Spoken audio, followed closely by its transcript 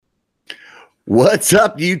What's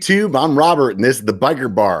up, YouTube? I'm Robert, and this is the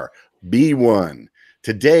Biker Bar B1.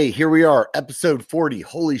 Today, here we are, episode 40.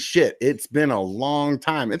 Holy shit, it's been a long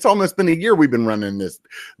time. It's almost been a year we've been running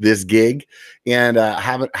this gig, and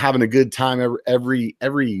having a good time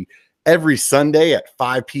every Sunday at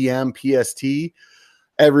 5 p.m. PST.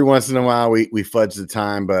 Every once in a while, we fudge the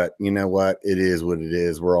time, but you know what? It is what it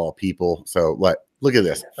is. We're all people. So look at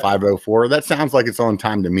this, 5:04. That sounds like it's on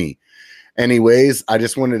time to me. Anyways, I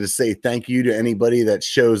just wanted to say thank you to anybody that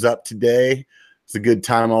shows up today. It's a good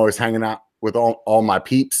time always hanging out with all my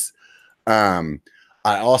peeps. I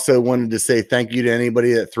also wanted to say thank you to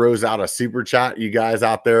anybody that throws out a super chat. You guys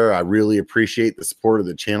out there, I really appreciate the support of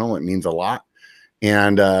the channel. It means a lot.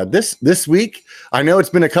 And this week, I know it's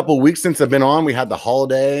been a couple of weeks since I've been on. We had the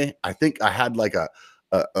holiday. I think I had like a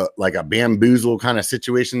bamboozle kind of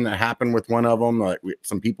situation that happened with one of them. Like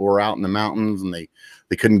some people were out in the mountains and they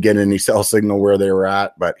couldn't get any cell signal where they were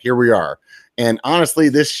at, but here we are. And honestly,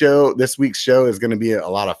 this week's show is going to be a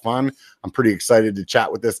lot of fun. I'm pretty excited to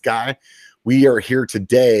chat with this guy. We are here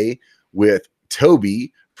today with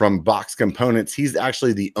Toby from Box Components. He's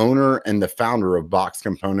actually the owner and the founder of Box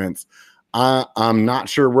Components. I'm not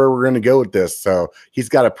sure where we're going to go with this. So he's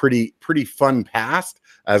got a pretty fun past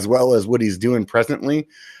as well as what he's doing presently.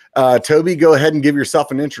 Toby, go ahead and give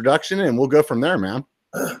yourself an introduction and we'll go from there, man.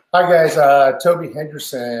 Hi guys, Toby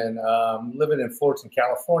Henderson, living in Fullerton,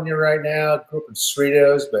 California right now. Grew up in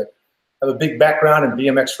Cerritos, but have a big background in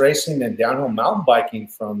BMX racing and downhill mountain biking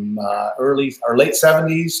from late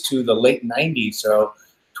 70s to the late 90s. So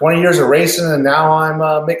 20 years of racing, and now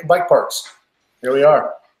I'm making bike parts. Here we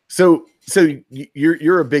are. So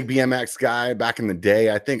you're a big BMX guy back in the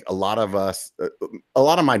day. I think a lot of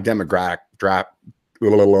my demographic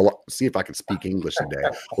see if I can speak English today.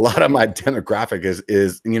 A lot of my demographic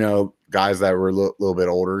is guys that were a little bit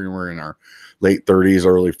older, and we're in our late 30s,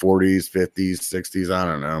 early 40s, 50s, 60s. I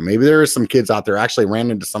don't know. Maybe there are some kids out there. I actually ran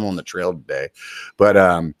into some on the trail today, but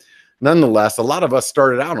nonetheless, a lot of us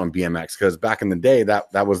started out on BMX because back in the day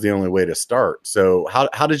that was the only way to start. So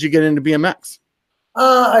how did you get into BMX?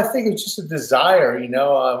 I think it was just a desire,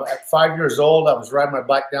 at 5 years old, I was riding my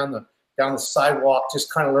bike down the sidewalk,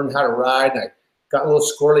 just kind of learning how to ride. And I got a little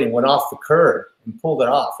squirrely and went off the curb and pulled it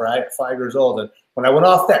off, right, at 5 years old. And when I went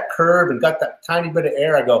off that curb and got that tiny bit of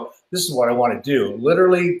air, I go, this is what I want to do.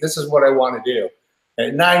 Literally, this is what I want to do. And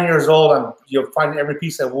at 9 years old, I'm finding every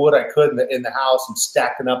piece of wood I could in the house and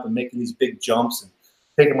stacking up and making these big jumps and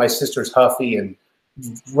taking my sister's Huffy and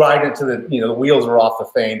riding into the wheels were off the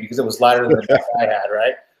thing because it was lighter than the I had,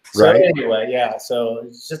 right? So anyway, yeah. So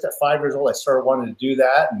it's just at 5 years old, I started wanting to do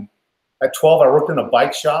that. And at 12, I worked in a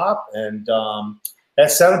bike shop, and at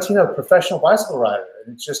 17, I'm a professional bicycle rider.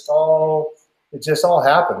 And it just all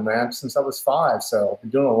happened, man, since I was 5. So I've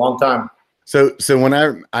been doing it a long time. So when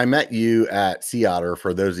I met you at Sea Otter,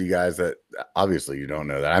 for those of you guys that obviously you don't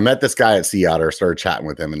know that, I met this guy at Sea Otter, started chatting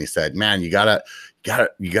with him, and he said, "Man, you gotta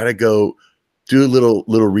go do a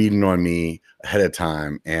little reading on me ahead of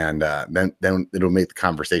time, and then it'll make the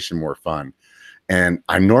conversation more fun." And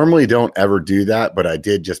I normally don't ever do that, but I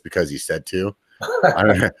did just because he said to. I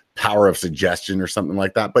don't know, power of suggestion or something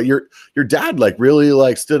like that. But your dad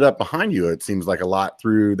really stood up behind you. It seems like a lot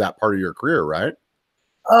through that part of your career, right?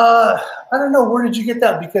 I don't know. Where did you get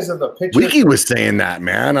that? Because of the picture? Wiki was saying that,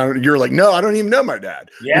 man. You're like, no, I don't even know my dad.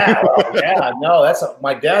 Yeah, yeah. No,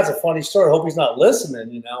 my dad's a funny story. I hope he's not listening.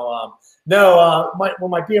 When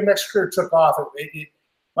my BMX career took off,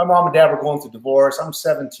 my mom and dad were going through divorce. I'm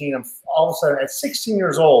 17. I'm all of a sudden at 16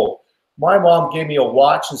 years old. My mom gave me a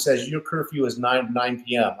watch and says your curfew is 9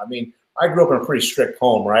 p.m. I mean, I grew up in a pretty strict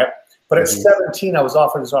home, right? But at 17, I was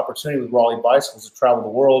offered this opportunity with Raleigh Bicycles to travel the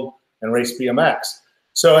world and race BMX.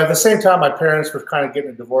 So at the same time, my parents were kind of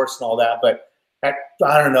getting a divorce and all that. But at,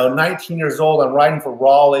 19 years old, I'm riding for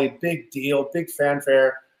Raleigh, big deal, big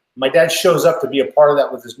fanfare. My dad shows up to be a part of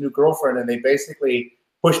that with his new girlfriend, and they basically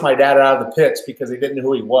pushed my dad out of the pits because they didn't know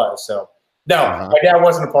who he was. So no, my dad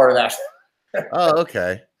wasn't a part of that. Oh,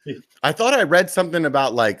 okay. I thought I read something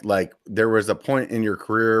about like there was a point in your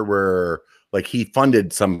career where he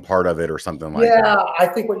funded some part of it or something like that. Yeah, I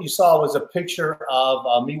think what you saw was a picture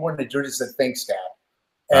of me wearing the jersey that said "Thanks, Dad."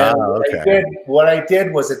 And what I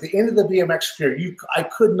did was at the end of the BMX career, I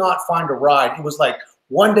could not find a ride. It was like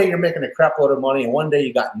one day you're making a crap load of money, and one day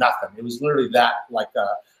you got nothing. It was literally that, like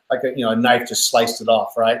a knife just sliced it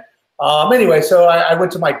off, right? Anyway, so I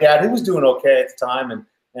went to my dad, who was doing okay at the time,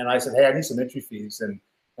 and I said, hey, I need some entry fees,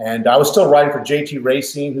 and I was still riding for JT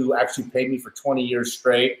Racing, who actually paid me for 20 years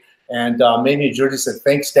straight, and made me a jersey that said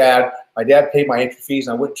 "Thanks, Dad." My dad paid my entry fees,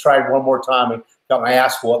 and I went and tried one more time and got my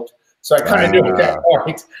ass whooped. So I kind of knew at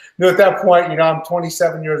that point. You know, I'm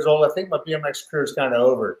 27 years old. I think my BMX career is kind of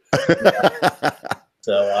over.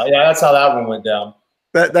 So yeah, that's how that one went down.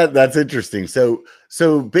 That's interesting.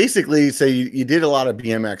 So basically, you did a lot of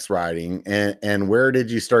BMX riding, and where did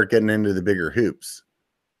you start getting into the bigger hoops?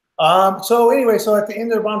 So anyway, so at the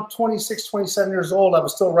end of around 26, 27 years old, I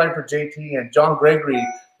was still riding for JT, and John Gregory,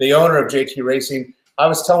 the owner of JT Racing, I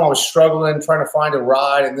was telling him I was struggling, trying to find a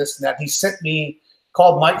ride and this and that. He sent me,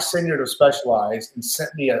 called Mike Senior to Specialized, and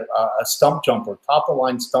sent me a stump jumper, top of the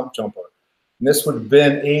line stump jumper. And this would have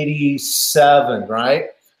been 87, right?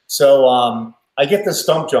 So I get this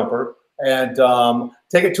stump jumper and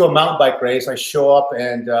take it to a mountain bike race. I show up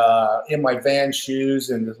and in my Van shoes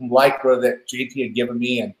and the Lycra that JT had given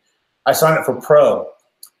me, and I signed up for pro.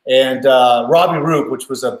 And Robbie Roop, which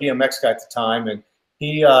was a BMX guy at the time, and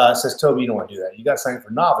he says, Toby, you don't want to do that. You got to sign up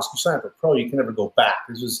for novice. You sign up for pro, you can never go back.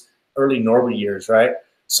 This was early Norby years, right?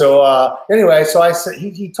 So anyway, so I said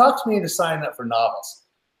he talked to me into signing up for novice.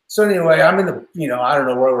 So anyway, I'm in the, you know, I don't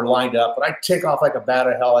know where we're lined up, but I take off like a bat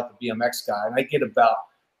of hell like a BMX guy, and I get about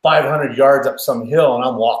 500 yards up some hill, and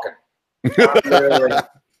I'm walking.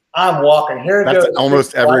 I'm walking. Here it goes. That's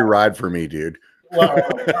almost every ride for me, dude. Well,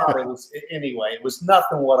 God, it was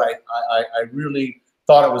nothing what I really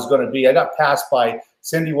thought it was going to be. I got passed by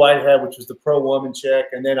Cindy Whitehead, which was the pro woman chick,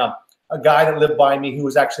 and then a guy that lived by me who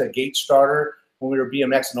was actually a gate starter when we were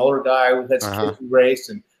BMX, an older guy who had raced,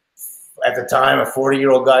 and at the time, a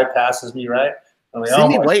 40-year-old guy passes me, right? I'm like,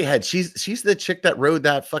 Cindy Whitehead, she's the chick that rode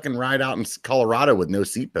that fucking ride out in Colorado with no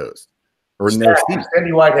seat post or no seat.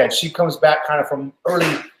 Cindy Whitehead, she comes back kind of from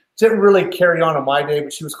early. Didn't really carry on in my day,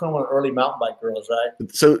 but she was kind of one of the early mountain bike girls, right?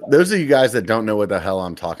 So those of you guys that don't know what the hell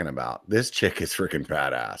I'm talking about, this chick is freaking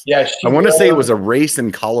badass. Yeah, I want to say it was a race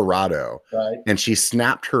in Colorado, right? And she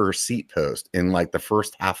snapped her seat post in like the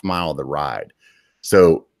first half mile of the ride.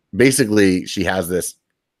 So basically, she has this,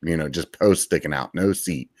 you know, just post sticking out, no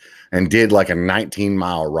seat, and did like a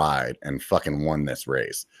 19-mile ride and fucking won this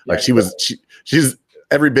race. Like she's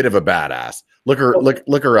every bit of a badass. Look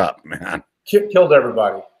her up, man. Killed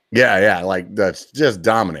everybody. Yeah, like that's just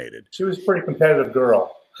dominated. She was a pretty competitive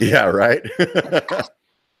girl. Yeah, right.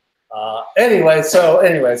 Anyway, so I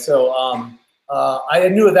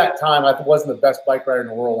knew at that time I wasn't the best bike rider in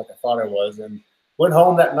the world like I thought I was, and went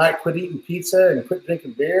home that night, quit eating pizza and quit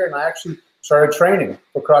drinking beer, and I actually started training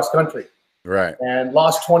for cross country. Right. And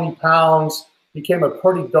lost 20 pounds, became a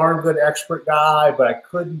pretty darn good expert guy, but I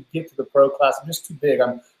couldn't get to the pro class. I'm just too big.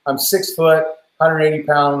 I'm 6 foot, 180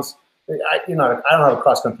 pounds. I don't have a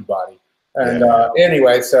cross country body. And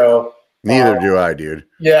anyway, so neither do I, dude.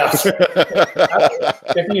 Yeah.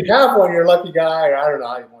 If you have one, you're a lucky guy. Or I don't know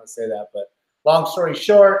how you want to say that, but long story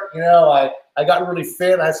short, you know, I got really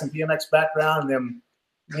fit. I had some BMX background, and then,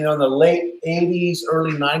 you know, in the late 80s,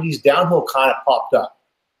 early 90s, downhill kind of popped up.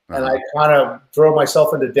 And I kind of drove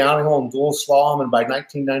myself into downhill and dual slalom. And by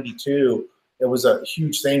 1992, it was a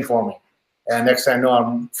huge thing for me. And next thing I know,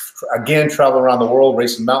 I'm again traveling around the world,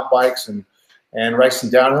 racing mountain bikes and racing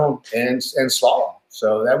downhill and slalom.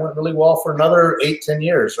 So that went really well for another 8-10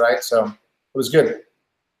 years, right? So it was good.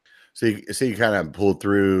 So you kind of pulled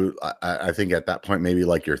through, I think at that point, maybe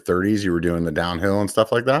like your 30s, you were doing the downhill and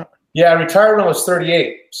stuff like that? Yeah, I retired when I was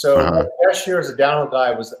 38. So my last year as a downhill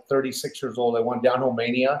guy was at 36 years old. I won Downhill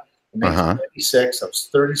Mania in 1996. I was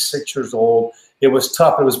 36 years old. It was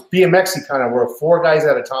tough. It was BMX-y kind of, where 4 guys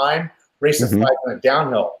at a time racing 5 minute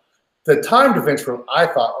downhill. The timed events were, I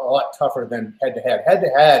thought, a lot tougher than head-to-head.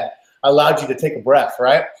 Head-to-head allowed you to take a breath,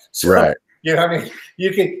 right? So, right. You know what I mean?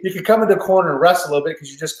 You could come into the corner and rest a little bit because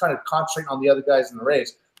you're just kind of concentrating on the other guys in the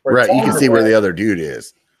race. Right. You can see where the other dude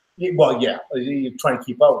is. Well, yeah, you're trying to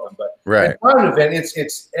keep up with them, but right. in an event,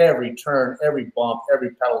 it's every turn, every bump,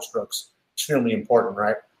 every pedal stroke's extremely important,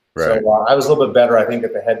 right? Right. So I was a little bit better, I think,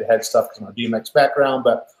 at the head-to-head stuff because of my BMX background.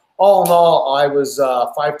 But all in all, I was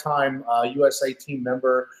a 5-time USA team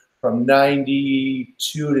member from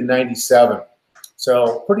 92 to 97.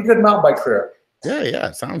 So pretty good mountain bike career. Yeah,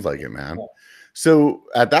 it sounds like it, man. Yeah. So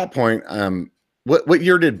at that point, what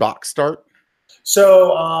year did box start?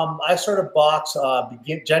 So I started box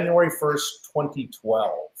January 1st,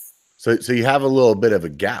 2012. So you have a little bit of a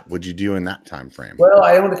gap. What'd you do in that time frame? Well,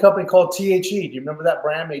 I owned a company called THE. Do you remember that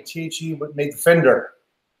brand? THE made the fender.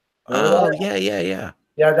 Oh, yeah.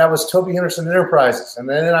 Yeah, that was Toby Henderson Enterprises. And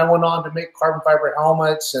then I went on to make carbon fiber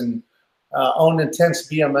helmets and owned Intense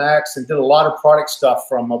BMX and did a lot of product stuff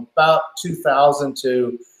from about 2000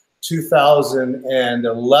 to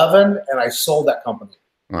 2011. And I sold that company.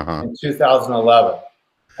 In 2011,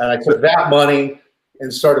 and I took that money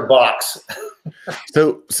and started box.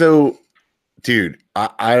 so dude,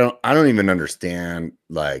 I don't even understand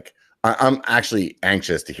like I'm actually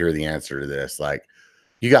anxious to hear the answer to this. Like,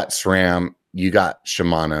 you got SRAM, you got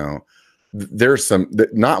Shimano. There's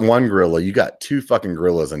not one gorilla. You got two fucking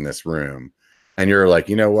gorillas in this room, and you're like,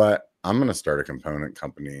 you know what? I'm gonna start a component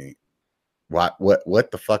company. What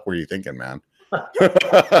the fuck were you thinking, man? I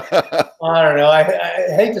don't know. I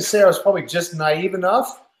hate to say I was probably just naive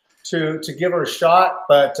enough to give her a shot,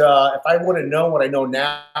 but if I would have known what I know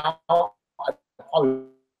now, I probably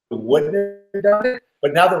wouldn't have done it.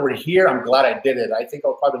 But now that we're here, I'm glad I did it. I think I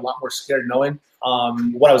was probably a lot more scared knowing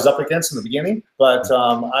what I was up against in the beginning. But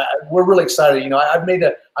we're really excited. You know,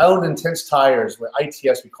 I owned Intense Tires, with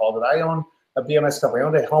ITS we called it. I own a BMX company. I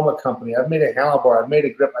owned a helmet company. I've made a handlebar. I've made a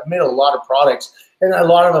grip. I've made a lot of products, and a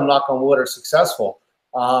lot of them, knock on wood, are successful.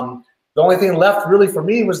 The only thing left really for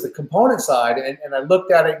me was the component side, and I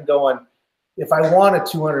looked at it and going, if I want a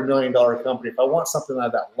 $200 million company, if I want something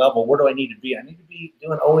at that level, where do I need to be? I need to be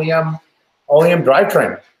doing OEM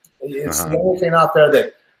drivetrain. It's the only thing out there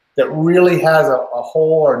that really has a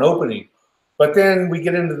hole or an opening. But then we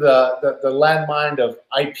get into the landmine of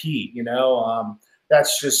IP, you know.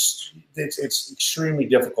 That's just, it's extremely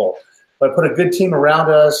difficult. But put a good team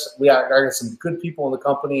around us. I got some good people in the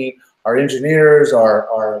company, our engineers,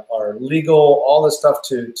 our legal, all this stuff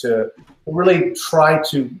to really try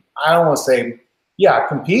to, I don't want to say,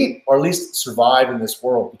 compete, or at least survive in this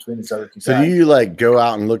world between these other two guys. So do you like go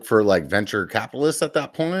out and look for like venture capitalists at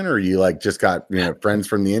that point, or you like just got, you know, friends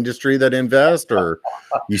from the industry that invest, or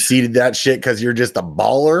you seeded that shit because you're just a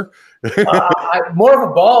baller? More of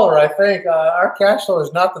a baller, I think. Our cash flow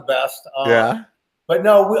is not the best. Yeah. But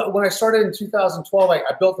no, when I started in 2012, I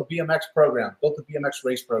built a BMX program, built a BMX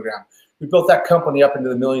race program. We built that company up into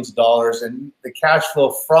the millions of dollars, and the cash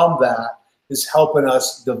flow from that is helping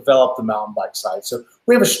us develop the mountain bike side. So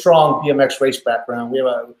we have a strong BMX race background.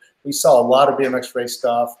 We sell a lot of BMX race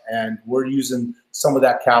stuff, and we're using some of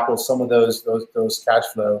that capital, some of those cash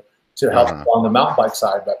flow to help on the mountain bike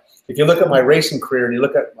side. But if you look at my racing career and you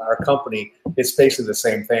look at our company, it's basically the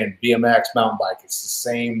same thing. BMX, mountain bike, it's the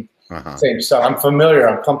same. Same stuff. I'm familiar.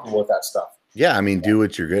 I'm comfortable with that stuff. Yeah, I mean, do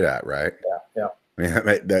what you're good at, right? Yeah. I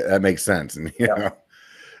mean, that makes sense. And you know,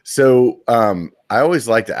 so I always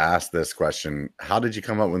like to ask this question: how did you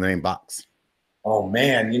come up with the name Box? Oh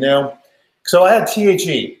man, you know, so I had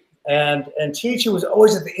THE, and THE was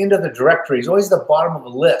always at the end of the directory. It's always at the bottom of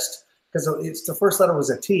the list because it's the first letter was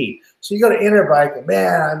a T. So you go to Interbike, and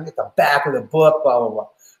man, I'm at the back of the book, blah blah blah.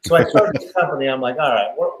 So I started this company. I'm like, all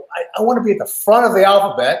right, I want to be at the front of the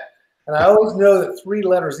alphabet. And I always know that 3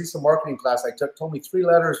 letters, at least a marketing class I took, told me 3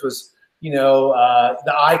 letters was, you know,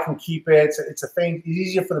 the eye can keep it. It's a thing. It's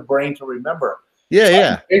easier for the brain to remember. Yeah, so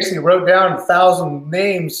I basically wrote down 1,000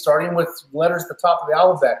 names starting with letters at the top of the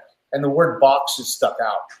alphabet, and the word box just stuck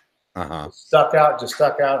out. Just stuck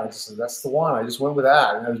out. And I just said, that's the one. I just went with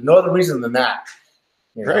that. And there's no other reason than that.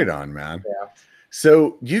 You know? Right on, man. Yeah.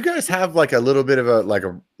 So you guys have like a little bit of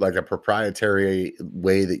a proprietary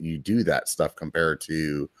way that you do that stuff compared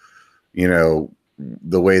to, you know,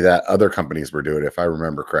 the way that other companies were doing it, if I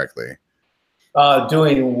remember correctly.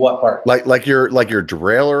 Doing what part? Like your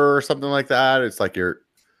derailleur or something like that. It's like your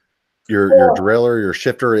derailleur, your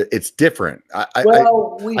shifter. It's different.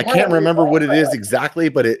 I can't remember what it is exactly,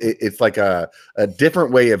 but it's like a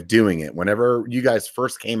different way of doing it. Whenever you guys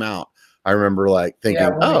first came out, I remember like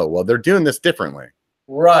thinking, oh, well, they're doing this differently.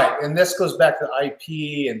 Right, and this goes back to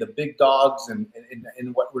IP and the big dogs and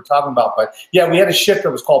what we're talking about. But yeah, we had a shifter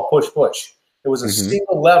that was called push. It was a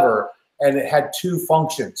single lever, and it had 2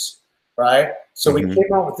 functions, right? So we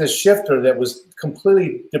came out with this shifter that was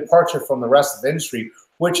completely departure from the rest of the industry,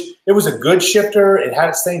 which it was a good shifter. It had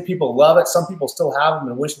its thing. People love it. Some people still have them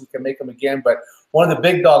and wish we could make them again. But one of the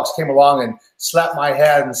big dogs came along and slapped my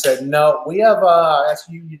head and said, no, we have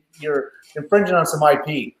you're infringing on some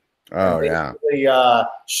IP. Oh, yeah. They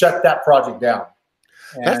shut that project down.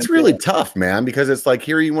 That's really tough, man, because it's like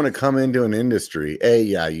here you want to come into an industry.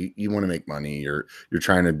 You want to make money. You're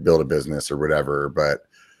trying to build a business or whatever. But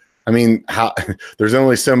I mean, there's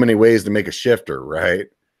only so many ways to make a shifter, right?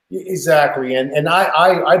 Exactly. And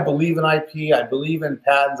I believe in IP. I believe in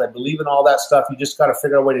patents. I believe in all that stuff. You just got to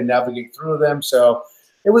figure out a way to navigate through them. So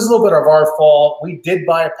it was a little bit of our fault. We did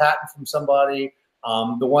buy a patent from somebody.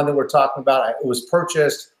 The one that we're talking about, it was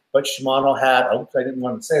purchased. But Shimano had, I didn't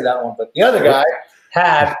want to say that one, but the other guy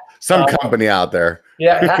had some company out there.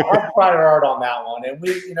 Yeah, had prior art on that one. And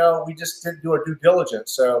we just didn't do our due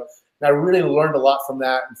diligence. So I really learned a lot from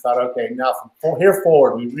that and thought, okay, now from here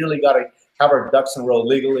forward, we really got to have our ducks in a row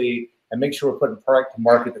legally and make sure we're putting product to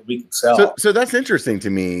market that we can sell. So that's interesting to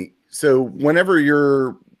me. So whenever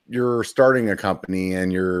you're starting a company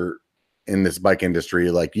and you're in this bike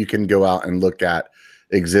industry, like you can go out and look at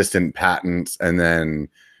existent patents and then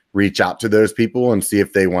reach out to those people and see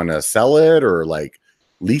if they want to sell it or like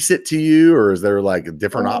lease it to you, or is there like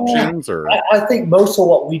different options? Or I think most of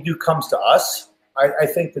what we do comes to us. I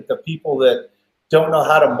think that the people that don't know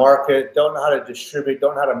how to market, don't know how to distribute,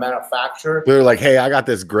 don't know how to manufacture, they're like, hey, I got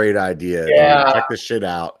this great idea. Yeah. Dude. Check this shit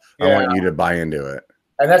out. I want you to buy into it.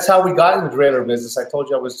 And that's how we got in the trailer business. I told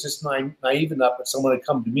you I was just naive enough that someone had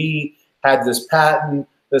come to me, had this patent,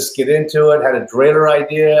 let's get into it, had a trailer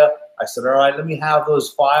idea. I said, all right, let me have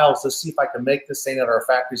those files. Let's see if I can make this thing at our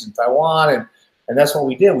factories in Taiwan. And that's what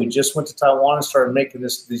we did. We just went to Taiwan and started making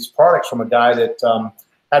these products from a guy that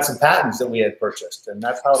had some patents that we had purchased. And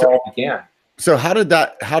that's how it all began. So how did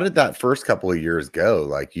that first couple of years go?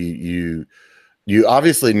 Like you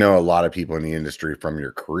obviously know a lot of people in the industry from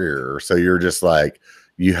your career. So you're just like,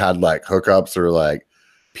 you had like hookups or like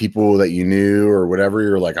people that you knew or whatever.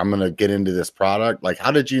 You're like, I'm going to get into this product. Like,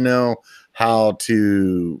 how did you know how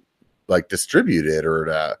to like distribute it or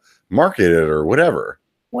to market it or whatever?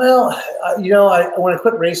 Well, when I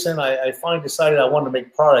quit racing, I finally decided I wanted to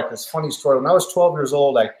make product. It's a funny story. When I was 12 years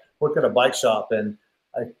old, I worked at a bike shop and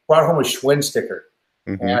I brought home a Schwinn sticker.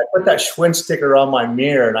 Mm-hmm. And I put that Schwinn sticker on my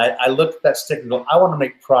mirror and I looked at that sticker and go, I want to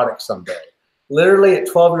make products someday. Literally at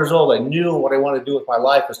 12 years old, I knew what I wanted to do with my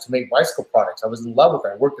life was to make bicycle products. I was in love with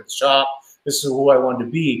it. I worked at the shop. This is who I wanted to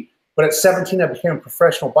be. But at 17, I became a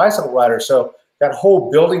professional bicycle rider. So that whole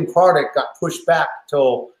building product got pushed back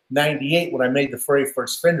till 98 when I made the very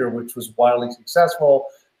first fender, which was wildly successful.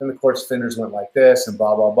 And of course, fenders went like this and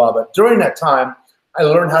blah, blah, blah. But during that time, I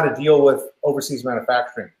learned how to deal with overseas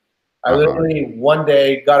manufacturing. I literally one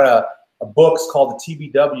day got a book called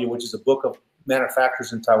the TBW, which is a book of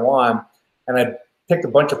manufacturers in Taiwan. And I picked a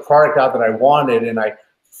bunch of product out that I wanted. And I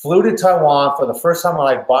flew to Taiwan for the first time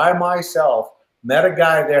like by myself, met a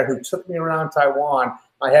guy there who took me around Taiwan.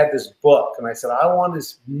 I had this book and I said, I want to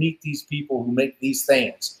meet these people who make these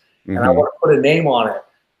things. Mm-hmm. And I want to put a name on it.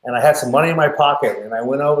 And I had some money in my pocket and I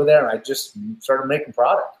went over there and I just started making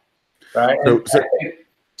product. Right. So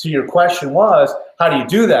to your question was, how do you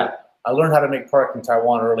do that? I learned how to make product in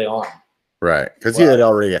Taiwan early on. Right. Because you had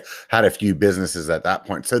already had a few businesses at that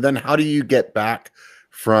point. So then how do you get back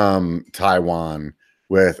from Taiwan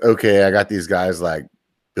with, okay, I got these guys like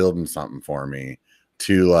building something for me,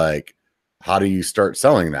 to like, how do you start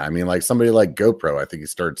selling that? I mean, like somebody like GoPro, I think he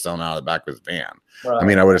started selling out of the back of his van. Right. I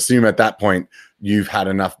mean, I would assume at that point you've had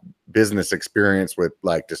enough business experience with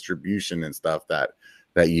like distribution and stuff that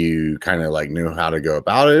you kind of like knew how to go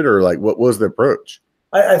about it, or like what was the approach?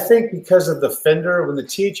 I think because of the fender, when the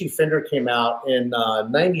THE fender came out in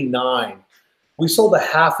 99, we sold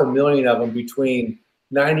 500,000 of them between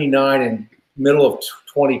 99 and middle of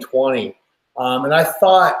 2020. And I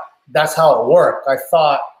thought that's how it worked. I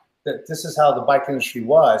thought that this is how the bike industry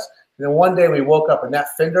was. And then one day we woke up and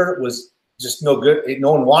that fender was just no good.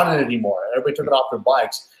 No one wanted it anymore. Everybody took it off their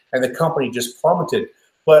bikes and the company just plummeted.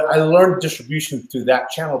 But I learned distribution through that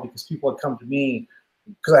channel because people had come to me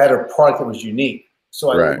because I had a product that was unique. So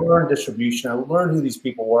I learned distribution. I learned who these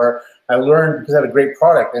people were. I learned because I had a great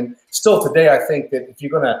product. And still today, I think that if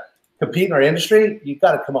you're going to compete in our industry, you've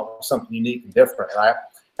got to come up with something unique and different, right?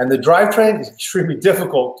 And the drivetrain is extremely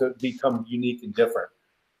difficult to become unique and different.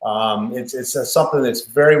 It's something that's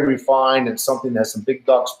very refined and something that has some big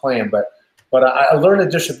dogs playing. But I learned the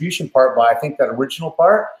distribution part by, I think, that original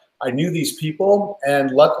part. I knew these people,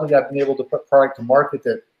 and luckily I've been able to put product to market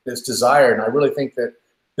that's desired. And I really think that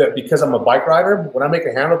because I'm a bike rider, when I make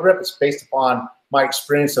a handle grip, it's based upon my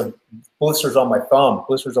experience of blisters on my thumb,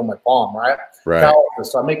 blisters on my palm, right?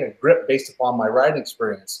 So I make a grip based upon my riding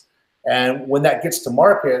experience. And when that gets to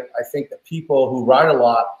market, I think that people who ride a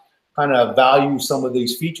lot kind of value some of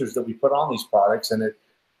these features that we put on these products. And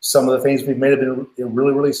some of the things we've made have been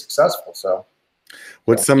really, really successful. So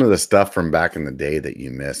what's some of the stuff from back in the day that you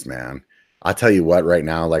miss, man? I'll tell you what, right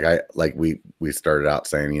now, we started out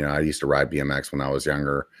saying, you know, I used to ride BMX when I was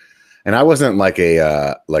younger, and I wasn't like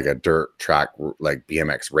a dirt track, like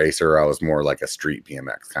BMX racer. I was more like a street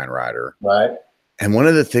BMX kind of rider. Right. And one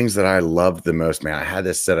of the things that I loved the most, man, I had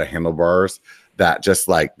this set of handlebars that just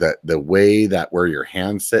like the way that where your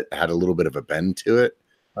hands sit had a little bit of a bend to it.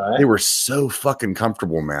 Right. They were so fucking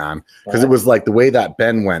comfortable, man. Because it was like the way that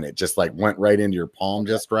bend went, it just like went right into your palm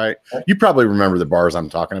just right. You probably remember the bars I'm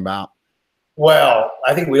talking about. Well,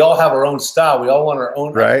 I think we all have our own style. We all want our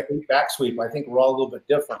own back sweep. I think we're all a little bit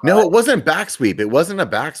different. No, it wasn't back sweep. It wasn't a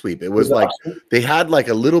back sweep. It was like they had like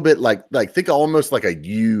a little bit like think almost like a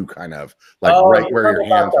U kind of like right where your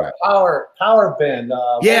hands went. Power bend.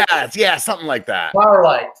 Yeah, something like that. Power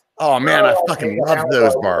light. Oh man, I fucking love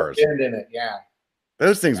those bars. Bend in it, yeah.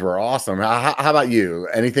 Those things were awesome. How about you?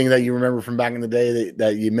 Anything that you remember from back in the day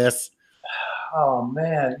that you miss? Oh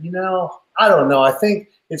man, I don't know. I think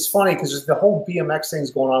it's funny because the whole BMX thing's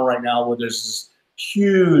going on right now, where there's this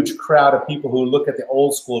huge crowd of people who look at the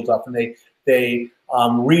old school stuff and they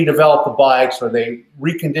redevelop the bikes, or they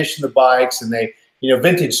recondition the bikes, and they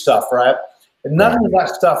vintage stuff, right? And none of that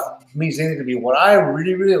stuff means anything to me. What I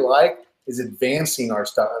really, really like is advancing our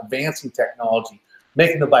stuff, advancing technology,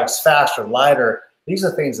 making the bikes faster, lighter. These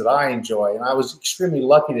are things that I enjoy, and I was extremely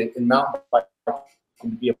lucky to, in mountain bike, to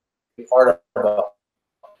be a part of.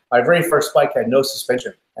 My very first bike had no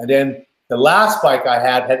suspension, and then the last bike I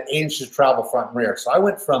had 8 inches of travel front and rear. So I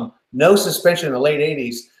went from no suspension in the late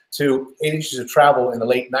 80s to 8 inches of travel in the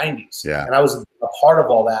late 90s. Yeah. And I was a part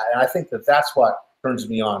of all that, and I think that that's what turns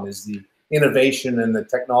me on, is the innovation and the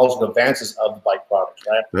technological advances of the bike products,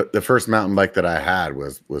 right? The first mountain bike that I had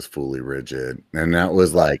was fully rigid, and that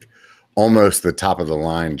was like almost the top of the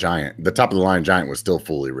line Giant. The top of the line Giant was still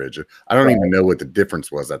fully rigid. I don't even know what the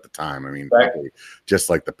difference was at the time. I mean, probably just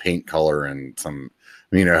like the paint color and some,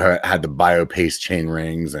 had the BioPace chain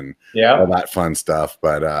rings and all that fun stuff.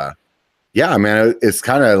 But yeah, man, it's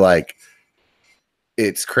kind of like,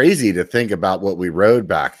 it's crazy to think about what we rode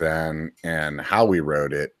back then and how we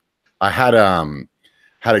rode it. I had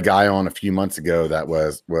a guy on a few months ago that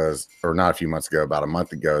was or not a few months ago, about a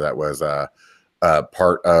month ago, that was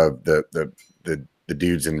part of the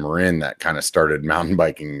dudes in Marin that kind of started mountain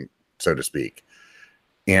biking, so to speak.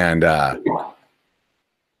 And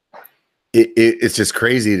it's just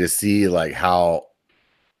crazy to see like how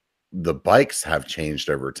the bikes have changed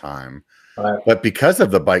over time. Right. But because of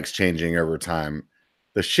the bikes changing over time,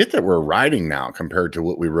 the shit that we're riding now compared to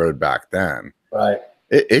what we rode back then, right?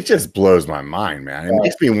 It just blows my mind, man. It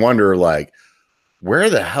makes me wonder, like, where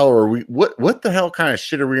the hell are we? What the hell kind of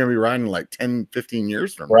shit are we going to be riding like 10, 15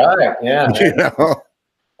 years from now? Right, yeah.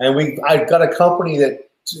 And I got a company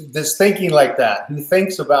that's thinking like that, who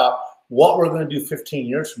thinks about what we're going to do 15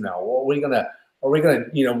 years from now. What are we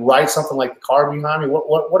going to ride something like the car behind me?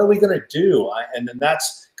 What are we going to do? And then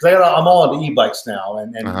that's because I'm all into e-bikes now,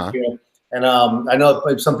 and I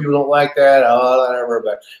know some people don't like that, whatever,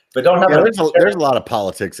 but don't have. Yeah, there's a lot of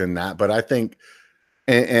politics in that, but I think,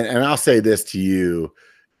 and I'll say this to you,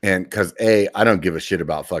 and because I don't give a shit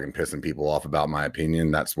about fucking pissing people off about my opinion.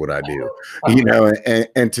 That's what I do,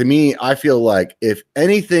 and to me, I feel like if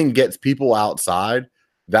anything gets people outside,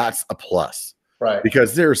 that's a plus, right?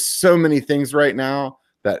 Because there's so many things right now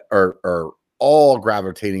that are all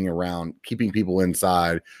gravitating around keeping people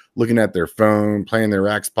inside, looking at their phone, playing their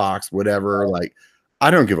Xbox, whatever. Like,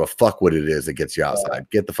 I don't give a fuck what it is that gets you outside.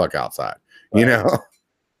 Get the fuck outside,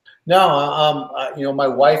 No, my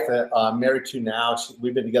wife that I'm married to now,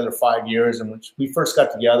 we've been together 5 years, and when we first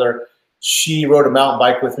got together, she rode a mountain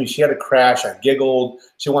bike with me. She had a crash. I giggled.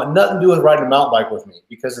 She wanted nothing to do with riding a mountain bike with me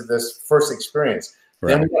because of this first experience.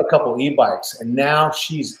 Right. Then we got a couple e-bikes, and now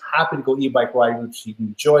she's happy to go e-bike riding. She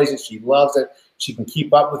enjoys it. She loves it. She can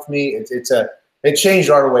keep up with me. It changed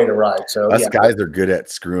our way to ride. So us guys are good at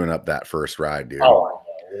screwing up that first ride, dude. Oh,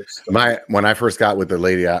 when I first got with the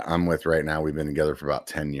lady I'm with right now, we've been together for about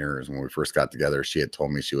 10 years. When we first got together, she had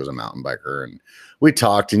told me she was a mountain biker, and we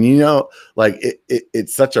talked, and like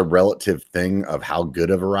it's such a relative thing of how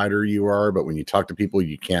good of a rider you are. But when you talk to people,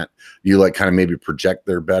 you like kind of maybe project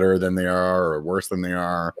they're better than they are or worse than they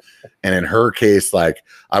are. And in her case, like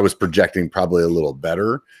I was projecting probably a little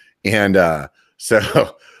better. And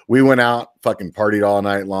so we went out, fucking partied all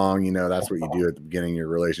night long. That's what you do at the beginning of your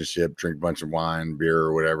relationship, drink a bunch of wine, beer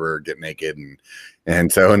or whatever, get naked.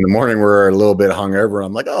 And so in the morning, we're a little bit hungover.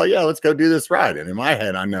 I'm like, oh yeah, let's go do this ride. And in my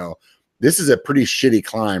head, I know this is a pretty shitty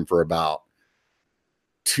climb for about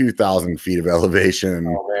 2,000 feet of elevation.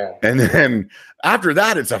 Oh, man. And then after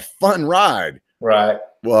that, it's a fun ride. Right.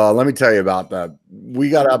 Well, let me tell you about that. We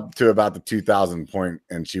got up to about the 2,000 point,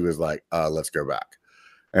 and she was like, let's go back.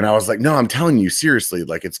 And I was like, no, I'm telling you seriously,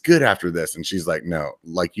 like it's good after this. And she's like, no,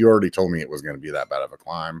 like you already told me it was going to be that bad of a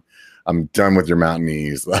climb. I'm done with your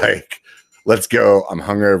mountaineers. Like, let's go. I'm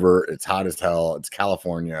hungover. It's hot as hell. It's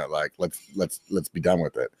California. Like, let's be done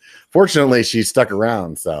with it. Fortunately, she stuck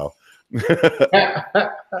around. So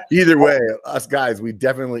either way, us guys, we're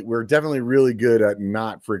definitely really good at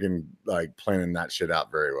not freaking like planning that shit out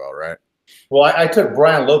very well, right? Well, I took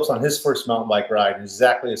Brian Lopes on his first mountain bike ride.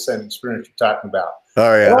 Exactly the same experience you're talking about.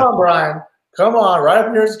 Oh yeah. Come on, Brian. Come on. Right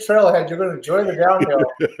up here's the trailhead. You're going to enjoy the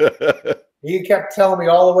downhill. He kept telling me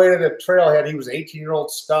all the way to the trailhead. He was an 18-year-old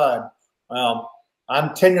stud.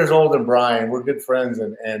 I'm 10 years older than Brian. We're good friends,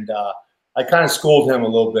 and I kind of schooled him a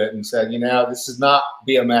little bit and said, this is not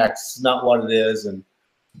BMX. This is not what it is.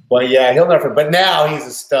 But yeah, he'll never. But now he's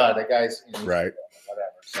a stud. That guy's right.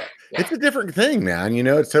 It's a different thing, man. You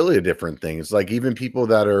know, it's totally a different thing. It's like even people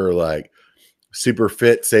that are like super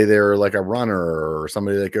fit, say they're like a runner or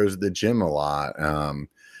somebody that goes to the gym a lot. I've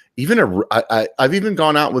even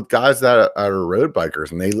gone out with guys that are road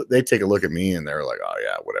bikers, and they take a look at me and they're like, "Oh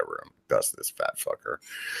yeah, whatever, dust this fat fucker,"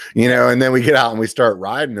 you know. And then we get out and we start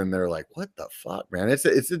riding, and they're like, "What the fuck, man?" It's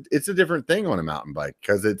a different thing on a mountain bike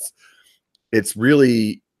because it's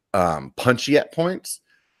really punchy at points.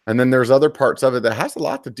 And then there's other parts of it that has a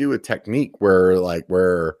lot to do with technique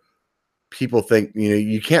where people think, you know,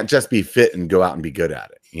 you can't just be fit and go out and be good at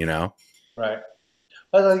it, you know? Right.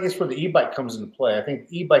 I think it's where the e-bike comes into play. I think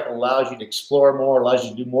the e-bike allows you to explore more, allows you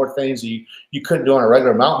to do more things you couldn't do on a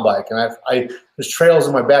regular mountain bike. And there's trails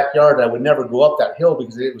in my backyard that I would never go up that hill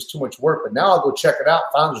because it was too much work. But now I'll go check it out.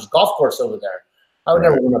 Found there's a golf course over there. I would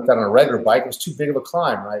never go up that on a regular bike. It was too big of a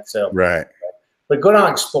climb, right? So right. But go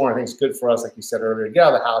down exploring, I think it's good for us, like you said earlier, get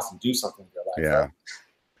out of the house and do something with your life. Yeah. Right?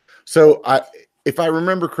 So if I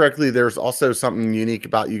remember correctly, there's also something unique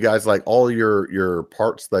about you guys, like all your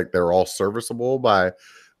parts, like they're all serviceable by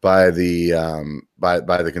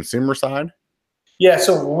the consumer side. Yeah.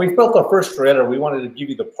 So when we built our first trailer, we wanted to give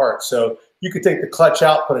you the parts. So you could take the clutch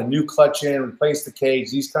out, put a new clutch in, replace the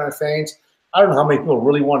cage, these kind of things. I don't know how many people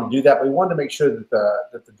really want to do that, but we wanted to make sure that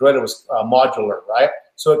the Dreader was modular, right?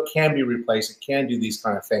 So it can be replaced. It can do these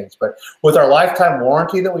kind of things. But with our lifetime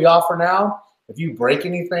warranty that we offer now, if you break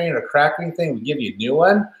anything or crack anything, we give you a new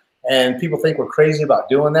one. And people think we're crazy about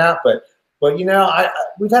doing that. But you know,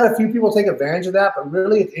 we've had a few people take advantage of that. But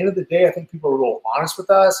really, at the end of the day, I think people are real honest with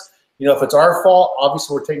us. You know, if it's our fault,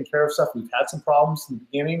 obviously we're taking care of stuff. We've had some problems in the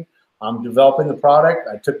beginning. Developing the product.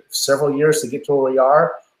 I took several years to get to where we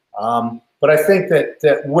are. But I think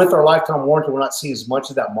that with our lifetime warranty, we're not seeing as much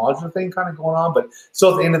of that modular thing kind of going on. But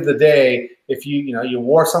still, at the end of the day, if you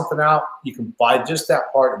wore something out, you can buy just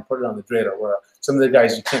that part and put it on the Dreader. Where some of the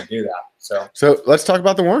guys, you can't do that. So let's talk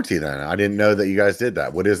about the warranty then. I didn't know that you guys did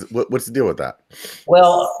that. What's the deal with that?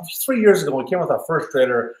 Well, 3 years ago, when we came with our first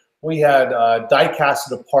Dreader, we had die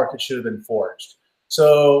casted a part that should have been forged.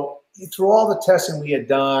 So through all the testing we had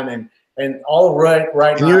done and all right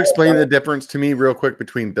now. Can you explain the difference to me real quick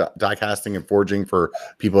between die casting and forging for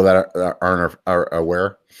people that aren't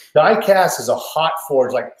aware? Die cast is a hot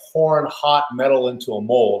forge, like pouring hot metal into a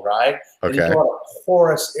mold, right? Okay. And you have a lot of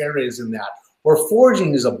porous areas in that. Where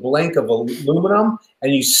forging is a blank of aluminum,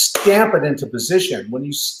 and you stamp it into position. When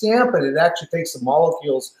you stamp it, it actually takes the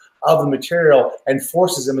molecules of the material and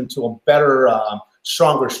forces them into a better,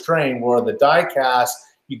 stronger strain, where the die cast,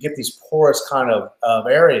 you get these porous kind of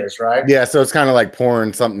areas, right? Yeah, so it's kind of like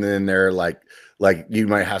pouring something in there, like you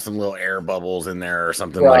might have some little air bubbles in there or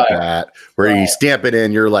something like that, where you stamp it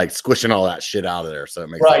in, you're like squishing all that shit out of there. So it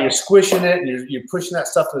makes you're squishing it, and you're pushing that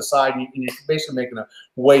stuff to the side, and you're basically making it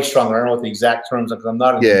way stronger. I don't know what the exact terms are because I'm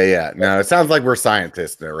not. Yeah. No, it sounds like we're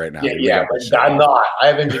scientists there right now. Yeah, but I'm not. I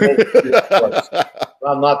have engineered.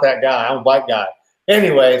 I'm not that guy. I'm a bike guy.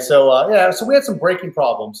 Anyway, so we had some braking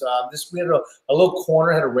problems. We had a little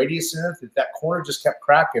corner, had a radius in it. That corner just kept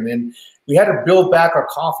cracking, and we had to build back our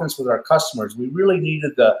confidence with our customers. We really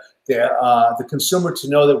needed the consumer to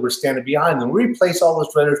know that we're standing behind them. We replaced all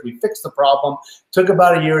those Dreaders. We fixed the problem. Took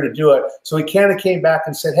about a year to do it. So we kind of came back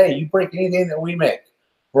and said, "Hey, you break anything that we make,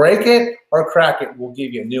 break it or crack it, we'll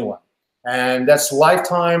give you a new one." And that's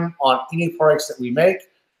lifetime on any products that we make.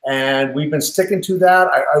 And we've been sticking to that.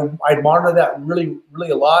 I monitor that really, really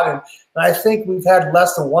a lot. And I think we've had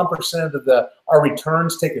less than 1% of our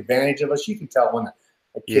returns take advantage of us. You can tell when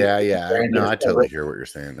no, I totally hear what you're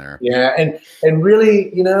saying there. Yeah, and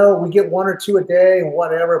really, we get 1 or 2 a day and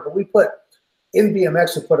whatever, but we put in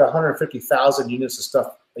BMX, we put 150,000 units of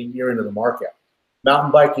stuff a year into the market.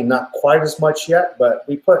 Mountain biking, not quite as much yet, but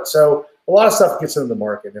we put a lot of stuff gets into the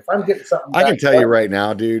market. If I'm getting something, I can tell you right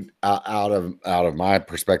now, dude, out of my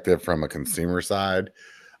perspective from a consumer side,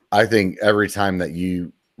 I think every time that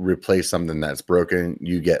you replace something that's broken,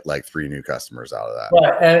 you get like 3 new customers out of that.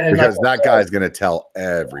 Right, and because that guy's going to tell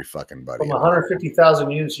every fucking buddy. From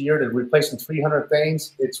 150,000 units a year to replacing 300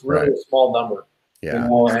 things, it's really a small number. Yeah.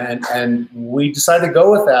 And we decided to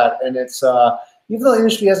go with that. And it's even though the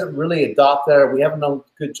industry hasn't really adopted that, we haven't done a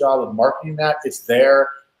good job of marketing that. It's there.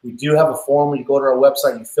 We do have a form. You go to our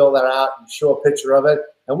website, you fill that out, you show a picture of it,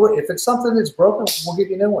 and if it's something that's broken, we'll give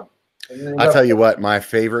you a new one. I'll tell you what, my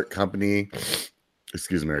favorite company.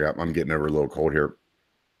 Excuse me, I'm getting over a little cold here.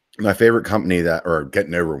 My favorite company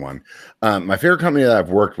getting over one. My favorite company that I've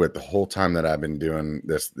worked with the whole time that I've been doing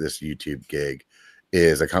this YouTube gig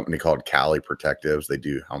is a company called Cali Protectives. They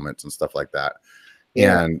do helmets and stuff like that,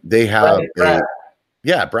 and they have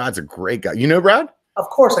Brad's a great guy. You know Brad? Of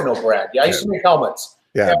course I know Brad. Yeah, I used to make helmets.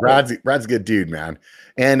 Yeah, Brad's a good dude, man.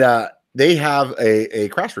 And they have a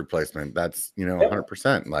crash replacement that's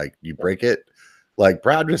 100%. Like you break it, like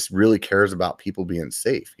Brad just really cares about people being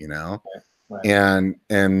safe, Right.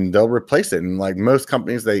 and they'll replace it. And like most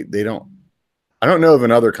companies, they don't. I don't know of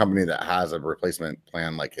another company that has a replacement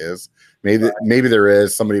plan like his. Maybe there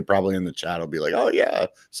is. Somebody probably in the chat will be like, "Oh yeah,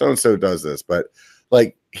 so and so does this," but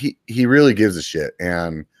like he really gives a shit,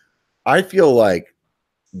 and I feel like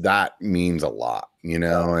that means a lot,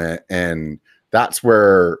 and that's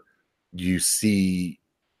where you see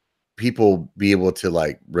people be able to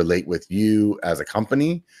like relate with you as a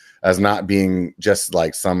company, as not being just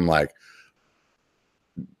like some like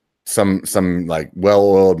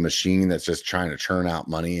well-oiled machine that's just trying to churn out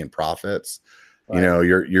money and profits. Right.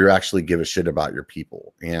 You're actually give a shit about your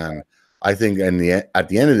people, and I think at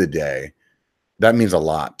the end of the day, that means a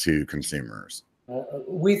lot to consumers.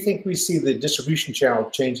 We think we see the distribution channel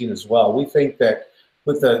changing as well. We think that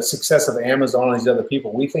with the success of Amazon and these other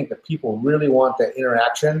people, we think that people really want that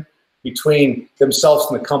interaction between themselves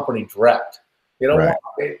and the company direct. They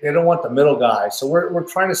don't want the middle guy. So we're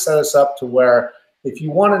trying to set us up to where if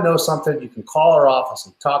you want to know something, you can call our office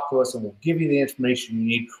and talk to us, and we'll give you the information you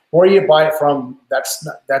need. Where you buy it from, that's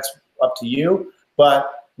up to you.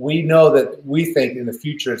 But we know that we think in the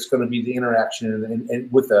future it's going to be the interaction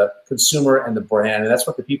and with the consumer and the brand, and that's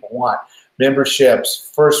what the people want.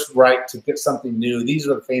 Memberships, first right to get something new. These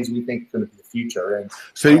are the things we think are going to be the future. And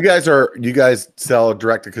so you guys sell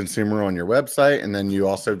direct to consumer on your website, and then you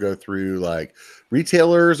also go through like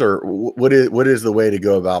retailers, or what is the way to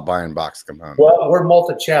go about buying box components? Well, we're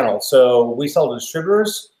multi-channel, so we sell to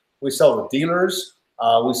distributors, we sell to dealers,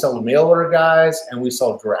 we sell to mail order guys, and we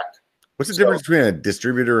sell direct. What's the difference between a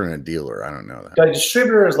distributor and a dealer? I don't know that. The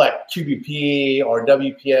distributor is like QBP or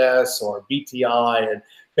WPS or BTI, and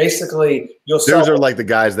basically you'll sell. Those are like the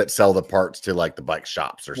guys that sell the parts to like the bike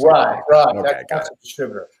shops or something. Right. Okay, that's a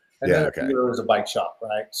distributor. And then a dealer is a bike shop,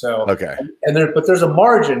 right? So but there's a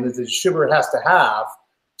margin that the distributor has to have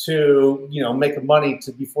to make the money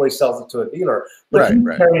before he sells it to a dealer. But he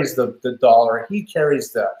carries the dollar, he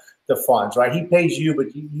carries the funds, right? He pays you, but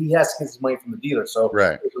he has to get his money from the dealer. So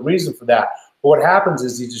there's a reason for that. But what happens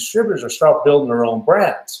is these distributors are start building their own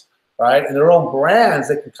brands, right? And their own brands,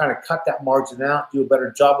 they can kind of cut that margin out, do a better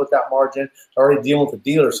job with that margin, already dealing with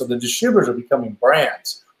the dealer. So the distributors are becoming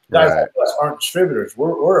brands. Guys like us aren't distributors.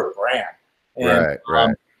 We're a brand.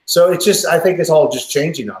 And, so it's just, I think it's all just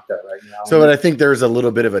changing out there right now. So I think there's a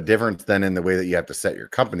little bit of a difference then in the way that you have to set your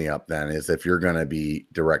company up then, is if you're going to be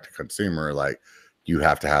direct to consumer, like you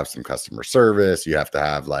have to have some customer service, you have to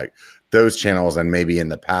have like those channels. And maybe in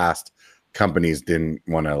the past companies didn't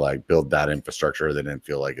want to like build that infrastructure. They didn't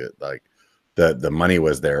feel like it, like the money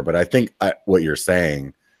was there. But I think what you're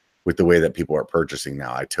saying with the way that people are purchasing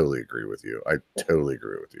now, I totally agree with you.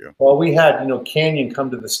 Well, we had, Canyon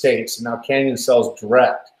come to the States, and now Canyon sells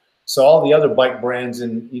direct. So all the other bike brands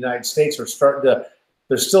in the United States are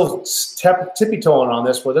they're still tippy-toeing on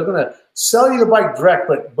this, where they're going to sell you the bike direct,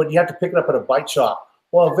 but you have to pick it up at a bike shop.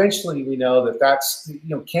 Well, eventually we know that's,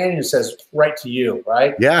 Canyon says right to you,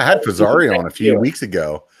 right? Yeah, I had Fazari on a few weeks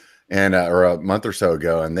ago, and or a month or so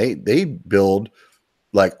ago, and they build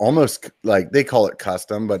like almost like they call it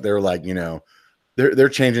custom, but they're like, they're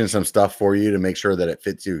changing some stuff for you to make sure that it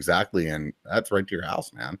fits you exactly, and that's right to your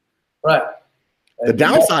house, man. Right. The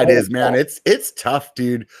downside is, man, it's tough,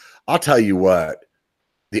 dude. I'll tell you what.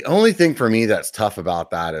 The only thing for me that's tough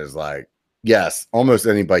about that is like, yes, almost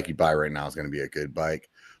any bike you buy right now is going to be a good bike,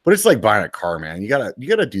 but it's like buying a car, man. You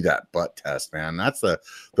gotta do that butt test, man. That's the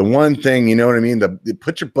one thing, you know what I mean?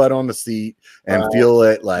 Put your butt on the seat and feel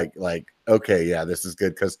it like, okay, yeah, this is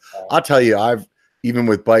good. Cause I'll tell you, even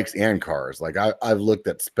with bikes and cars, like I've looked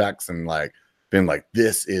at specs and like been like,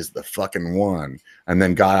 this is the fucking one. And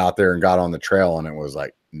then got out there and got on the trail and it was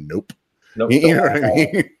like, nope. You know what I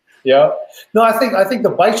mean? Yeah. No, I think the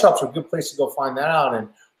bike shops are a good place to go find that out. And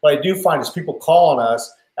what I do find is people calling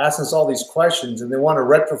us, asking us all these questions, and they want to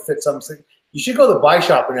retrofit something. You should go to the bike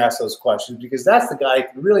shop and ask those questions, because that's the guy who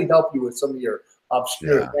can really help you with some of your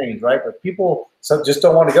obscure things, right? But people just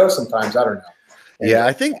don't want to go sometimes. I don't know. Yeah,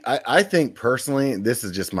 I think personally, this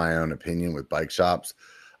is just my own opinion with bike shops.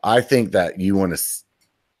 I think that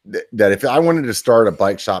that if I wanted to start a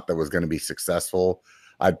bike shop that was going to be successful,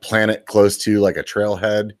 I'd plan it close to like a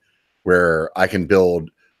trailhead where I can build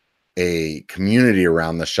a community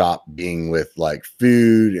around the shop, being with like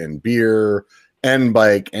food and beer and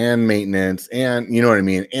bike and maintenance, and you know what I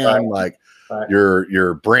mean? And like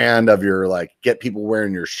your brand of your, like, get people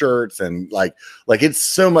wearing your shirts, and like it's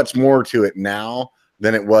so much more to it now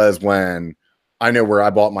than it was when I know where I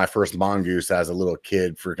bought my first mongoose as a little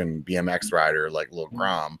kid, freaking BMX rider, like little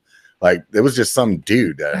Grom. Like it was just some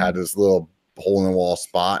dude that had this little hole in the wall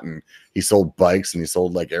spot, and he sold bikes and he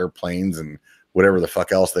sold like airplanes and whatever the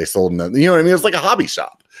fuck else they sold. You know what I mean? It was like a hobby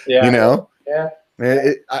shop. Yeah. You know? Yeah.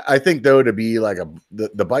 I think though, to be like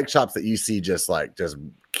the bike shops that you see just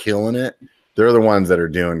killing it, they're the ones that are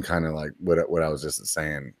doing kind of like what I was just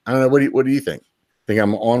saying. I don't know. What do you think? Think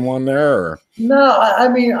I'm on one there, or no? I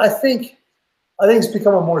mean, I think it's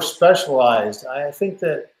become a more specialized. I think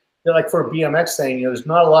that like for a BMX thing, you know, there's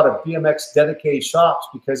not a lot of BMX dedicated shops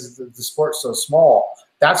because the sport's so small.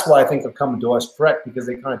 That's why I think they're coming to us direct, because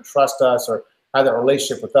they kind of trust us or have that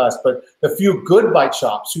relationship with us. But the few good bike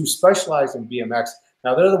shops who specialize in BMX,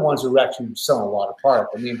 now they're the ones who are actually selling a lot of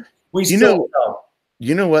product. I mean, we still know.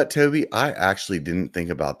 You know what, Toby? I actually didn't think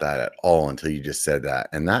about that at all until you just said that,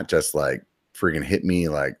 and that just like freaking hit me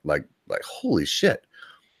like holy shit!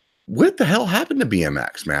 What the hell happened to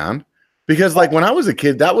BMX, man? Because like when I was a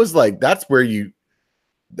kid, that was like that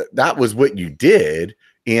was what you did.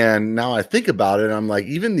 And now I think about it, I'm like,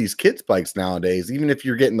 even these kids' bikes nowadays, even if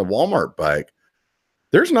you're getting the Walmart bike,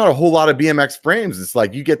 there's not a whole lot of BMX frames. It's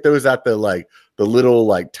like you get those at the little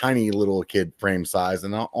like tiny little kid frame size,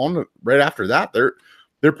 and right after that,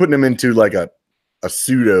 they're putting them into like a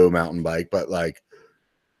pseudo mountain bike. But like,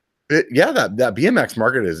 that BMX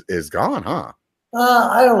market is gone, huh?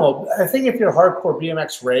 I don't know. I think if you're a hardcore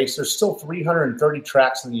BMX race, there's still 330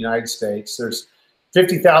 tracks in the United States. There's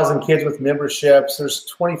 50,000 kids with memberships. There's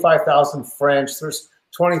 25,000 French. There's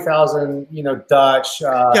 20,000, Dutch.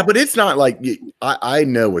 Yeah, but it's not like I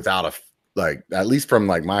know without at least from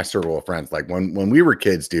like my circle of friends, like when we were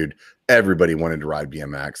kids, dude, everybody wanted to ride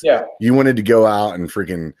BMX. Yeah, you wanted to go out and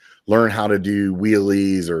freaking learn how to do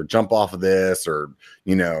wheelies or jump off of this, or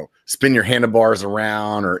spin your handlebars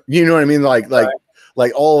around, or you know what I mean, like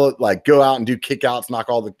all like go out and do kickouts, knock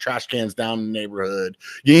all the trash cans down in the neighborhood.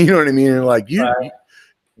 You know what I mean? And like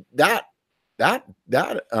that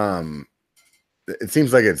it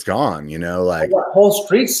seems like it's gone. Like the whole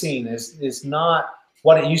street scene is not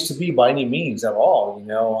what it used to be by any means at all.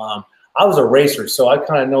 I was a racer, so I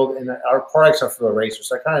kind of know, and our products are for the racers,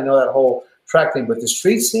 so I kind of know that whole track thing. But the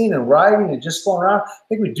street scene and riding and just going around, I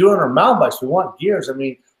think we do it on our mountain bikes. We want gears. I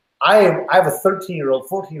mean, I have a 13-year-old,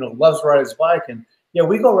 14-year-old loves to ride his bike, and yeah,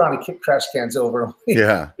 we go around and kick trash cans over.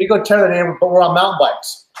 Yeah, we go tear the neighborhood, but we're on mountain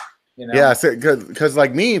bikes. Yeah, so because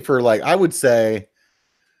like me, for like I would say,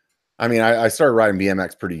 I mean, I started riding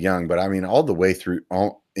BMX pretty young, but I mean, all the way through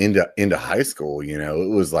into high school, it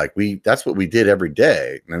was like that's what we did every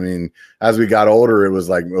day. I mean, as we got older, it was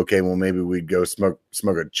like, okay, well, maybe we'd go smoke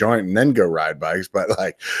a joint and then go ride bikes. But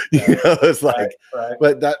like, it's like, right.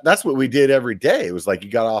 But that's what we did every day. It was like you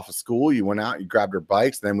got off of school, you went out, you grabbed your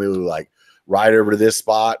bikes, then we would like ride over to this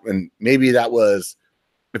spot. And maybe that was,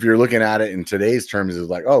 if you're looking at it in today's terms, it was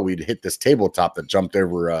like, oh, we'd hit this tabletop that jumped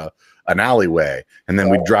over an alleyway, and then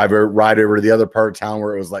we'd ride over to the other part of town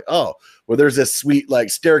where it was like, oh, well, there's this sweet like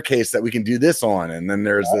staircase that we can do this on, and then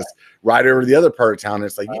there's this ride over to the other part of town.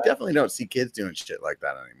 It's like you definitely don't see kids doing shit like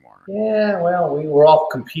that anymore. Yeah, well, we're all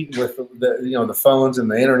competing with the phones and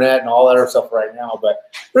the internet and all that other stuff right now, but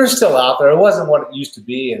they're still out there. It wasn't what it used to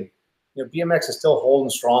be, and BMX is still holding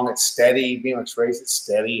strong. It's steady. BMX race, it's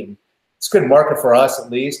steady, and it's a good market for us at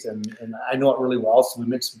least, and I know it really well, so we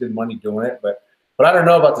make some good money doing it. But I don't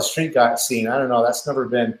know about the street guy scene. I don't know. That's never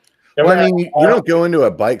been. Well, I mean, you don't go into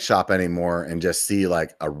a bike shop anymore and just see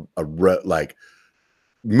like like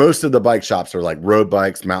most of the bike shops are like road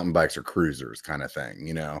bikes, mountain bikes, or cruisers kind of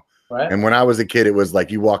thing, Right. And when I was a kid, it was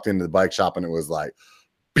like you walked into the bike shop and it was like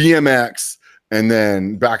BMX, and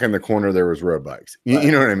then back in the corner there was road bikes. Right.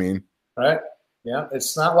 You know what I mean? Right. Yeah,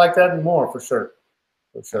 it's not like that anymore, for sure.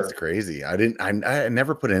 That's crazy. I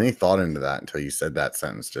never put any thought into that until you said that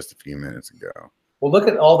sentence just a few minutes ago. Well, look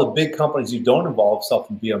at all the big companies who don't involve themselves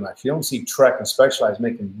in BMX. You don't see Trek and Specialized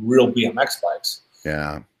making real BMX bikes.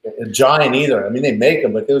 Yeah. And Giant either. I mean, they make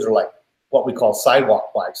them, but those are like what we call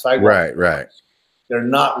sidewalk bikes. Right. They're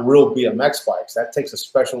not real BMX bikes. That takes a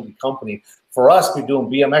specialty company. For us, we're doing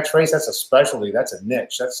BMX race. That's a specialty. That's a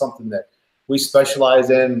niche. That's something that we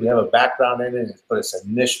specialize in. We have a background in it, but it's a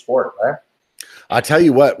niche sport, right? I tell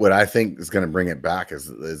you what I think is going to bring it back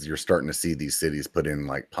is you're starting to see these cities put in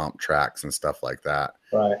like pump tracks and stuff like that.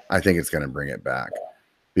 Right. I think it's going to bring it back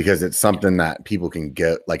because it's something that people can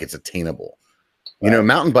get, like it's attainable. Right.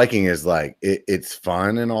 Mountain biking is like, it's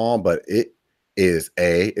fun and all, but it is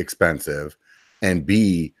A, expensive, and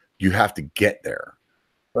B, you have to get there.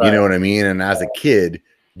 Right. You know what I mean? And as a kid,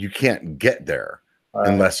 you can't get there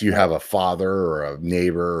unless you have a father or a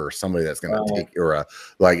neighbor or somebody that's going to take, or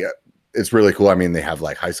it's really cool. I mean, they have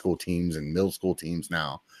like high school teams and middle school teams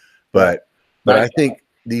now, but I think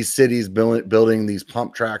these cities building these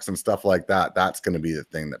pump tracks and stuff like that, that's going to be the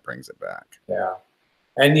thing that brings it back. Yeah.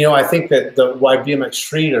 And, I think that why BMX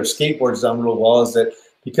Street or skateboard's done real well is that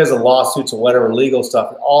because of lawsuits or whatever legal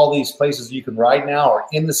stuff, all these places you can ride now are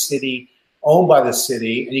in the city, owned by the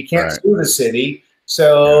city, and you can't sue the city.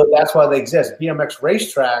 So that's why they exist. BMX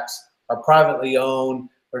racetracks are privately owned.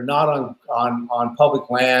 They're not on public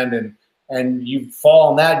land, and you fall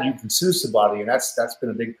on that, you can sue somebody, and that's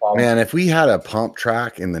been a big problem. Man, if we had a pump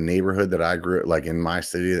track in the neighborhood that I grew, like in my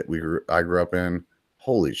city that I grew up in,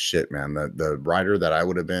 holy shit, man, the rider that I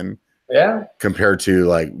would have been, compared to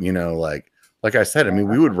like I said, I mean,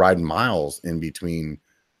 we would ride miles in between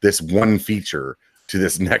this one feature to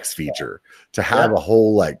this next feature. To have a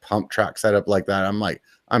whole like pump track setup like that,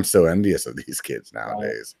 I'm so envious of these kids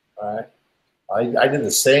nowadays. Right. I did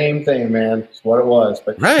the same thing, man. It's what it was.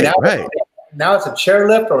 But now it's a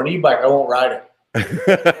chairlift or an e-bike. I won't ride it.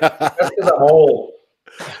 That's because I'm old.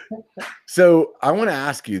 So I want to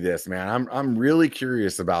ask you this, man. I'm really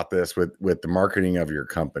curious about this with the marketing of your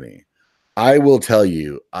company. I will tell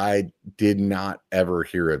you, I did not ever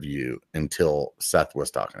hear of you until Seth was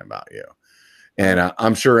talking about you. And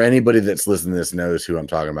I'm sure anybody that's listening to this knows who I'm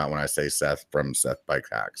talking about when I say Seth from Seth Bike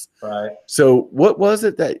Hacks. Right. So what was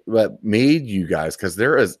it that made you guys, because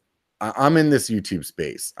I'm in this YouTube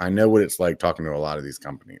space. I know what it's like talking to a lot of these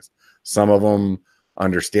companies. Some of them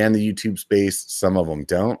understand the YouTube space. Some of them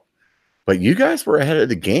don't. But you guys were ahead of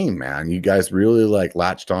the game, man. You guys really like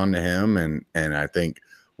latched on to him. And I think,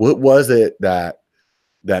 what was it that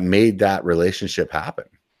made that relationship happen?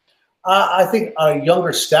 I think a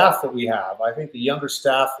younger staff that we have. I think the younger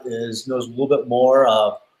staff knows a little bit more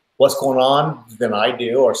of what's going on than I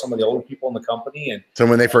do, or some of the older people in the company. And so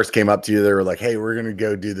when they first came up to you, they were like, "Hey, we're gonna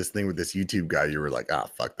go do this thing with this YouTube guy." You were like, "Ah,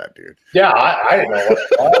 fuck that dude." Yeah, I didn't know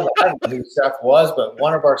I didn't know who Seth was, but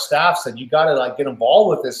one of our staff said, "You got to like get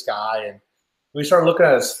involved with this guy." And we started looking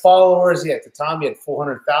at his followers. At the time, he had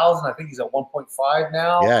 400,000. I think he's at 1.5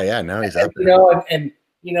 now. Yeah, no, he's up there. And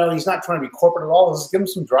he's not trying to be corporate at all. Let's give him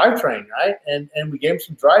some drivetrain, right? And we gave him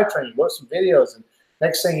some drivetrain, wrote some videos, and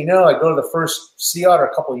next thing you know, I go to the first Sea Otter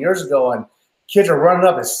a couple of years ago, and kids are running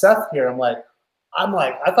up. Is Seth here? I'm like,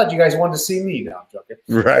 I thought you guys wanted to see me. No, I'm joking.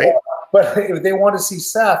 Right. But they wanted to see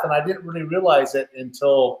Seth, and I didn't really realize it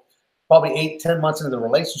until probably 8-10 months into the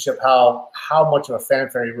relationship how much of a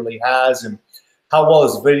fanfare he really has and how well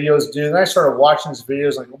his videos do. And I started watching his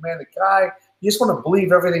videos, like, oh man, the guy, you just want to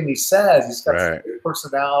believe everything he says. He's got such a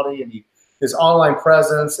personality, and his online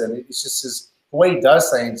presence, and it's just the way he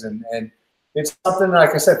does things. And it's something,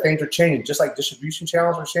 like I said, things are changing. Just like distribution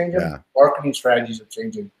channels are changing, marketing strategies are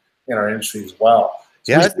changing in our industry as well.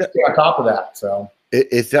 So we stay on top of that. So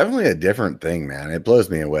it's definitely a different thing, man. It blows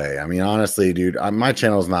me away. I mean, honestly, dude, my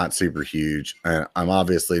channel is not super huge. I'm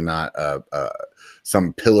obviously not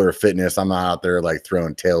some pillar of fitness. I'm not out there like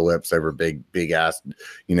throwing tail whips over big ass,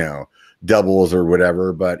 doubles or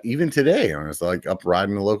whatever. But even today, I was like up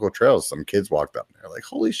riding the local trails. Some kids walked up and they're like,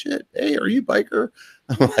 "Holy shit. Hey, are you biker?"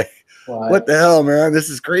 I'm like, what the hell, man? This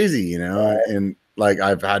is crazy, And like,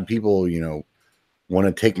 I've had people, want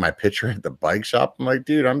to take my picture at the bike shop. I'm like,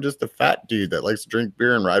 dude, I'm just a fat dude that likes to drink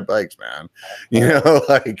beer and ride bikes, man.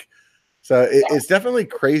 So it's definitely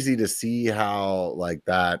crazy to see how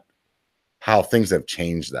how things have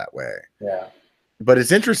changed that way. Yeah. But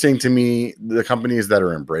it's interesting to me, the companies that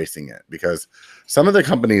are embracing it, because some of the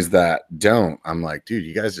companies that don't, I'm like, dude,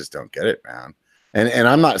 you guys just don't get it, man. And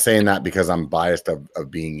I'm not saying that because I'm biased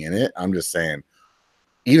of being in it. I'm just saying,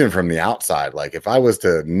 even from the outside, like if I was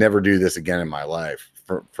to never do this again in my life,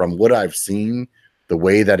 from what I've seen, the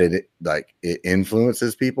way that it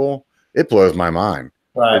influences people, it blows my mind.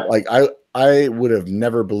 Right. Like I would have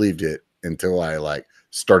never believed it until I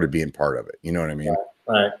started being part of it. You know what I mean?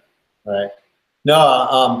 Right.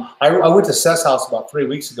 No, I went to Seth's house about 3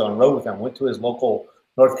 weeks ago and rode with him. Went to his local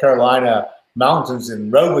North Carolina mountains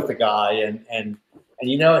and rode with the guy, and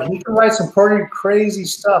he can write some pretty crazy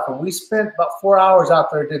stuff. And we spent about 4 hours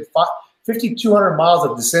out there, did 5,200 miles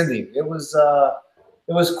of descending. It was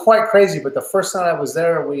quite crazy. But the first time I was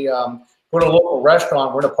there, we go to a local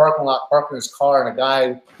restaurant. We're in a parking lot, parking his car, and a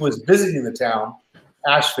guy who was visiting the town,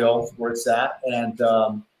 Asheville, where it's at, and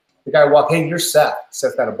the guy walked, "Hey, you're Seth."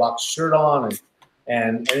 Seth had a box shirt on,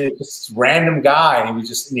 and it's just random guy, and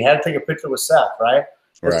he had to take a picture with Seth, right?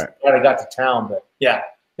 Right. I got to town, but yeah,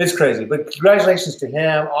 it's crazy. But congratulations to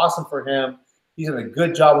him. Awesome for him. He's done a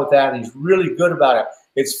good job with that, and he's really good about it.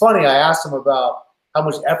 It's funny. I asked him about how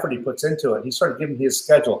much effort he puts into it. He started giving me his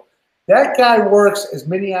schedule. That guy works as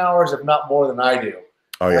many hours, if not more, than I do.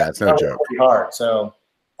 Oh yeah, it's no joke. Pretty hard. So,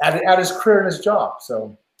 at his career and his job.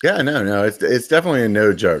 So yeah, no, it's definitely a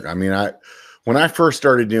no joke. I mean, when I first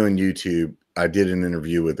started doing YouTube, I did an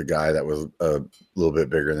interview with a guy that was a little bit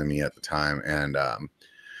bigger than me at the time, and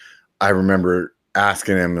I remember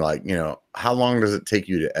asking him, like, how long does it take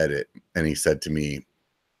you to edit? And he said to me,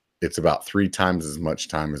 it's about 3 times as much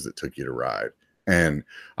time as it took you to ride. And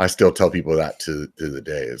I still tell people that to the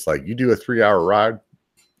day. It's like, you do a 3-hour ride,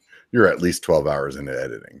 you're at least 12 hours into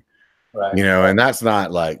editing. right. And that's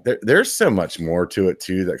not like, there's so much more to it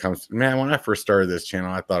too that comes. Man, when I first started this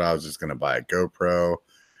channel, I thought I was just going to buy a GoPro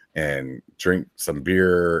and drink some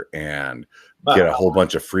beer and get a whole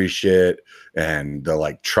bunch of free shit, and the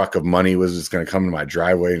like truck of money was just going to come to my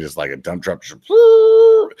driveway and just like a dump truck,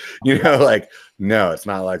 like, no, it's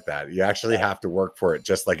not like that. You actually have to work for it,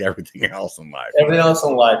 just like everything else in life. Everything else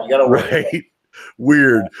in life, you got to work. Right?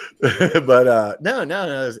 Weird. But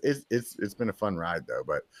no, it's been a fun ride though.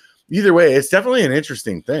 But either way, it's definitely an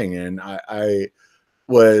interesting thing, and I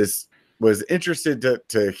was interested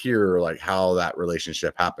to hear like how that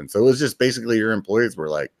relationship happened. So it was just basically your employees were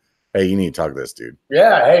like, hey, you need to talk to this dude.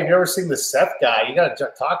 Yeah. Hey, have you ever seen the Seth guy? You got to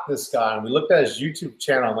talk to this guy. And we looked at his YouTube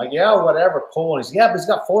channel. I'm like, yeah, whatever, cool. And he's, yeah, but he's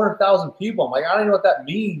got 400,000 people. I'm like, I don't know what that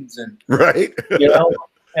means. And right.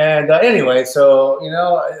 And anyway, so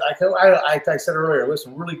I said earlier, there's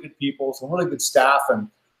some really good people, some really good staff, and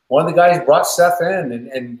one of the guys brought Seth in,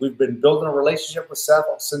 and we've been building a relationship with Seth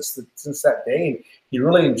since that day. And he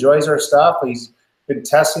really enjoys our stuff. He's been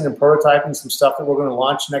testing and prototyping some stuff that we're going to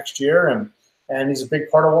launch next year, and he's a big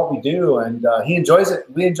part of what we do, and he enjoys it.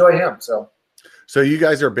 We enjoy him. So you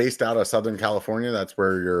guys are based out of Southern California. That's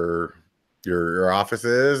where your office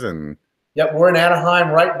is, and yep, we're in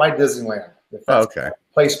Anaheim, right by Disneyland. Okay.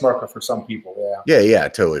 Place marker for some people. Yeah,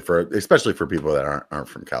 totally. Especially for people that aren't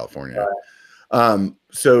from California. Right.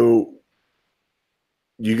 So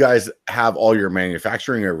you guys have all your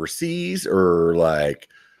manufacturing overseas, or like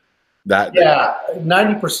that? Yeah,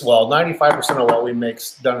 90%. Well, 95% of what we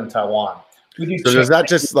make's done in Taiwan. So does that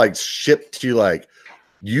just like ship to like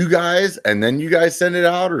you guys, and then you guys send it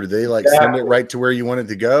out, or do they like send it right to where you want it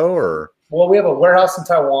to go? Or well, we have a warehouse in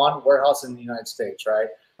Taiwan, warehouse in the United States, right?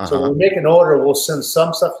 So when we make an order, we'll send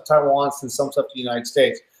some stuff to Taiwan, send some stuff to the United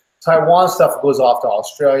States. Taiwan stuff goes off to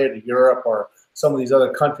Australia, to Europe, or some of these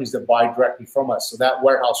other countries that buy directly from us. So that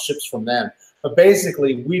warehouse ships from them. But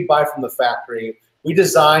basically, we buy from the factory. We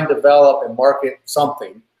design, develop, and market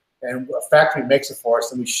something, and a factory makes it for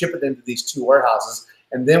us, and we ship it into these 2 warehouses.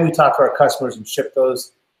 And then we talk to our customers and ship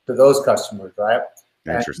those to those customers, right?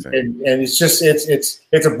 Interesting. And it's just it's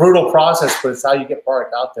a brutal process, but it's how you get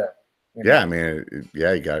product out there. Yeah, I mean,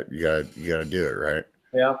 yeah, you got to do it, right?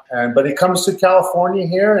 Yeah, but it comes to California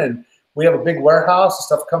here, and we have a big warehouse. The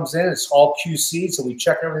stuff comes in; it's all QC, so we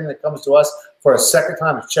check everything that comes to us for a second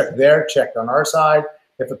time. It's checked there, checked on our side.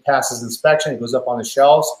 If it passes inspection, it goes up on the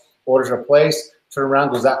shelves. Orders are placed, turn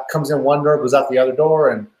around, goes out, comes in one door, goes out the other door,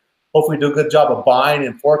 and hopefully do a good job of buying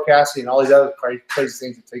and forecasting and all these other crazy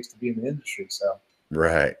things it takes to be in the industry. So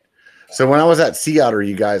right. So when I was at Sea Otter,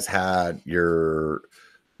 you guys had your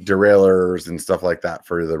derailleurs and stuff like that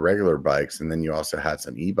for the regular bikes, and then you also had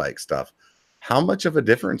some e-bike stuff. How much of a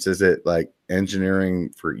difference is it like engineering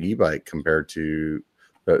for e-bike compared to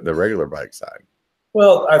the regular bike side?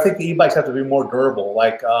 Well, I think the e-bikes have to be more durable.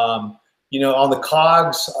 Like on the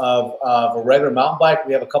cogs of a regular mountain bike,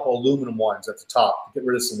 we have a couple aluminum ones at the top to get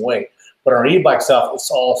rid of some weight. But our e-bike stuff, it's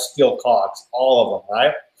all steel cogs, all of them,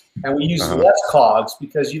 right? And we use less cogs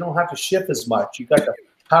because you don't have to shift as much. You got the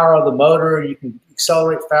power of the motor. You can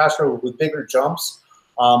accelerate faster with bigger jumps.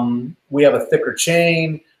 We have a thicker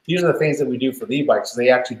chain. These are the things that we do for the e-bikes. They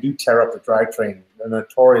actually do tear up the drivetrain. They're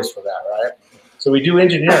notorious for that, right? So we do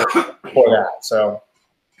engineer for that. So,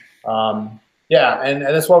 and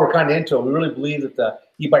that's why we're kind of into it. We really believe that the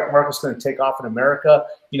e-bike market is going to take off in America.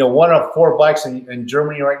 1 of 4 bikes in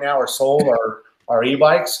Germany right now are sold are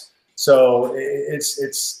e-bikes. So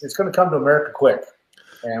it's going to come to America quick.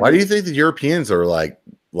 And why do you think the Europeans are like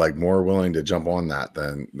more willing to jump on that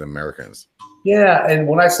than the Americans? Yeah, and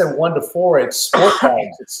when I said 1 to 4, it's sport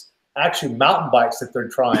bikes. It's actually mountain bikes that they're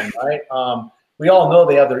trying, right? We all know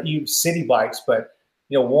they have their city bikes, but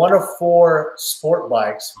 1 of 4 sport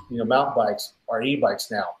bikes, mountain bikes, are e-bikes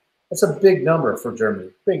now. That's a big number for Germany.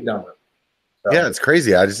 Big number. So. Yeah, it's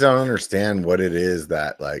crazy. I just don't understand what it is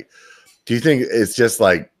that like. Do you think it's just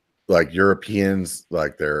like Europeans,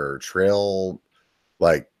 like their trail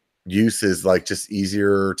like use is like just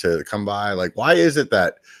easier to come by? Like, why is it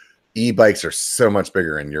that e-bikes are so much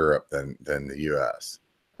bigger in Europe than the US?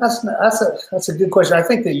 That's a good question. I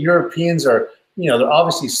think that Europeans are, they're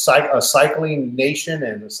obviously a cycling nation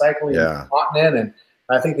and a cycling continent, and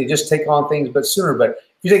I think they just take on things but sooner. But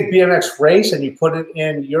you take BMX race and you put it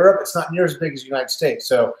in Europe, it's not near as big as the United States.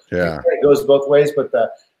 So Yeah. it goes both ways. But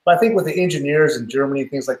I think with the engineers in Germany,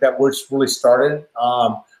 things like that, where it's really started,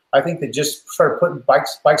 I think they just started putting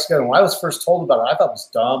bikes together. When I was first told about it, I thought it was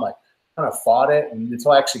dumb. I kind of fought it, and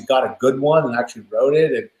until I actually got a good one and actually rode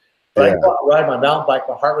it. And but I ride my mountain bike,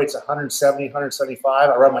 my heart rate's 170, 175.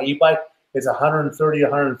 I ride my e-bike, it's 130,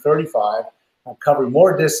 135. I'm covering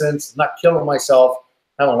more distance, not killing myself,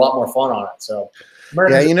 having a lot more fun on it. So,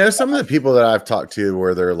 some of the people that I've talked to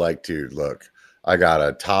where they're like, dude, look, I got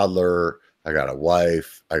a toddler, I got a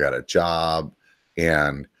wife, I got a job,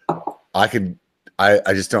 and I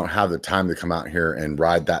just don't have the time to come out here and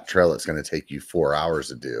ride that trail. It's going to take you 4 hours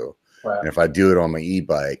to do. Right. And if I do it on my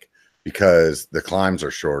e-bike, because the climbs are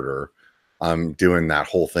shorter, I'm doing that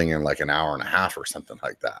whole thing in like an hour and a half or something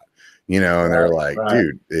like that, and they're like,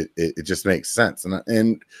 dude, it just makes sense.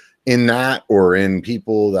 And in that, or in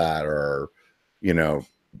people that are,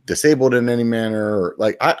 disabled in any manner, or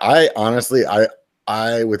like, I honestly,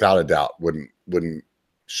 I without a doubt wouldn't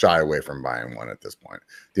shy away from buying one at this point.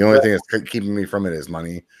 The only thing that's keeping me from it is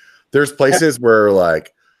money. There's places where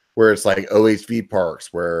it's like OHV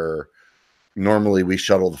parks where normally we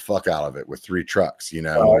shuttle the fuck out of it with 3 trucks, and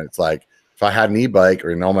it's like, if I had an e-bike,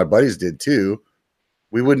 and all my buddies did too,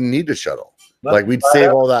 we wouldn't need to shuttle. Like, we'd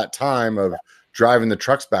save all that time of driving the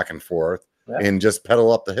trucks back and forth and just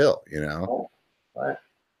pedal up the hill, Right.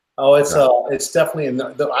 Oh, it's definitely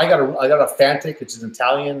I got a Fantic. It's an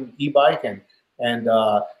Italian e-bike, and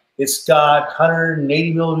it's got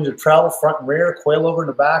 180 millimeters of travel front and rear, coilover in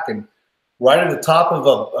the back, and right at the top of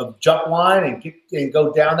a jump line, and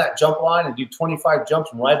go down that jump line and do 25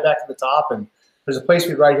 jumps and ride back to the top. And there's a place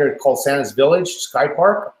right here called Santa's Village Sky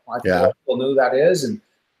Park. I think people know who that is, and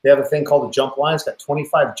they have a thing called the jump line. It's got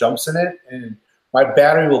 25 jumps in it, and my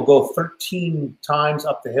battery will go 13 times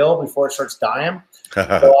up the hill before it starts dying.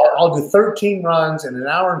 So I'll do 13 runs in an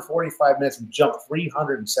hour and 45 minutes and jump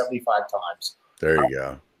 375 times. There you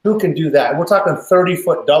go. Who can do that? And we're talking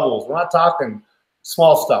 30-foot doubles. We're not talking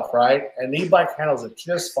small stuff, right? And the e-bike handles it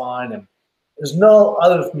just fine. And there's no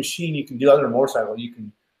other machine you can do other than a motorcycle. You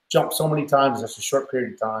can jump so many times in such a short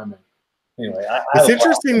period of time. And anyway, it's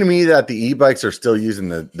interesting to me that the e-bikes are still using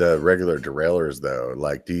the regular derailleurs, though.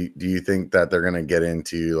 Like, do you think that they're gonna get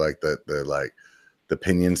into like the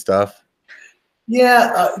pinion stuff?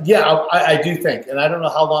 Yeah, I do think, and I don't know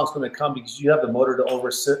how long it's going to come, because you have the motor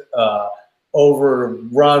to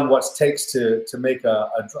overrun what it takes to make a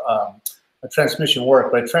transmission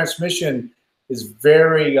work. But a transmission is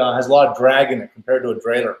has a lot of drag in it compared to a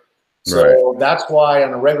derailleur. So that's why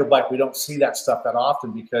on a regular bike we don't see that stuff that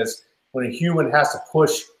often, because when a human has to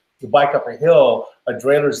push the bike up a hill, a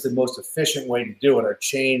derailleur is the most efficient way to do it, or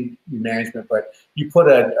chain management. But you put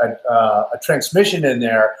a transmission in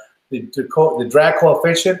there, the drag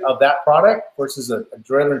coefficient of that product versus a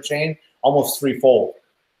derailleur chain, almost threefold.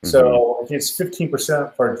 So if it's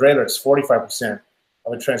 15% for a derailleur, it's 45%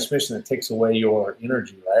 of a transmission that takes away your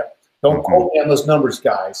energy, right? Don't quote me on those numbers,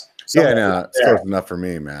 guys. It's close enough for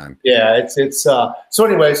me, man. Yeah, it's so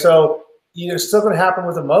anyway, so it's still going to happen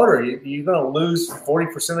with a motor. You're going to lose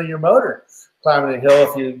 40% of your motor climbing a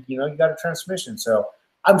hill if you got a transmission. So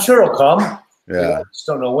I'm sure it'll come. Yeah, just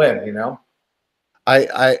don't know when.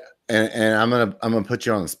 And I'm gonna put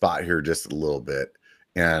you on the spot here just a little bit,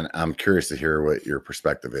 and I'm curious to hear what your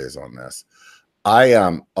perspective is on this. I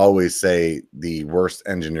always say the worst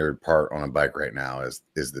engineered part on a bike right now is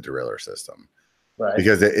the derailleur system, right?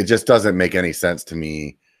 Because it just doesn't make any sense to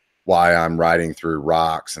me why I'm riding through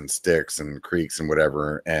rocks and sticks and creeks and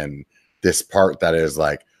whatever, and this part that is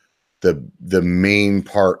like the main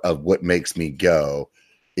part of what makes me go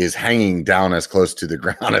is hanging down as close to the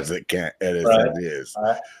ground as it is.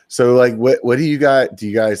 Right. So like, what do you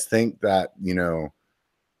guys think that,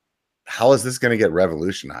 how is this going to get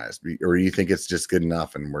revolutionized? Or do you think it's just good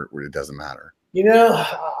enough and it doesn't matter?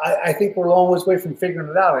 I think we're a long ways away from figuring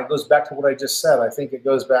it out. It goes back to what I just said. I think it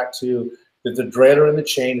goes back to that the derailleur and the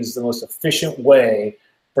chain is the most efficient way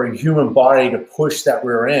for a human body to push that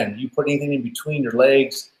rear end. You put anything in between your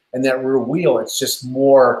legs and that rear wheel, it's just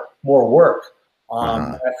more work.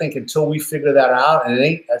 I think until we figure that out, and it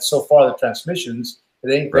ain't, so far the transmissions,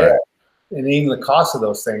 it ain't there, and even the cost of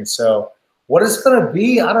those things. So what it's going to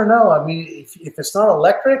be, I don't know. I mean, if it's not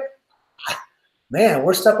electric, man,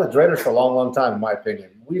 we're stuck with derailleurs for a long, long time, in my opinion.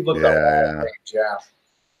 We've looked up all things,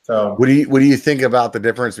 So what do you think about the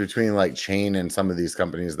difference between like chain and some of these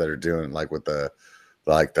companies that are doing like with the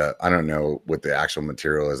I don't know what the actual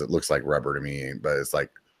material is. It looks like rubber to me, but it's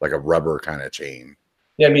like a rubber kind of chain.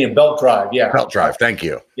 Yeah, I mean a belt drive. Yeah, Belt drive. Thank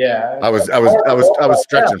you. Yeah, I was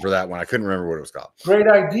stretching for that one. I couldn't remember what it was called. Great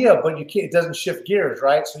idea, but you can't. It doesn't shift gears,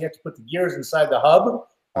 right? So you have to put the gears inside the hub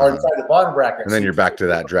or inside the bottom bracket. And then you're back to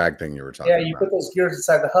that drag thing you were talking about. Yeah, you put those gears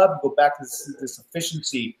inside the hub, go back to this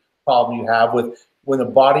efficiency problem you have with when the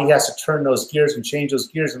body has to turn those gears and change those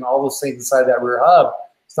gears and all those things inside that rear hub.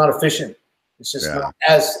 It's not efficient. It's just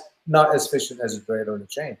not as efficient as a trailer and a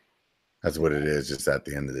chain. That's what it is. Just at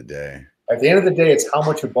the end of the day. At the end of the day, it's how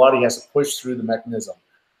much your body has to push through the mechanism.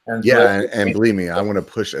 And and believe me, I want to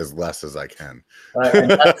push as less as I can. Right,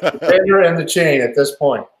 and that's the trailer and the chain at this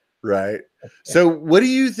point. Right. So, what do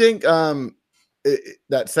you think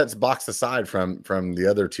that sets Box aside from the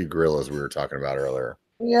other two gorillas we were talking about earlier?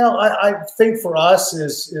 I think for us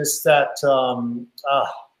is that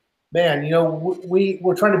man,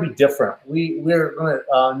 we're trying to be different. We're going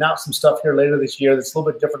to announce some stuff here later this year that's a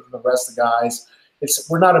little bit different than the rest of the guys.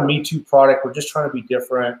 We're not a Me Too product. We're just trying to be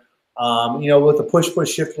different. With the push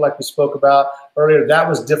shifter like we spoke about earlier, that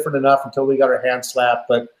was different enough until we got our hand slapped.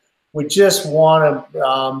 But we just want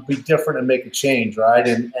to be different and make a change, right?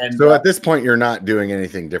 And so at this point, you're not doing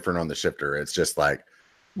anything different on the shifter. It's just like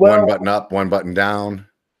one button up, one button down.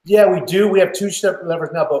 Yeah, we do. We have two shifter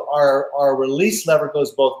levers now, but our release lever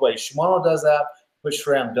goes both ways. Shimano does that, but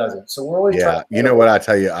SRAM doesn't. So we're always trying to you know what I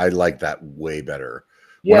tell you, I like that way better.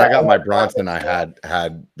 When I got my Bronson, I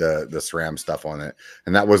had the SRAM stuff on it,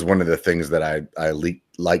 and that was one of the things that I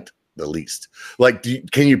liked the least. Like,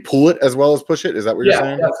 can you pull it as well as push it? Is that what you're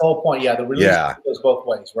saying? Yeah, that's the whole point. Yeah, the release goes both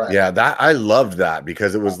ways, right? Yeah, that I loved that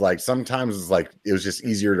because it was like sometimes it's like it was just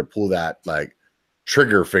easier to pull that like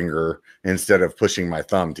trigger finger instead of pushing my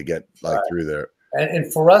thumb to get like through there.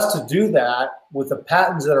 And for us to do that with the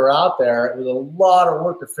patents that are out there, it was a lot of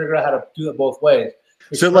work to figure out how to do it both ways.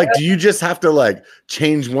 So like, do you just have to like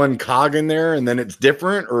change one cog in there and then it's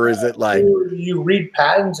different, or is it like you read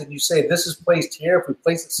patents and you say this is placed here? If we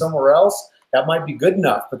place it somewhere else, that might be good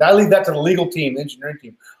enough. But I leave that to the legal team, the engineering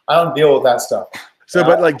team. I don't deal with that stuff. So,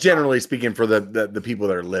 but like generally speaking, for the people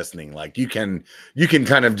that are listening, like you can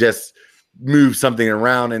kind of just move something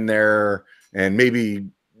around in there, and maybe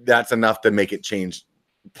that's enough to make it change.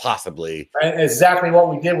 Possibly. And exactly what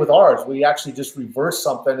we did with ours. We actually just reversed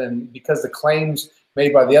something, and because the claims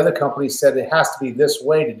made by the other company said it has to be this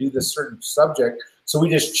way to do this certain subject. So we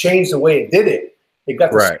just changed the way it did it. It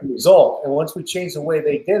got the same result. And once we changed the way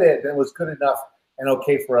they did it, then it was good enough and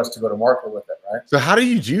okay for us to go to market with it, right? So how do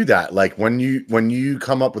you do that? Like when you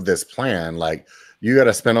come up with this plan, like you got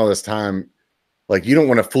to spend all this time, like you don't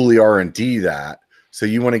want to fully R&D that. So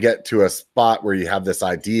you want to get to a spot where you have this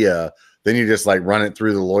idea, then you just like run it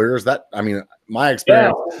through the lawyers. That, I mean, my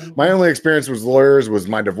experience, my only experience with lawyers was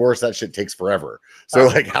my divorce. That shit takes forever. So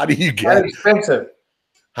like, how do you get expensive?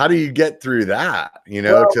 How do you get through that?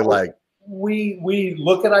 To like, we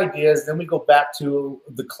look at ideas, then we go back to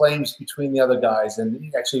the claims between the other guys,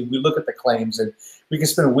 and actually we look at the claims, and we can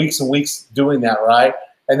spend weeks and weeks doing that, right?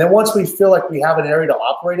 And then once we feel like we have an area to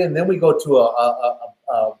operate in, then we go to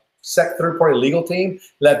a third-party legal team,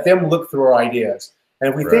 let them look through our ideas. And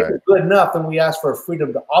if we think it's good enough, then we ask for a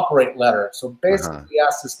freedom to operate letter. So basically, we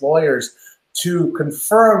ask these lawyers to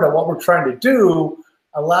confirm that what we're trying to do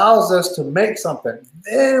allows us to make something.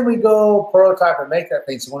 Then we go prototype and make that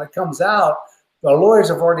thing. So when it comes out, the lawyers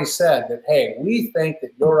have already said that, hey, we think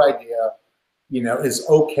that your idea, is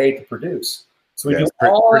okay to produce. So we do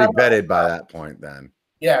pretty vetted by that point then.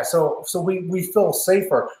 Yeah, so we feel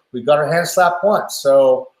safer. We got our hand slapped once,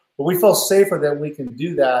 but we feel safer that we can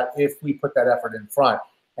do that if we put that effort in front.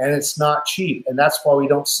 And it's not cheap, and that's why we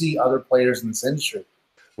don't see other players in this industry.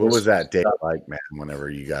 What was that day like, man, whenever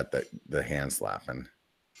you got the hand slapping?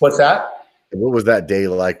 What's that? What was that day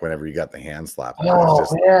like whenever you got the hand slapping?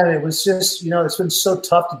 Man, it was just, it's been so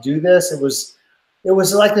tough to do this. It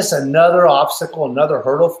was like this another obstacle, another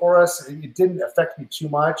hurdle for us. It didn't affect me too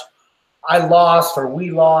much. We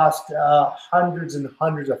lost hundreds and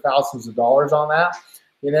hundreds of thousands of dollars on that,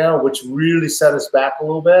 which really set us back a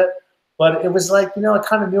little bit. But it was like, I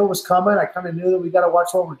kind of knew it was coming. I kind of knew that we got to watch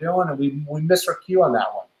what we're doing, and we missed our cue on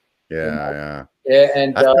that one. Yeah.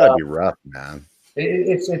 And that's gotta be rough, man.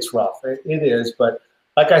 It's rough. It is. But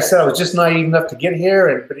like I said, I was just naive enough to get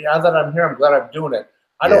here. But now that I'm here, I'm glad I'm doing it.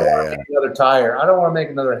 I don't want to make another tire. I don't want to make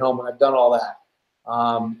another helmet. I've done all that.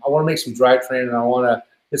 I want to make some drivetrain, and I want to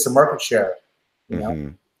get some market share.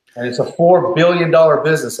 And it's a $4 billion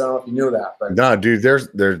business. I don't know if you knew that, but no, dude, there's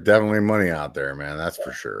definitely money out there, man. That's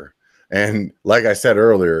for sure. And like I said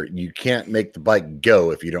earlier, you can't make the bike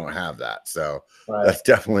go if you don't have that. So that's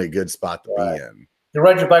definitely a good spot to be in. You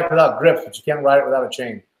ride your bike without grips, but you can't ride it without a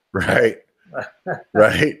chain. Right.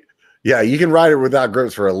 Right. Yeah, you can ride it without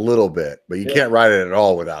grips for a little bit, but you can't ride it at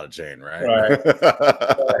all without a chain, right?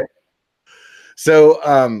 Right. So,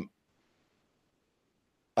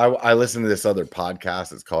 I listened to this other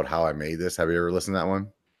podcast. It's called How I Made This. Have you ever listened to that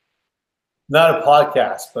one? Not a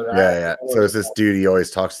podcast, but Yeah. So it's this dude. He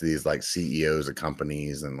always talks to these like CEOs of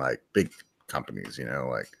companies and like big companies, you know,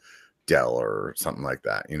 like Dell or something like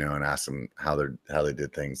that, you know, and asks them how they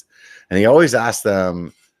did things. And he always asks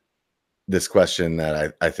them this question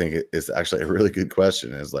that I think is actually a really good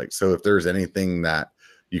question, is like, so if there's anything that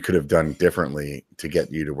you could have done differently to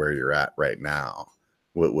get you to where you're at right now,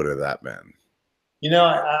 what would have that been? You know,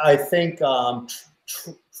 I think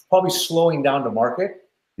probably slowing down the market.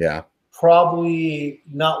 Yeah. Probably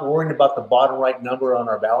not worrying about the bottom right number on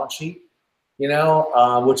our balance sheet, you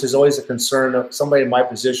know, which is always a concern of somebody in my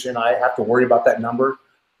position. I have to worry about that number.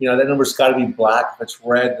 You know, that number's got to be black. If it's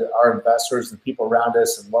red, our investors and people around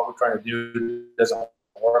us and what we're trying to do doesn't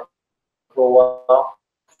work real well.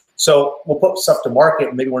 So we'll put stuff to market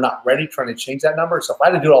and maybe we're not ready trying to change that number. So if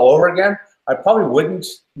I had to do it all over again, I probably wouldn't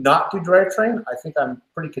not do drivetrain. I think I'm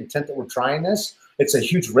pretty content that we're trying this. It's a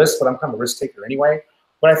huge risk, but I'm kind of a risk taker anyway.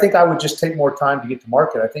 But I think I would just take more time to get to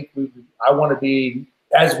market. I think I want to be,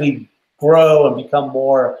 as we grow and become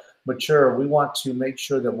more mature, we want to make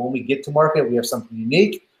sure that when we get to market, we have something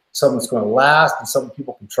unique, something that's going to last, and something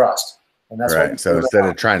people can trust. And that's right. So instead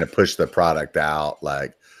of trying to push the product out,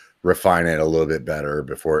 like refine it a little bit better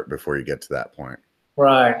before you get to that point.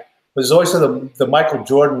 Right. There's always the Michael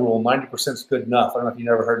Jordan rule: 90% is good enough. I don't know if you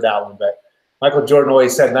never heard that one, but Michael Jordan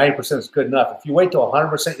always said 90% is good enough. If you wait till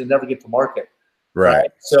 100%, you'll never get to market. Right.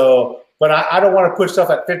 So, but I don't want to push stuff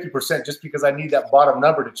at 50% just because I need that bottom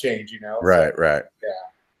number to change, you know? Right, right.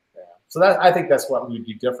 Yeah. So I think that's what we'd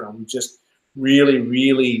do different. We just really,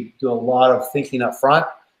 really do a lot of thinking up front,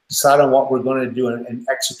 decide on what we're going to do and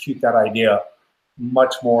execute that idea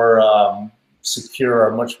much more secure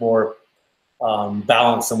or much more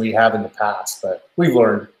balanced than we have in the past. But we've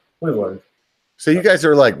learned. So you guys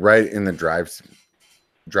are like right in the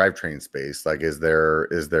drivetrain space. Like, is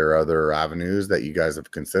there other avenues that you guys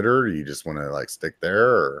have considered, or you just want to like stick there?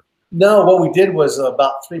 Or no, what we did was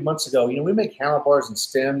about 3 months ago, you know, we make handlebars and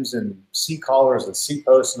stems and seat collars and seat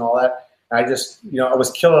posts and all that. And I just, you know, I was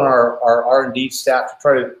killing our R&D staff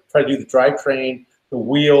to try to do the drivetrain, the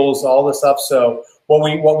wheels, all this stuff. So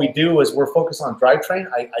what we do is we're focused on drivetrain.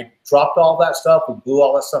 I dropped all that stuff. We blew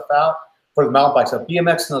all that stuff out for the mountain bike. So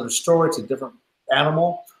BMX is another story. It's a different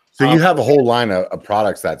animal. So you have a whole line of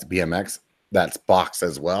products that's BMX, that's box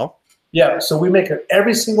as well? Yeah, so we make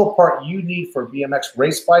every single part you need for a BMX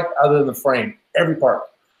race bike other than the frame, every part.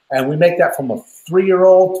 And we make that from a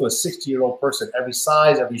 3-year-old to a 60-year-old person, every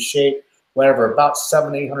size, every shape, whatever, about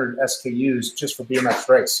 700-800 SKUs just for BMX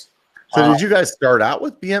race. So did you guys start out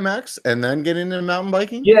with BMX and then get into mountain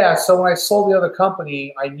biking? Yeah, so when I sold the other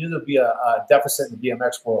company, I knew there'd be a deficit in the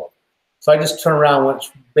BMX world. So I just turned around,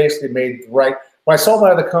 which basically made the right. When I sold my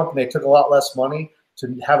other company, it took a lot less money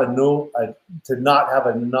to have to not have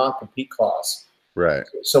a non-compete clause. Right.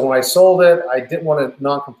 So when I sold it, I didn't want a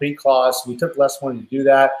non-compete clause. We took less money to do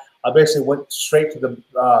that. I basically went straight to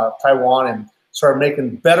the Taiwan and started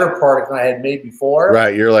making better product than I had made before.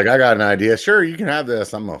 Right. You're like, I got an idea. Sure, you can have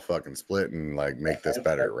this. I'm gonna fucking split and like make this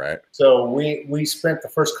better, right? So we spent the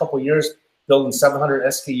first couple of years building 700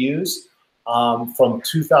 SKUs from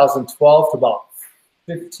 2012 to about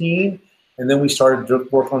 15. And then we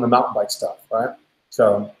started working on the mountain bike stuff, right?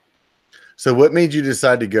 So what made you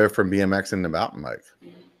decide to go from BMX into mountain bike?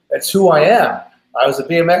 That's who I am. I was a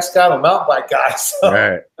BMX guy, I'm a mountain bike guy. So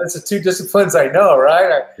right. That's the two disciplines I know,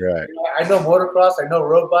 right? Right. I know motocross, I know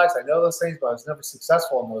road bikes, I know those things, but I was never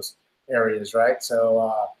successful in those areas, right?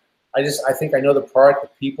 So I think I know the product, the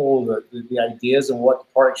people, the ideas, and what the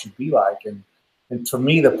product should be like. And for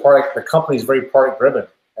me, the company is very product driven,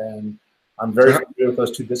 and I'm very familiar with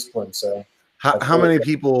those two disciplines. So how many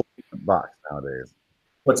people box nowadays?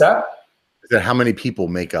 What's that? Is that how many people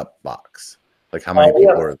make up box? Like how many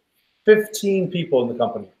people are 15 people in the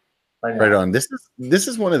company right now. Right on. This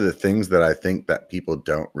is one of the things that I think that people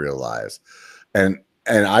don't realize. And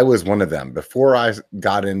I was one of them. Before I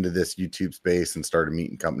got into this YouTube space and started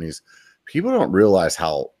meeting companies, people don't realize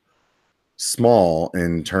how small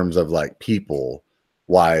in terms of like people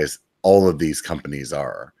wise all of these companies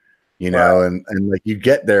are. You know, right. and like you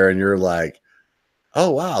get there and you're like, oh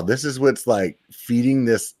wow, this is what's like feeding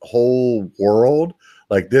this whole world.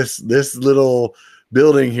 Like this little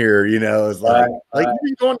building here, you know, is like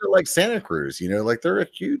you're going to like Santa Cruz, you know, like they're a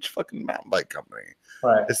huge fucking mountain bike company.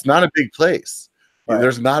 Right. It's not a big place. Right.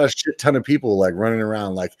 There's not a shit ton of people like running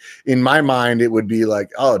around. Like in my mind, it would be like,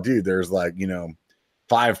 oh dude, there's like, you know,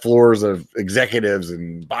 5 floors of executives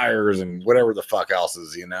and buyers and whatever the fuck else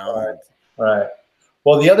is, you know. Right.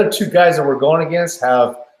 Well, the other 2 guys that we're going against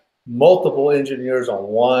have multiple engineers on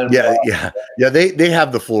one. Yeah. They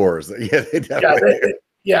have the floors. Yeah, they definitely.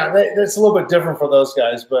 It's a little bit different for those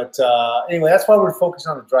guys, but anyway, that's why we're focused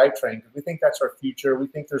on the drivetrain, because we think that's our future. We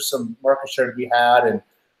think there's some market share to be had,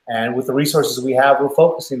 and with the resources we have, we're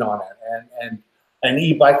focusing on it. And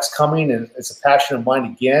e-bikes coming, and it's a passion of mine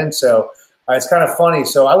again. So it's kind of funny.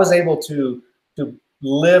 So I was able to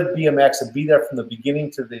live BMX and be there from the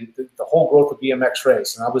beginning to the whole growth of BMX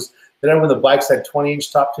race. And I was there when the bikes had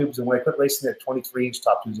 20-inch top tubes, and when I quit racing, they had 23-inch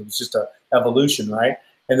top tubes. It was just an evolution, right?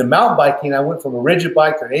 And the mountain biking, I went from a rigid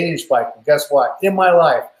bike to an 8-inch bike. And guess what? In my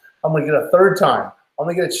life, I'm going to get a third time. I'm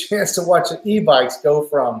going to get a chance to watch the e-bikes go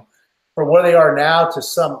from where they are now to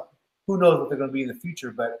some, who knows what they're going to be in the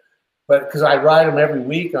future. But because I ride them every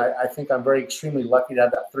week, I think I'm very extremely lucky to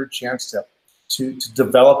have that third chance to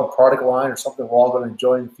develop a product line or something we're all going to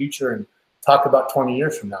enjoy in the future and talk about 20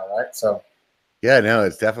 years from now, right? So, yeah, no,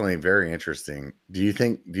 it's definitely very interesting. Do you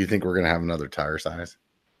think we're going to have another tire size?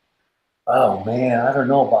 Oh man, I don't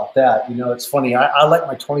know about that. You know, it's funny. I like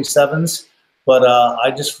my 27s, but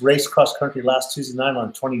I just raced cross country last Tuesday night on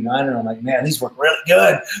a 29, and I'm like, man, these work really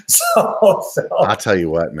good. So I'll tell you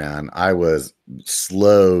what, man, I was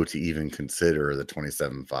slow to even consider the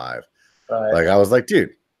 27.5. Right. Like I was like,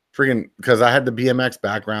 dude, freaking, because I had the BMX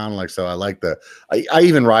background, like, so I like I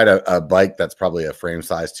even ride a bike that's probably a frame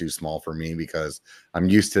size too small for me, because I'm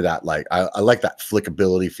used to that. Like I like that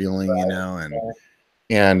flickability feeling, right, you know,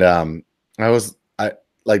 and I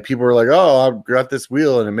like, people were like, oh, I've got this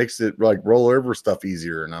wheel and it makes it like roll over stuff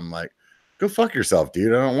easier, and I'm like, go fuck yourself,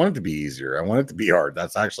 dude. I don't want it to be easier. I want it to be hard.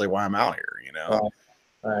 That's actually why I'm out here, you know.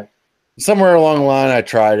 Right. Somewhere along the line, I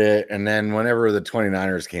tried it, and then whenever the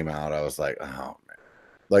 29ers came out, I was like, oh.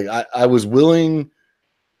 Like I was willing,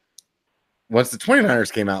 once the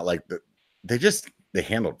 29ers came out, like they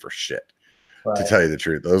handled for shit, right, to tell you the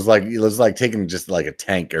truth. It was like taking just like a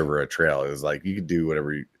tank over a trail. It was like you could do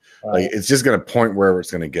whatever you right, like, it's just gonna point wherever it's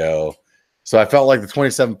gonna go. So I felt like the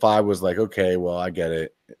 27.5 was like, okay, well, I get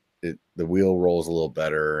it. The wheel rolls a little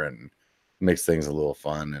better and makes things a little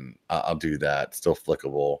fun, and I'll do that. Still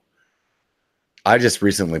flickable. I just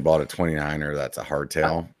recently bought a 29er that's a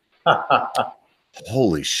hardtail.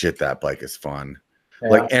 Holy shit, that bike is fun. Yeah.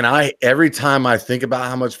 Like, and every time I think about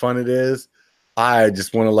how much fun it is, I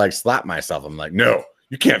just want to like slap myself. I'm like, no,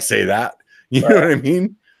 you can't say that. You know what I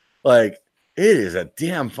mean? Like, it is a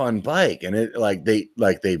damn fun bike. And it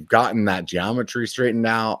they've gotten that geometry straightened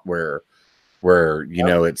out where you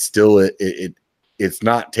know, it's still it's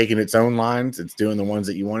not taking its own lines, it's doing the ones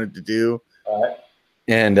that you want it to do. Right.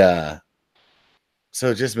 And so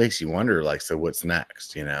it just makes you wonder, like, so what's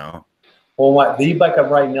next, you know? Well, the e-bike I'm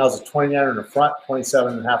riding now is a 29 in the front,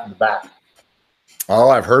 27 and a half in the back. Oh,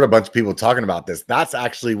 I've heard a bunch of people talking about this. That's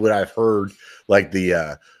actually what I've heard. Like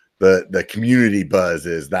the community buzz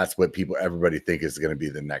is that's what everybody think is going to be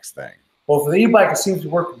the next thing. Well, for the e-bike, it seems to be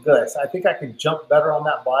working good. I think I can jump better on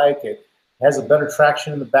that bike. It has a better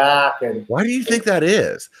traction in the back. And why do you think that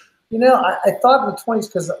is? You know, I thought in the 20s,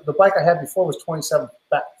 because the bike I had before was 27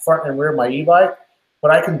 back, front and rear of my e-bike, but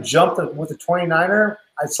I can jump with the 29er.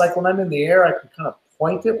 It's like when I'm in the air, I can kind of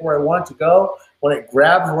point it where I want it to go. When it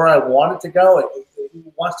grabs where I want it to go, it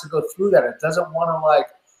wants to go through that. It doesn't want to like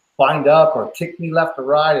bind up or kick me left or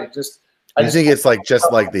right. It just. I think it's like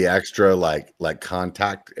just like the extra like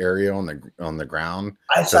contact area on the ground.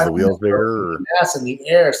 The wheels bigger. Yes, in the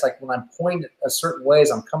air. It's like when I'm pointing a certain way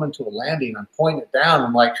as I'm coming to a landing, I'm pointing it down.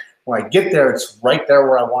 I'm like, when I get there, it's right there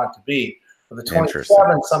where I want it to be. For the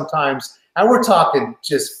 27, sometimes, and we're talking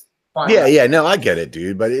just. Yeah, no, I get it,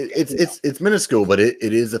 dude. But it's minuscule, but it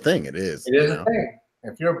is a thing. It is. It is a thing.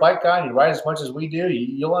 If you're a bike guy and you ride as much as we do,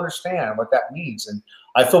 you'll understand what that means. And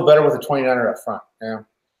I feel better with a 29er up front. Yeah.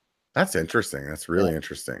 That's interesting. That's really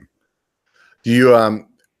interesting. Do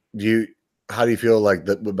you how do you feel like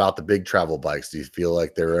about the big travel bikes? Do you feel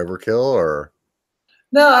like they're overkill or?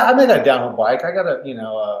 No, I made a downhill bike. I got a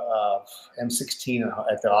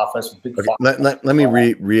M16 at the office with big. Okay, let me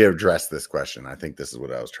readdress this question. I think this is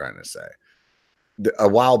what I was trying to say. A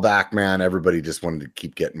while back, man, everybody just wanted to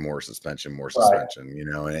keep getting more suspension, you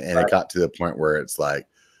know, and it got to the point where it's like,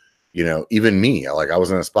 you know, even me, like I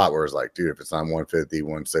was in a spot where it's like, dude, if it's on 150,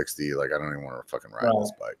 160, like I don't even want to fucking ride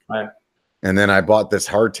this bike. Right. And then I bought this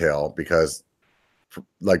hardtail because,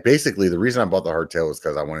 like, basically the reason I bought the hardtail was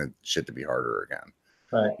because I wanted shit to be harder again.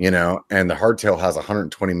 Right. You know, and the hardtail has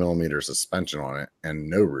 120 millimeter suspension on it and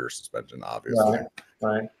no rear suspension, obviously.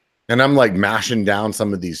 Right. And I'm like mashing down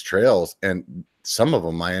some of these trails, and some of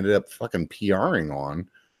them I ended up fucking PRing on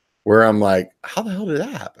where I'm like, how the hell did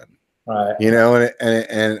that happen? Right. You know,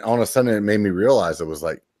 and all of a sudden it made me realize it was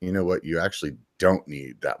like, you know what, you actually don't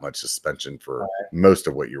need that much suspension for most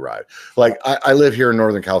of what you ride. Like I live here in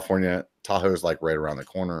Northern California. Tahoe's like right around the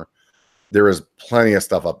corner. There is plenty of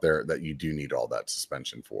stuff up there that you do need all that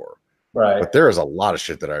suspension for. Right. But there is a lot of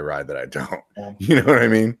shit that I ride that I don't. You know what I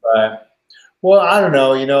mean? Right. Well, I don't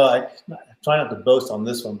know. You know, I try not to boast on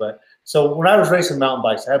this one, but so when I was racing mountain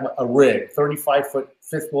bikes, I had a rig, 35-foot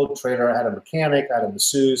fifth wheel trailer. I had a mechanic, I had a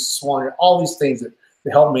masseuse, Swan, all these things that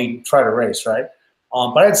helped me try to race, right?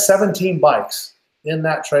 But I had 17 bikes in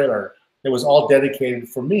that trailer. It was all dedicated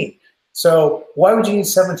for me. So why would you need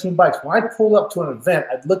 17 bikes? When I pulled up to an event,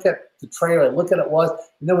 I'd look at the trailer, I'd look at it was,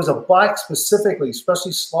 and there was a bike specifically,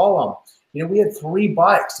 especially slalom. You know, we had 3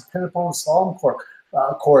 bikes depending upon the slalom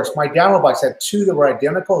course. My downhill bikes had 2 that were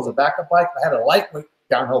identical as a backup bike. I had a lightweight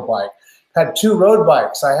downhill bike. I had 2 road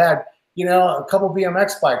bikes. I had, you know, a couple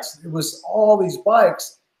BMX bikes. It was all these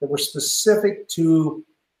bikes that were specific to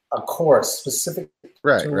a course, specific.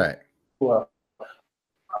 Right.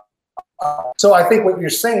 So I think what you're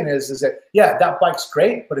saying is that, yeah, that bike's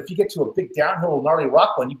great, but if you get to a big downhill gnarly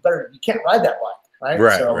rock one, you can't ride that bike, right?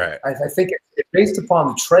 Right. I think it's based upon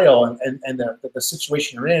the trail and the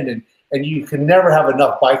situation you're in, and you can never have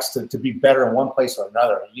enough bikes to be better in one place or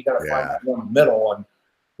another. You got to find that one in the middle, and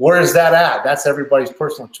where is that at? That's everybody's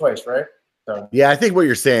personal choice, right? So, yeah, I think what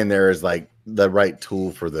you're saying there is like the right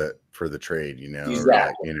tool for the trade, you know.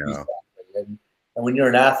 Exactly. You know. Exactly. And when you're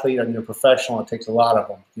an athlete and you're a professional, it takes a lot of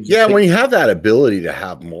them. Yeah, when you have that ability to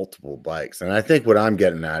have multiple bikes. And I think what I'm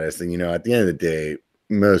getting at is, you know, at the end of the day,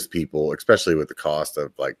 most people, especially with the cost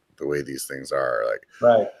of like the way these things are,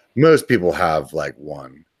 like most people have like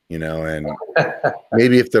one, you know, and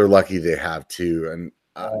maybe if they're lucky, they have 2. And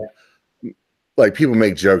like people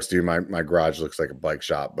make jokes, dude, my garage looks like a bike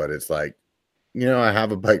shop, but it's like, you know, I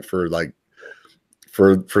have a bike for like,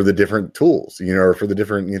 for the different tools, you know, or for the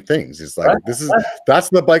different things. It's like, that's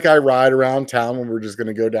the bike I ride around town when we're just going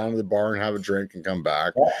to go down to the bar and have a drink and come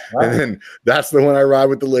back. And then that's the one I ride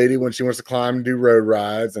with the lady when she wants to climb and do road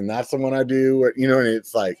rides. And that's the one I do, you know, and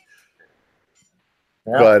it's like,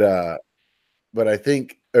 but I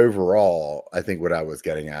think overall, I think what I was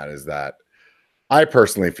getting at is that I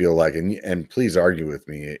personally feel like, and please argue with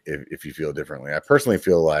me if you feel differently. I personally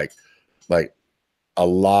feel like a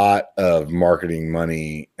lot of marketing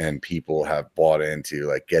money and people have bought into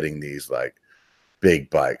like getting these like big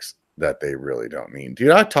bikes that they really don't need.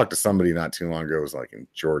 Dude, I talked to somebody not too long ago, it was like in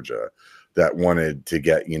Georgia, that wanted to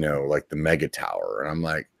get, you know, like the Mega Tower. And I'm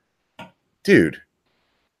like, dude,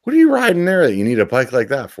 what are you riding there that you need a bike like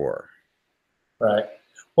that for? Right.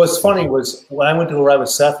 What's funny was when I went to ride with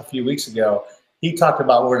Seth a few weeks ago, he talked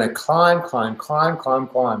about we're going to climb. I'm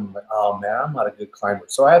like, oh man, I'm not a good climber.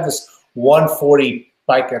 So I have this 140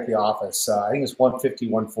 bike at the office. I think it's 150,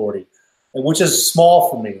 140, which is small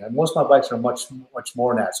for me. And most of my bikes are much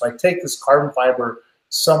more than that. So I take this carbon fiber,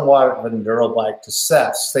 somewhat of an enduro bike to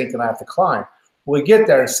Seth's, thinking I have to climb. When we get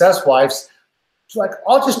there, and Seth's wife's like,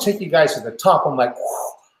 I'll just take you guys to the top. I'm like,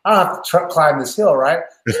 I don't have to climb this hill, right?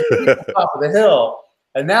 So we get to the top of the hill.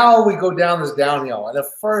 And now we go down this downhill. And the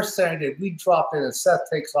first thing I did, we dropped in and Seth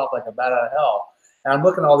takes off like a bat out of hell. And I'm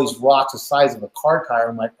looking at all these rocks the size of a car tire.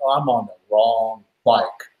 I'm like, oh, I'm on the wrong bike,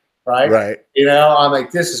 right? Right. You know, I'm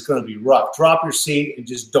like, this is going to be rough. Drop your seat and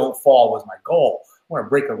just don't fall was my goal. I want to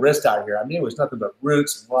break a wrist out here. I mean, it was nothing but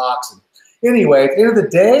roots and rocks. And anyway, at the end of the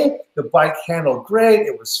day, the bike handled great.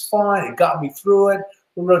 It was fun. It got me through it.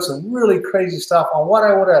 We rode some really crazy stuff on what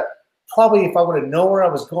I would have probably, if I would have known where I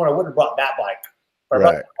was going, I would have brought that bike. But I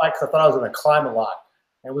brought the bike because I thought I was going to climb a lot.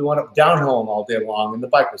 And we went up downhill all day long, and the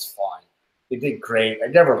bike was fine. It did great. I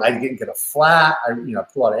didn't get a flat. I put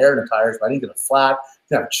a lot of air in the tires, but I didn't get a flat.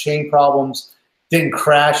 Didn't have chain problems. Didn't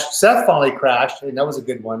crash. Seth finally crashed, and that was a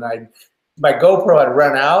good one. My GoPro had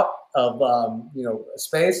run out of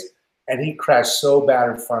space, and he crashed so bad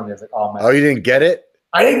in front of me. I was like, oh man. Oh, you didn't get it?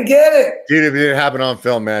 I didn't get it. Dude, if it didn't happen on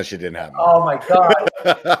film, man, shit didn't happen. Oh my God.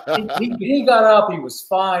 he got up, he was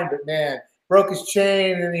fine, but man, broke his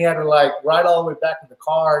chain, and he had to like ride all the way back to the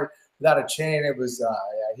car without a chain. It was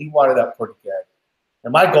he wadded up pretty good.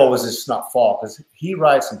 And my goal was just not fall because he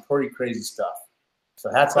rides some pretty crazy stuff. So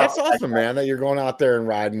that's awesome, man, that you're going out there and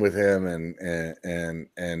riding with him,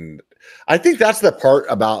 and I think that's the part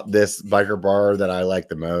about this biker bar that I like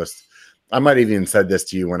the most. I might have even said this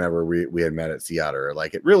to you whenever we had met at Seattle.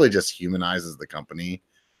 Like, it really just humanizes the company.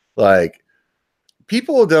 Like,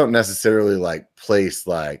 people don't necessarily like place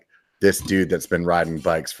like this dude that's been riding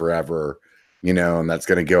bikes forever, you know, and that's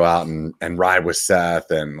going to go out and ride with Seth,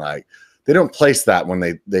 and like they don't place that when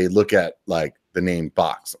they look at like the name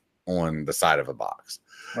box on the side of a box.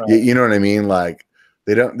 You know what I mean? Like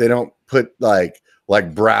they don't put like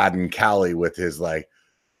Brad and Callie with his like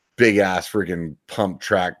big ass freaking pump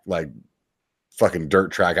track, like fucking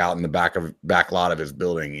dirt track out in the back lot of his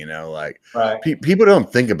building, you know, like people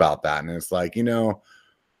don't think about that. And it's like, you know,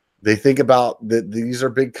 they think about that these are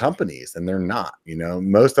big companies and they're not, you know,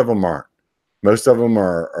 most of them aren't. Most of them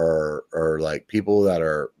are like people that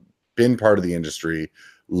are been part of the industry,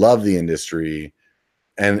 love the industry,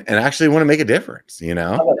 and actually want to make a difference, you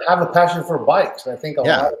know? Have a passion for bikes. I think a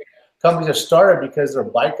lot of companies are started because they're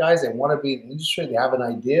bike guys. They want to be in the industry. They have an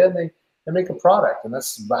idea and they make a product. And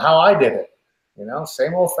that's how I did it. You know,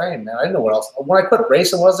 same old thing, man. I didn't know what else. When I quit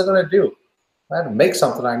racing, what was I going to do? I had to make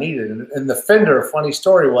something I needed. And the fender, funny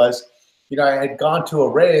story was, you know, I had gone to a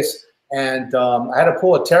race and I had to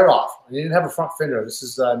pull a tear off. I didn't have a front fender. This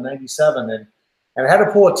is 97. And I had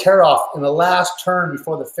to pull a tear off in the last turn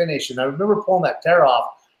before the finish. And I remember pulling that tear off.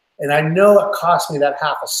 And I know it cost me that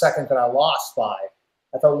half a second that I lost by.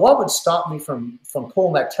 I thought, what would stop me from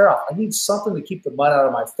pulling that tear off? I need something to keep the mud out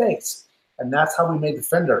of my face. And that's how we made the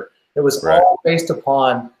fender. It was all based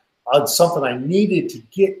upon something I needed to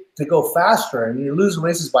get to go faster. And you're losing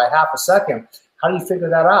races by half a second. How do you figure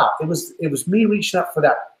that out? It was me reaching up for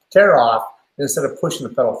that tear off instead of pushing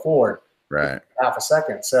the pedal forward half a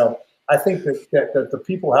second. So I think that the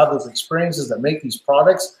people have those experiences that make these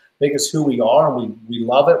products, make us who we are, and we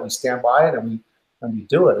love it, we stand by it, and we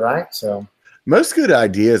do it, right? So most good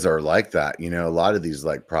ideas are like that. You know, a lot of these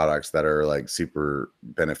like products that are like super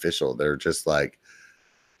beneficial, they're just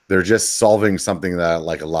solving something that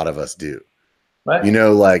like a lot of us do. Right. You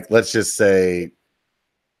know, like let's just say,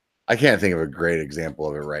 I can't think of a great example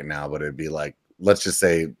of it right now, but it'd be like, let's just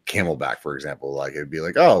say Camelback, for example. Like it'd be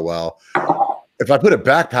like, oh, well, if I put a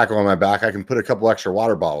backpack on my back, I can put a couple extra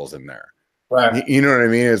water bottles in there. Right. You know what I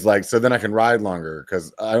mean? It's like, so then I can ride longer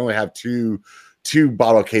because I only have two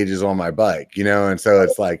bottle cages on my bike, you know? And so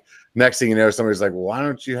it's like, next thing you know, somebody's like, well, why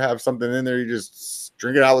don't you have something in there? You just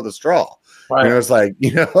drink it out with a straw. Right. You know, it's like,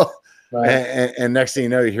 you know, and next thing you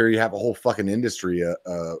know, you have a whole fucking industry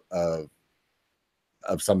of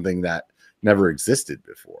something that never existed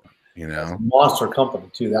before, you know? Monster company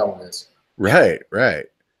too, that one is. Right.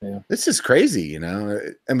 Yeah. This is crazy, you know?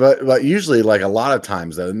 And but usually like a lot of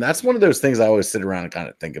times though, and that's one of those things I always sit around and kind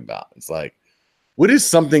of think about. It's like, what is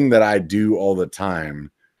something that I do all the time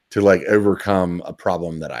to like overcome a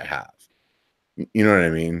problem that I have? You know what I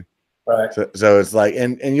mean? Right. So it's like,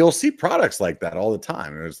 and you'll see products like that all the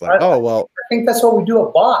time. And it's like, oh, well. I think that's what we do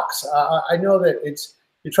at Box. I know that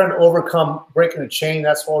you're trying to overcome breaking a chain.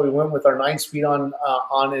 That's why we went with our 9-speed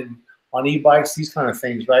on e-bikes, these kind of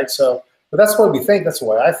things, right? So, but that's what we think. That's the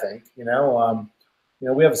way I think, you know.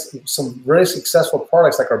 We have some very successful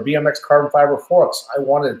products like our BMX carbon fiber forks. I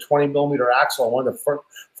wanted a 20 millimeter axle. I wanted the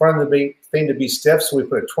front of the thing to be stiff, so we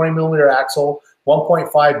put a 20 millimeter axle,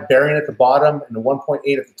 1.5 bearing at the bottom, and a 1.8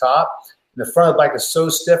 at the top. And the front of the bike is so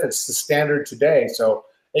stiff, it's the standard today. So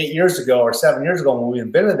 8 years ago or 7 years ago when we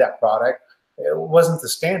invented that product, it wasn't the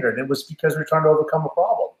standard. It was because we were trying to overcome a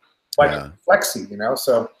problem, like flexi, you know.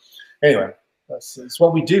 So anyway, that's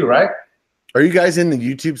what we do, right? Are you guys in the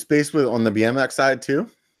YouTube space on the BMX side too?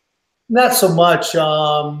 Not so much.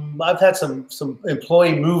 I've had some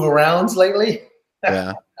employee move arounds lately.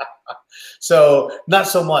 Yeah. So not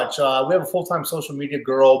so much. We have a full-time social media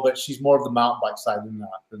girl, but she's more of the mountain bike side than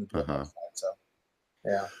the BMX side. So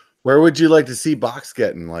yeah. Where would you like to see Box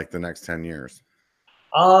get in like the next 10 years?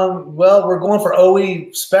 Well, we're going for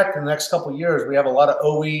OE spec in the next couple of years. We have a lot of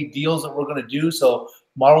OE deals that we're going to do. So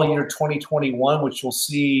model year 2021, which you'll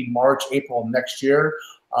see March, April of next year,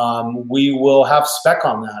 we will have spec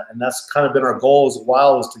on that. And that's kind of been our goal as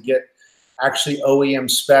well, is to get actually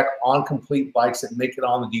OEM spec on complete bikes that make it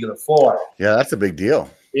on the dealer floor. Yeah, that's a big deal.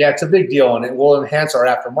 Yeah, it's a big deal. And it will enhance our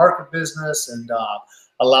aftermarket business and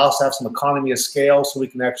allow us to have some economy of scale so we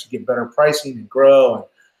can actually get better pricing and grow and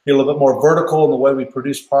be a little bit more vertical in the way we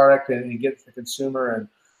produce product and get to the consumer.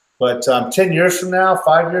 But 10 years from now,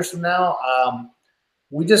 5 years from now,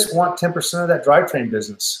 we just want 10% of that drivetrain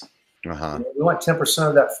business. Uh-huh. We want 10%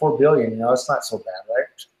 of that $4 billion. You know, it's not so bad,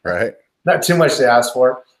 right? Right. Not too much to ask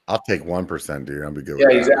for. I'll take 1%, dude. I'll be good. Yeah,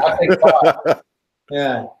 with exactly. I'll take 5.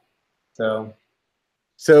 Yeah. So,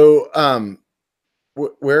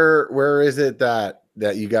 where is it that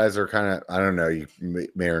you guys are kind of, I don't know, you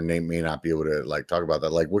may or may not be able to like talk about that.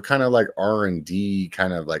 Like what kind of like R&D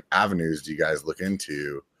kind of like avenues do you guys look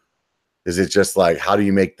into? Is it just like, how do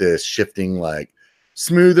you make this shifting like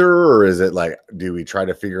smoother, or is it like, do we try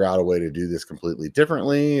to figure out a way to do this completely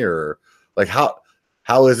differently, or like how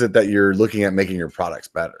is it that you're looking at making your products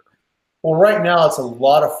better? Well, right now it's a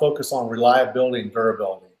lot of focus on reliability and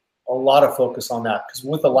durability a lot of focus on that, because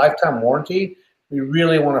with a lifetime warranty, we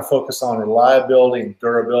really want to focus on reliability and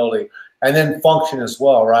durability, and then function as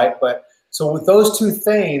well, right? But so with those two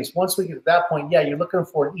things, once we get to that point, yeah, you're looking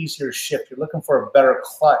for an easier shift. You're looking for a better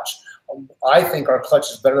clutch. I think our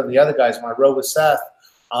clutch is better than the other guys. When I rode with Seth,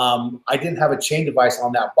 I didn't have a chain device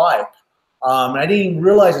on that bike. I didn't even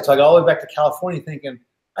realize it until I got all the way back to California thinking,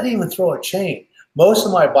 I didn't even throw a chain. Most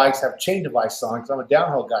of my bikes have chain devices on because I'm a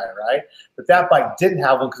downhill guy, right? But that bike didn't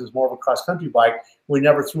have one because it's more of a cross-country bike. We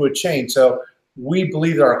never threw a chain. So we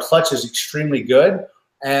believe that our clutch is extremely good.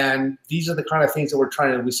 And these are the kind of things that we're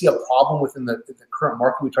trying to, we see a problem within the current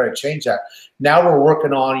market. We try to change that. Now we're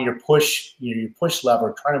working on your push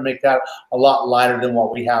lever, trying to make that a lot lighter than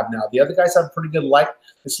what we have now. The other guys have pretty good light.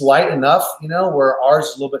 It's light enough, where ours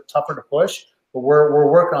is a little bit tougher to push, but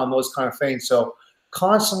we're working on those kind of things. So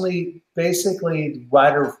constantly, basically,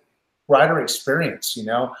 rider experience,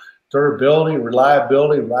 durability,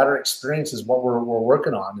 reliability, rider experience is what we're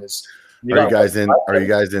working on. Are you guys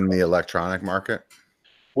in the electronic market?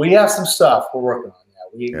 We have some stuff we're working on.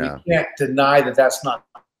 Yeah, we can't deny that that's not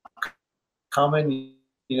coming.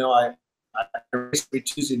 I raced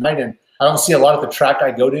Tuesday night, and I don't see a lot of the track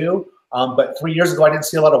I go to. But 3 years ago, I didn't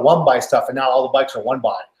see a lot of one buy stuff, and now all the bikes are one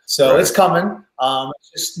buy. So It's coming.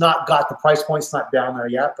 It's just not got the price point's not down there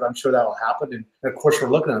yet, but I'm sure that'll happen. And of course, we're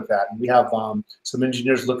looking at that, and we have some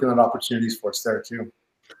engineers looking at opportunities for us there too.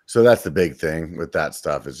 So that's the big thing with that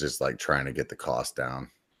stuff, is just like trying to get the cost down.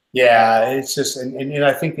 Yeah, it's just, and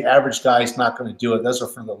I think the average guy is not going to do it. Those are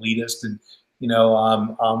for the elitist, and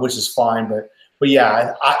which is fine. But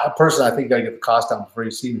yeah, I personally, I think you got to get the cost down before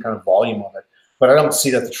you see the kind of volume of it. But I don't see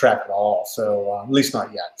it at the track at all. So at least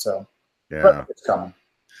not yet. So yeah, it's coming.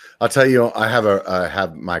 I'll tell you, I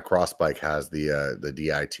have my cross bike has the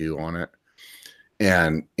Di2 on it,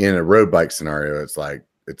 and in a road bike scenario,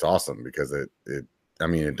 it's awesome because it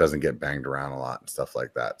doesn't get banged around a lot and stuff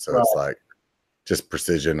like that. So It's like just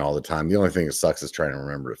precision all the time. The only thing that sucks is trying to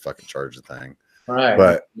remember to fucking charge the thing. Right.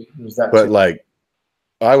 But like,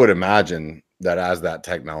 I would imagine that as that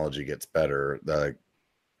technology gets better,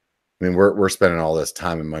 we're spending all this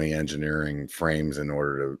time and money engineering frames in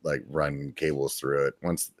order to like run cables through it.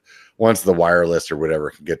 Once the wireless or whatever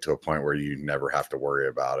can get to a point where you never have to worry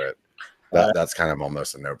about it, that's kind of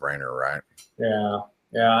almost a no-brainer, right? Yeah.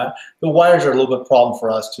 Yeah. The wires are a little bit problem for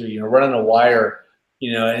us too. Running a wire,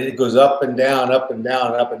 and it goes up and down, up and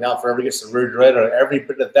down, up and down. Forever gets the rear derailleur. Every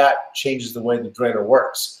bit of that changes the way the derailleur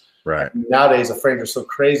works. Right. And nowadays, the frames are so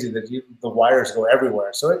crazy that the wires go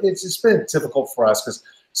everywhere. So it's been difficult for us because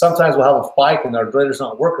sometimes we'll have a bike and our derailleur's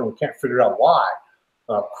not working. We can't figure out why.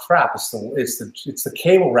 Oh crap! It's the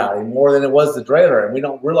cable routing more than it was the derailleur, and we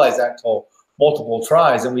don't realize that until multiple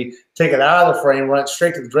tries. And we take it out of the frame, run it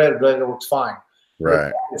straight to the derailleur. The derailleur works fine.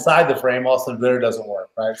 Right. Inside the frame, also the derailleur doesn't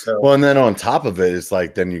work. Right. So and then on top of it, it's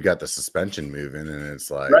like then you got the suspension moving, and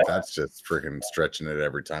it's like that's just freaking stretching it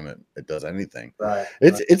every time it does anything. Right.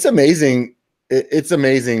 It's amazing. It's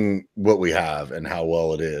amazing what we have and how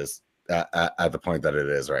well it is at the point that it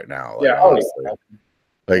is right now. Like, honestly,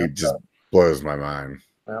 it just blows my mind.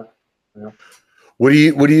 Yeah. What are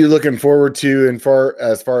you looking forward to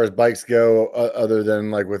as far as bikes go, other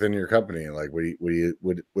than like within your company? Like,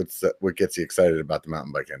 what gets you excited about the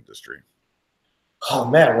mountain bike industry? Oh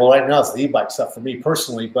man, well right now it's the e-bike stuff for me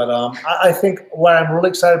personally, but I think what I'm really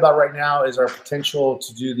excited about right now is our potential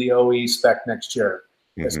to do the OE spec next year.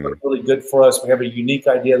 It's been really good for us. We have a unique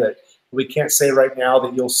idea that we can't say right now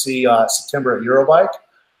that you'll see September at Eurobike.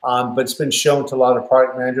 But it's been shown to a lot of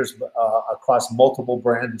product managers across multiple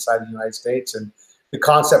brands inside the United States, and the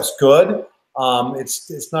concept's good.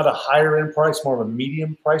 It's not a higher end price, more of a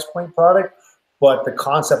medium price point product, but the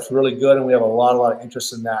concept's really good, and we have a lot of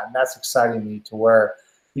interest in that, and that's exciting me to where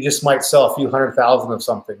we just might sell a few 100,000 of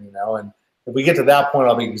something, and if we get to that point,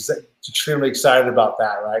 I'll be extremely excited about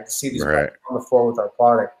that, right? To see these bikes on the floor with our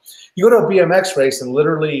product. You go to a BMX race, and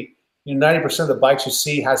literally 90% of the bikes you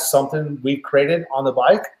see has something we've created on the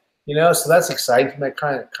bike, so that's exciting. That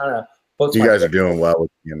kind of you guys are doing well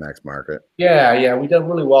with the BMX market. Yeah, we done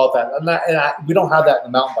really well with that. We don't have that in the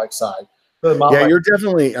mountain bike side. You're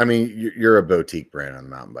definitely. You're a boutique brand on the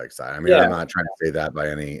mountain bike side. I'm not trying to say that by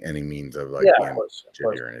any means of of course.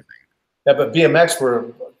 or anything. Yeah, but BMX we're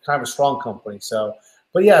kind of a strong company. So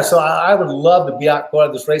I would love to go out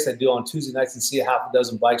of this race I do on Tuesday nights and see a half a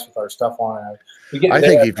dozen bikes with our stuff on it. I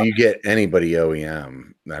think if you get anybody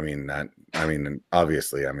OEM,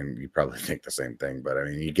 obviously, you probably think the same thing, but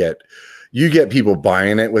you get people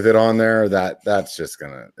buying it with it on there. That's just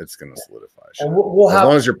gonna solidify. And we'll have, as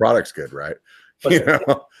long as your product's good, right?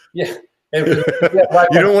 Yeah. And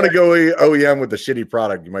You don't want to go OEM with a shitty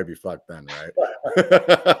product. You might be fucked then, right?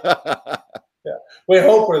 Yeah. We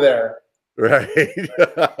hope we're there. Right.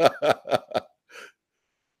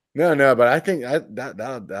 No, but I think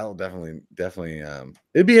that'll definitely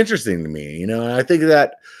it'd be interesting to me, you know. And I think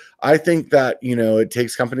that you know, it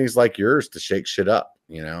takes companies like yours to shake shit up,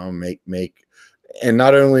 you know, make and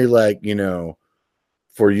not only like, you know,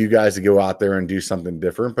 for you guys to go out there and do something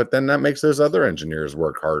different, but then that makes those other engineers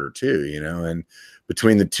work harder too, you know. And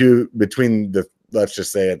between the let's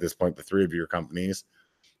just say at this point the three of your companies,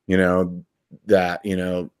 you know, that, you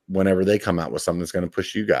know, whenever they come out with something that's going to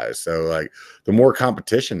push you guys. So like the more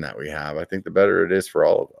competition that we have, I think the better it is for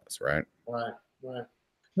all of us, right? Right.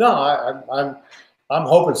 No, I'm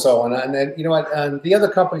hoping so. And then, you know, and the other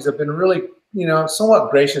companies have been really, you know,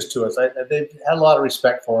 somewhat gracious to us. They've had a lot of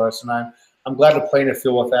respect for us, and I'm glad to play in a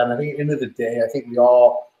field with that. And I think at the end of the day, I think we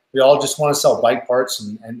all just want to sell bike parts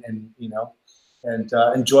and you know, and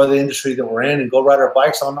enjoy the industry that we're in and go ride our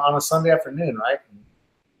bikes on a Sunday afternoon, right?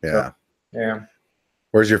 Yeah. So, yeah.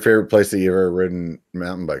 Where's your favorite place that you've ever ridden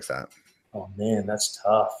mountain bikes at? Oh man, that's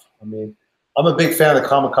tough. I mean, I'm a big fan of the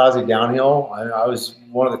Kamikaze downhill. I was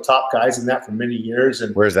one of the top guys in that for many years.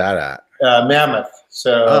 And where's that at? Mammoth.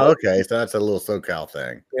 So. Oh, okay. So that's a little SoCal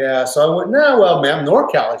thing. Yeah. So I went. No, well,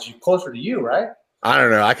 NorCal is closer to you, right? I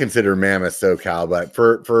don't know. I consider Mammoth SoCal, but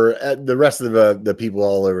for the rest of the people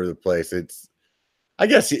all over the place, I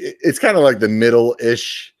guess it's kind of like the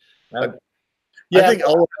middle-ish. Yeah, I think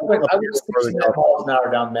all I was 16 miles an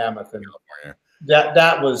hour down Mammoth, and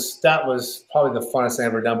that was probably the funnest thing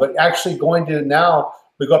I've ever done. But actually going to now,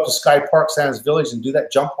 we go up to Sky Park, Santa's Village, and do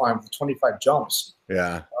that jump line with 25 jumps.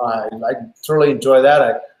 Yeah, I thoroughly enjoy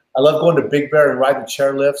that. I love going to Big Bear and riding the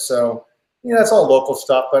chairlift. So you know, that's all local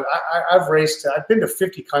stuff. But I've raced. I've been to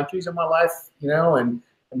 50 countries in my life, you know, and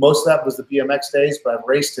most of that was the BMX days. But I've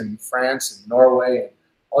raced in France and Norway and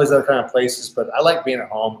all these other kind of places, but I like being at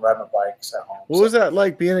home, riding my bikes at home. What was that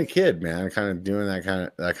like being a kid, man? Kind of doing that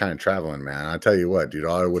kind of traveling, man. I tell you what, dude,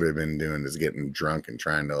 all I would have been doing is getting drunk and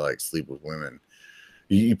trying to like sleep with women.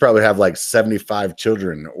 You probably have like 75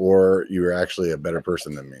 children, or you were actually a better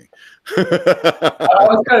person than me. I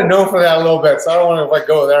was kind of known for that a little bit, so I don't want to like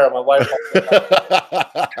go there. My wife, but,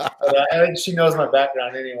 I think she knows my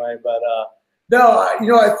background anyway. But no, you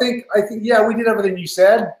know, I think yeah, we did everything you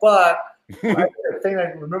said, but. The thing I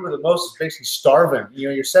remember the most is basically starving. You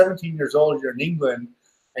know, you're 17 years old, you're in England,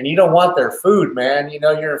 and you don't want their food, man. You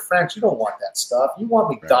know, you're in France, you don't want that stuff. You want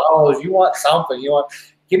McDonald's, right. You want something. You want,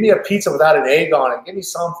 give me a pizza without an egg on it. Give me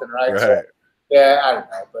something, right? So, yeah, I don't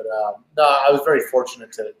know. But no, I was very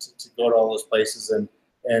fortunate to go to all those places. And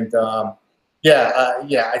I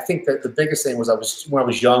think that the biggest thing was when I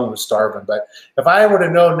was young, I was starving. But if I would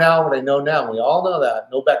have known now what I know now, we all know that,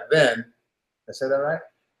 know back then. Did I say that right?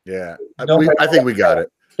 Yeah, I think we got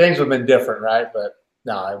it. Things would have been different, right? But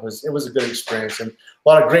no, it was a good experience, and a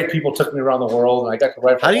lot of great people took me around the world, and I got to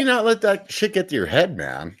ride. How do you not let that shit get to your head,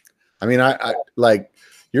 man? I mean, I like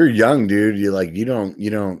you're young, dude. You don't.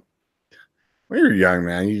 When you're young,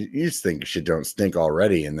 man, you just think shit don't stink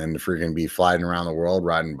already, and then to freaking be flying around the world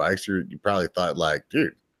riding bikes, you probably thought like,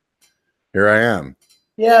 dude, here I am.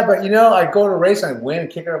 Yeah, but you know, I go to a race and I win and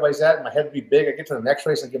kick everybody's ass, and my head would be big. I get to the next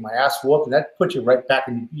race and get my ass whooped, and that puts you right back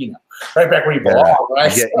in, you know, right back where you belong,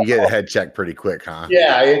 right? You get a head check pretty quick, huh?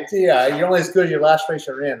 Yeah, you're only as good as your last race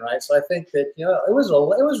you're in, right? So I think that, you know, it was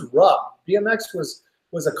rough. BMX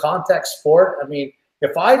was a contact sport. I mean,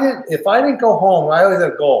 if I didn't go home, I always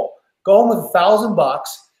had a goal: go home with $1,000.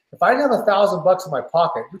 If I didn't have $1,000 in my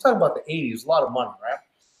pocket, we're talking about the '80s, a lot of money, right?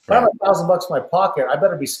 If I have $1,000 in my pocket, I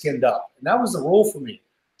better be skinned up, and that was the rule for me.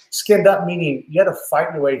 Skinned up meaning you had to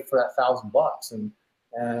fight your way for that $1,000,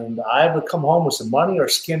 and I would come home with some money or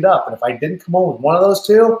skinned up. And if I didn't come home with one of those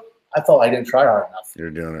two, I felt I didn't try hard enough. You're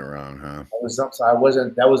doing it wrong, huh? I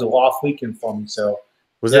wasn't. That was a off weekend for me. So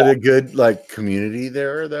was it a good like community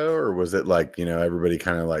there though, or was it like, you know, everybody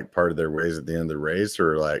kind of like parted their ways at the end of the race,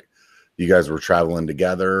 or like you guys were traveling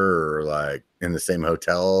together, or like in the same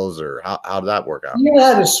hotels, or how did that work out? You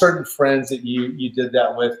had certain friends that you did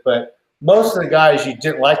that with, but most of the guys, you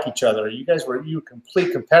didn't like each other. You were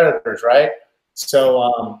complete competitors, right?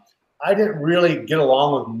 So I didn't really get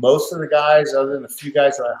along with most of the guys, other than a few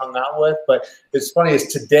guys that I hung out with. But it's funny is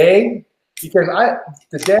today, because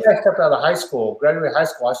the day I stepped out of high school, graduated high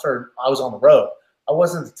school, I was on the road. I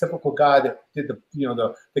wasn't the typical guy that did the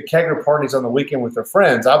kegger parties on the weekend with their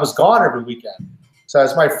friends. I was gone every weekend. So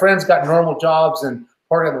as my friends got normal jobs and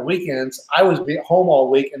party on the weekends, I was be at home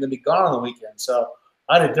all week and then be gone on the weekend. So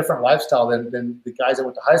I had a different lifestyle than the guys I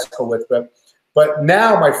went to high school with. But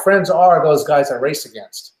now my friends are those guys I race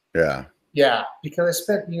against. Yeah. Yeah, because I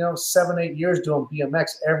spent 7-8 years doing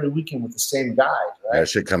BMX every weekend with the same guys, right? That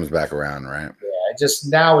shit comes back around, right? Yeah, just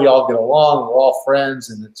now we all get along, we're all friends,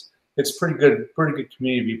 and it's pretty good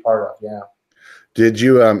community to be part of. Yeah. Did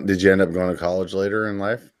you end up going to college later in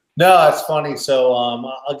life? No, it's funny. So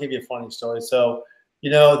I'll give you a funny story. So,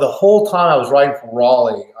 the whole time I was riding from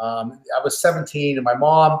Raleigh, I was 17, and my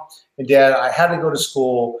mom and dad, I had to go to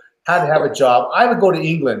school, had to have a job. I would go to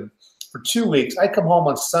England for 2 weeks. I'd come home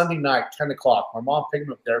on Sunday night, 10 o'clock. My mom picked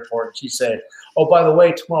me up at the airport, and she said, "Oh, by the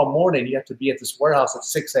way, tomorrow morning you have to be at this warehouse at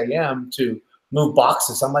 6 a.m. to move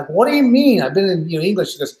boxes." I'm like, "What do you mean? I've been in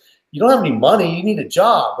English." She goes, "You don't have any money. You need a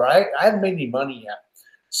job, right?" I haven't made any money yet.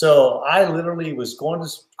 So I literally was going to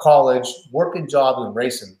college, working jobs and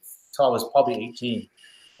racing until I was probably 18.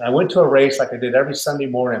 And I went to a race like I did every Sunday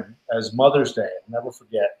morning as Mother's Day. I'll never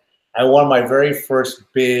forget. I won my very first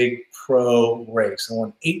big pro race. I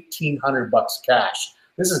won $1,800 cash.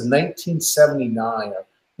 This is 1979 or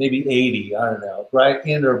maybe 80, I don't know, right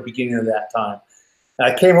in or beginning of that time. And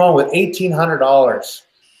I came home with $1,800.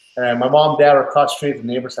 And my mom and dad were across the street at the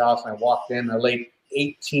neighbor's house, and I walked in and I laid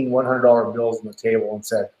 18 $100 bills on the table and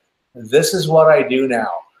said, "This is what I do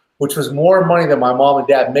now," which was more money than my mom and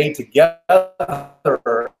dad made together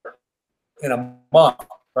in a month,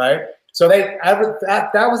 right? So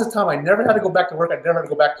that was the time I never had to go back to work. I never had to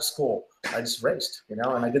go back to school. I just raced, and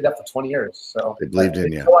I did that for 20 years. So they believed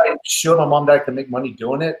in you. I showed my mom and dad I could make money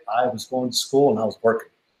doing it. I was going to school and I was working.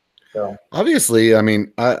 So obviously, I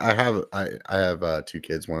mean, I have 2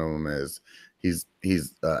 kids. One of them is he's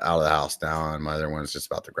out of the house now, and my other one's just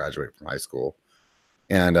about to graduate from high school.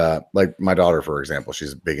 And like my daughter, for example,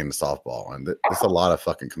 she's big into softball, and it's a lot of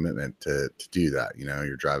fucking commitment to do that.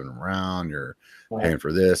 You're driving them around, you're paying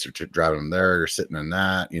for this, you're driving them there, you're sitting in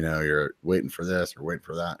that, you're waiting for this or waiting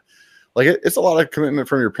for that. Like it's a lot of commitment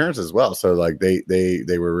from your parents as well. So like they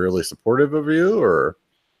were really supportive of you, or?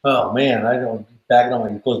 Oh man, I don't back on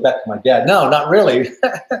it goes back to my dad. No, not really.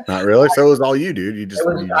 Not really. So it was all you, dude.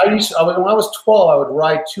 When I was 12, I would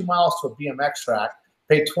ride 2 miles to a BMX track,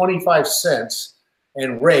 pay 25 cents,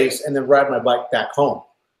 and race, and then ride my bike back home.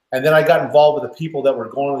 And then I got involved with the people that were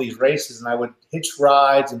going to these races, and I would hitch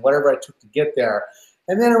rides and whatever I took to get there.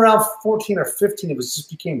 And then around 14 or 15, it just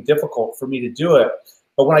became difficult for me to do it.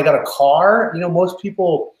 But when I got a car, most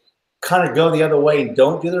people kind of go the other way and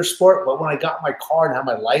don't do their sport. But when I got my car and had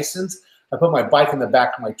my license, I put my bike in the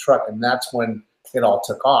back of my truck, and that's when it all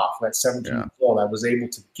took off. At 17 years old, I was able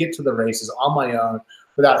to get to the races on my own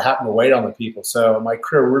without having to wait on the people. So my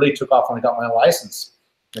career really took off when I got my license.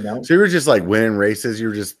 So you were just like winning races, you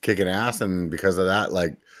were just kicking ass, and because of that,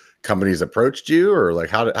 like companies approached you, or like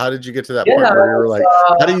how did you get to that point where you were like,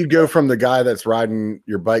 how do you go from the guy that's riding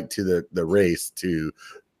your bike to the race to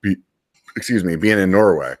being in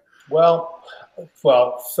Norway? Well,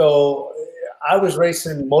 so I was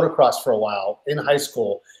racing motocross for a while in high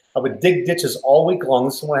school. I would dig ditches all week long.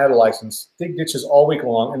 This is when I had a license. Dig ditches all week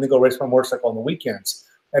long, and then go race my motorcycle on the weekends.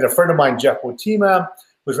 And a friend of mine, Jeff Wotima,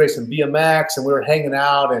 was racing BMX, and we were hanging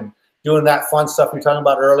out and doing that fun stuff we were talking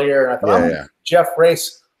about earlier. And I thought, Jeff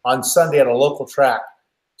race on Sunday at a local track.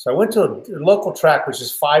 So I went to a local track, which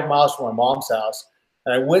is 5 miles from my mom's house,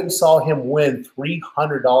 and I went and saw him win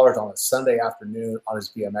 $300 on a Sunday afternoon on his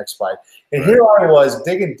BMX bike. And here I was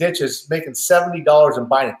digging ditches, making $70 and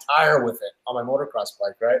buying a tire with it on my motocross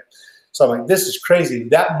bike, right? So I'm like, this is crazy.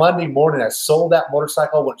 That Monday morning, I sold that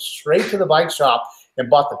motorcycle, went straight to the bike shop, and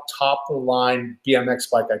bought the top-of-the-line BMX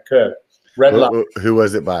bike I could. Redline. Who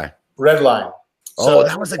was it by? Redline. So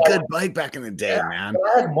that was a good bike back in the day, man.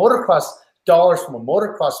 I had motocross dollars from a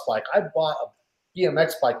motocross bike. I bought a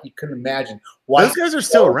BMX bike you couldn't imagine. Those guys are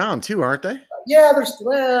still around too, aren't they? Yeah, they're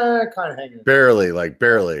still kind of hanging. Barely,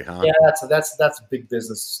 huh? Yeah, that's a big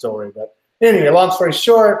business story. But anyway, long story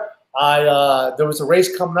short, there was a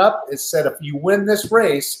race coming up. It said if you win this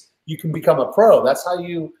race, you can become a pro. That's how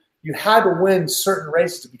you had to win certain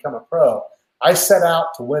races to become a pro. I set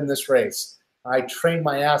out to win this race. I trained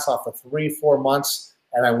my ass off for 3-4 months,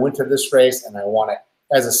 and I went to this race, and I won it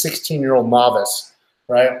as a 16-year-old novice,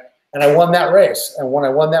 right? And I won that race. And when I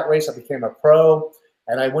won that race, I became a pro,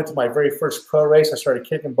 and I went to my very first pro race. I started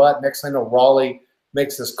kicking butt. Next thing I know, Raleigh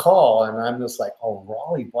makes this call, and I'm just like, oh,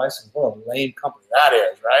 Raleigh Bicycle, what a lame company that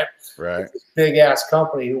is, right? Right. It's this big-ass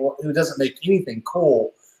company who doesn't make anything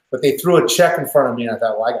cool. But they threw a check in front of me, and I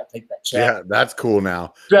thought, well, I got to take that check. Yeah, that's cool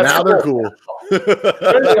now. Now they're cool. I took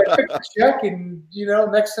the check, and,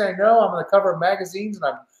 next thing I know, I'm on the cover of magazines, and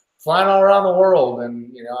I'm flying all around the world.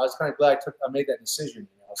 And, I was kind of glad I made that decision,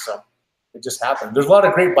 so it just happened. There's a lot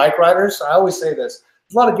of great bike riders. I always say this.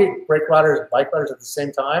 There's a lot of great bike riders at the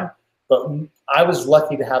same time. But I was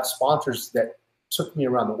lucky to have sponsors that took me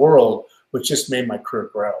around the world which just made my career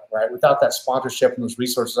grow, right? Without that sponsorship and those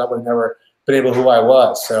resources, I would have never been able to who I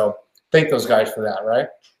was. So thank those guys for that, right?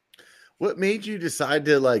 What made you decide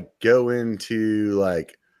to like go into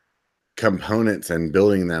like components and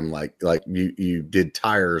building them like you did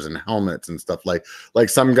tires and helmets and stuff like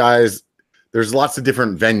some guys, there's lots of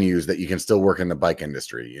different venues that you can still work in the bike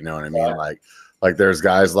industry, you know what I mean? Right. Like there's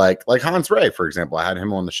guys like Hans Ray, for example. I had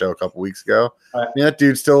him on the show a couple weeks ago. Right. Yeah, that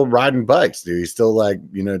dude's still riding bikes, dude. He's still like,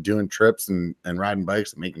 you know, doing trips and riding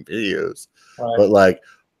bikes and making videos. Right. But like,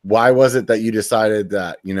 why was it that you decided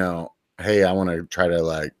that, you know, hey, I want to try to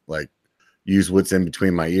like use what's in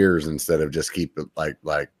between my ears instead of just keep it like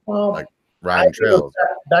riding trails?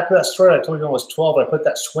 Back to that story I told you when I was 12, I put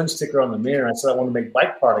that Schwinn sticker on the mirror. I said I want to make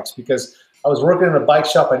bike products because I was working in a bike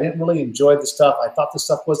shop. I didn't really enjoy the stuff. I thought the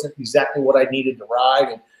stuff wasn't exactly what I needed to ride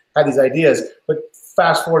and had these ideas. But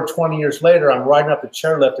fast forward 20 years later, I'm riding up a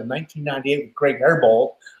chairlift in 1998 with Greg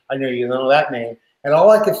Herbold. I know you know that name. And all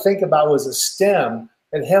I could think about was a stem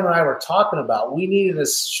that him and I were talking about. We needed a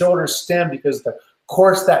shoulder stem because the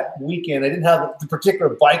course that weekend, I didn't have the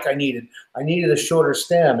particular bike I needed. I needed a shorter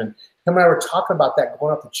stem. And him and I were talking about that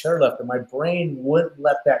going up the chairlift, and my brain wouldn't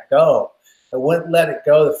let that go. It wouldn't let it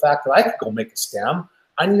go, the fact that I could go make a stem.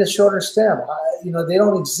 I need a shorter stem. You know, they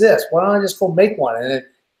don't exist. Why don't I just go make one? And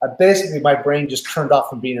basically, my brain just turned off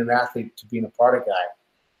from being an athlete to being a product guy.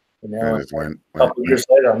 You know, a couple of years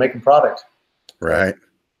later, I'm making product. Right.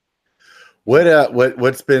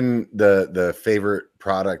 What's been the favorite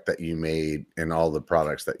product that you made in all the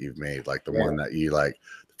products that you've made? Like the one that you like,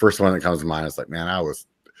 the first one that comes to mind is like, man, I was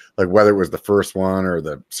like, whether it was the first one or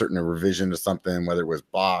the certain revision to something, whether it was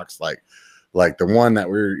box, like the one that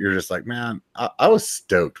you're just like, man, I was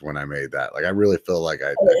stoked when I made that. Like, I really feel like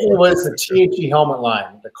it was the THE helmet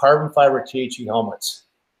line, the carbon fiber THE helmets.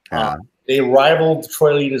 Yeah. They rivaled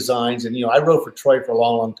Troy Lee Designs. And, you know, I rode for Troy for a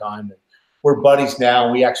long, long time. And we're buddies now.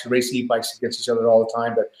 And we actually race e-bikes against each other all the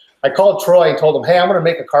time. But I called Troy and told him, hey, I'm going to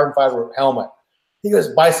make a carbon fiber helmet. He goes,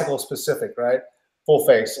 bicycle specific, right? Full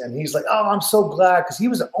face. And he's like, oh, I'm so glad, because he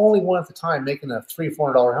was the only one at the time making a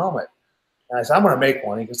 $300-400 helmet. And I said, I'm going to make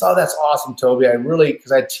one. He goes, oh, that's awesome, Toby. I really,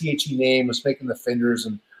 because I had THE name, was making the fenders,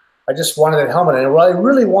 and I just wanted that helmet. And what I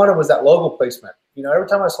really wanted was that logo placement. You know, every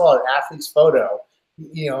time I saw an athlete's photo,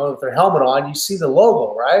 you know, with their helmet on, you see the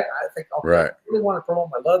logo, right? I think, okay, right. I really want to promote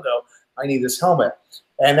my logo. I need this helmet.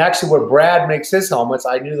 And actually, where Brad makes his helmets,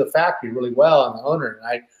 I knew the factory really well and the owner. And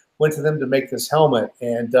I went to them to make this helmet.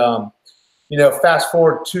 And, you know, fast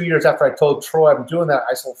forward 2 years after I told Troy I'm doing that,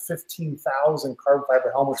 I sold 15,000 carbon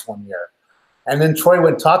fiber helmets one year. And then Troy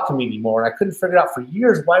wouldn't talk to me anymore. And I couldn't figure out for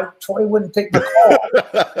years why Troy wouldn't take my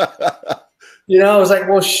call. You know, I was like,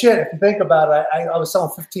 well, shit, if you think about it, I was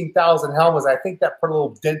selling 15,000 helmets. I think that put a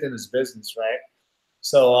little dent in his business, right?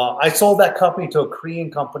 So I sold that company to a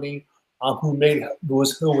Korean company who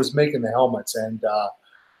was making the helmets. And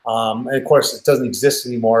of course, it doesn't exist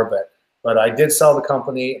anymore, but I did sell the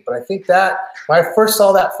company. But I think that when I first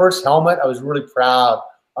saw that first helmet, I was really proud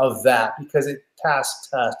of that because it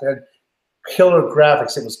passed test. It had killer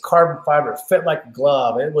graphics. It was carbon fiber. It fit like a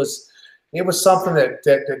glove. It was something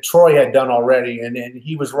that Troy had done already, and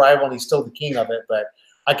he was rival. He's still the king of it, but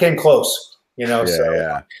I came close. You know,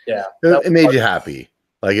 yeah. It made you happy.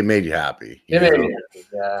 Like, it made you happy. It made me happy.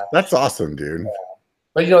 Yeah, that's awesome, dude. Yeah.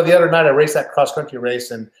 But you know, the other night I raced that cross country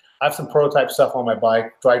race, and I have some prototype stuff on my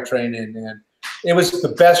bike, drivetrain, and it was the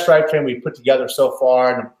best drivetrain we put together so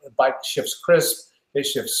far. And the bike shifts crisp, it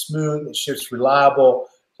shifts smooth, it shifts reliable.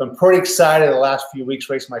 So I'm pretty excited the last few weeks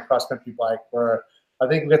racing my cross country bike, where I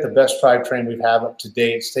think we got the best drivetrain we've had up to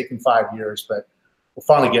date. It's taken 5 years, but we're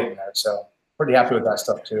finally getting there. So pretty happy with that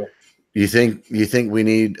stuff too. You think we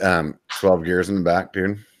need 12 gears in the back,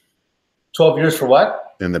 dude? 12 years for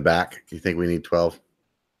what? In the back. You think we need 12?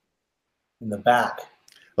 In the back.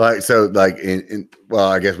 Like, so like well,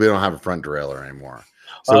 I guess we don't have a front derailleur anymore.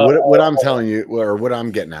 So what I'm telling you, or what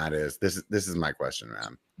I'm getting at is this is my question,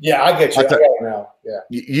 man. Yeah, I get you. I get it now. Yeah.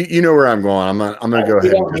 You know where I'm going. I'm gonna go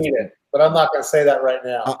ahead. Don't need it, but I'm not gonna say that right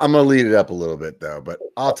now. I'm gonna lead it up a little bit though. But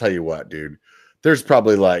I'll tell you what, dude. There's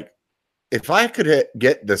probably like, if I could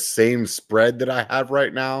get the same spread that I have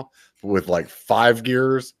right now with like 5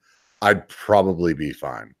 gears, I'd probably be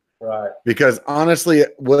fine. Right. Because honestly,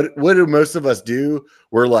 what do most of us do?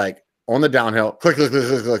 We're like on the downhill, click, click, click,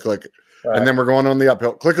 click, click, click. Right. And then we're going on the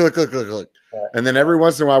uphill, click, click, click, click, click. Right. And then every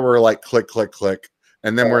once in a while we're like click, click, click.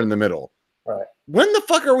 And then we're in the middle. Right. When the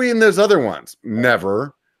fuck are we in those other ones?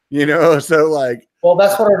 Never. You know, so like. Well,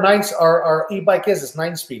 that's what our e-bike is. It's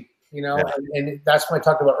 9-speed. You know, and that's what I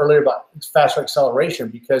talked about earlier about faster acceleration,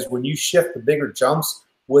 because when you shift the bigger jumps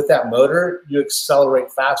with that motor, you accelerate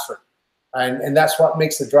faster. And that's what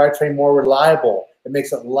makes the drivetrain more reliable. It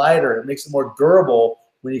makes it lighter. It makes it more durable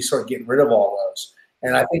when you start getting rid of all those.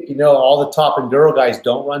 And I think, all the top enduro guys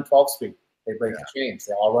don't run 12-speed. They break the chains.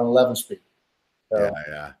 They all run 11-speed. So,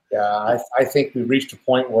 I think we've reached a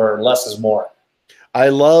point where less is more. I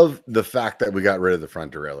love the fact that we got rid of the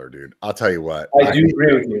front derailleur, dude. I'll tell you what. I do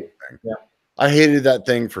agree with you. Yeah. I hated that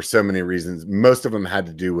thing for so many reasons. Most of them had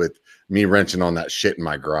to do with me wrenching on that shit in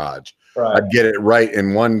my garage. Right. I'd get it right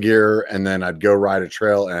in one gear, and then I'd go ride a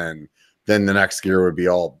trail, and then the next gear would be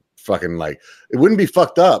all fucking like, it wouldn't be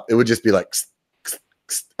fucked up. It would just be like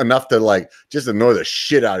enough to like just annoy the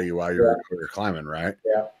shit out of you while you're climbing, right?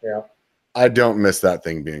 Yeah, yeah. I don't miss that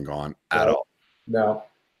thing being gone at all. No.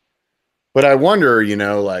 But I wonder,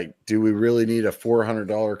 like, do we really need a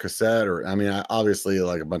 $400 cassette? Or, I mean, obviously,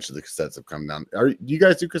 like a bunch of the cassettes have come down. Do you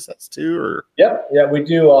guys do cassettes too? Or yeah, we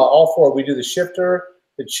do all four. We do the shifter,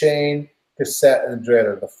 the chain, cassette, and the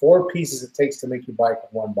derailleur. The 4 pieces it takes to make your bike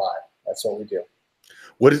with one buy. That's what we do.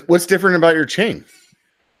 What's different about your chain?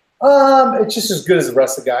 It's just as good as the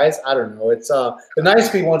rest of the guys. I don't know. It's the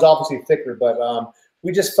 9-speed one's obviously thicker, but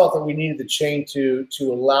we just felt that we needed the chain to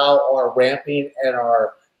allow our ramping and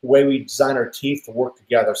the way we design our teeth to work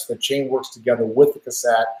together. So the chain works together with the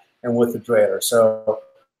cassette and with the derailleur. So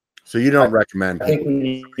you don't recommend? I think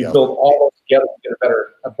we build all those together to get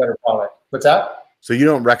a better product. What's that? So you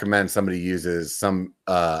don't recommend somebody uses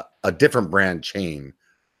a different brand chain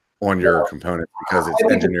on your components because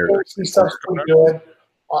it's engineered? Stuff's pretty good.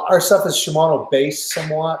 Our stuff is Shimano based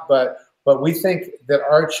somewhat, but we think that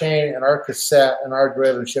our chain and our cassette and our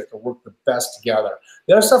derailleur and shifter work the best together.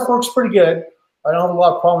 The other stuff works pretty good. I don't have a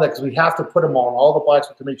lot of problem with that because we have to put them on all the bikes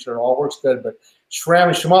to make sure it all works good. But SRAM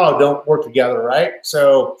and Shimano don't work together, right?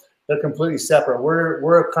 So they're completely separate.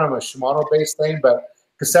 We're kind of a Shimano-based thing, but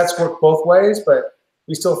cassettes work both ways. But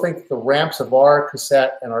we still think the ramps of our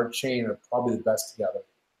cassette and our chain are probably the best together.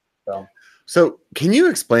 So can you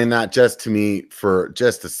explain that just to me for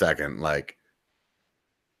just a second? Like,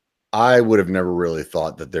 I would have never really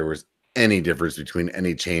thought that there was any difference between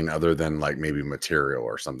any chain other than like maybe material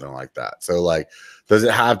or something like that. So like, does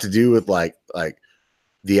it have to do with like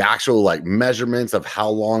the actual like measurements of how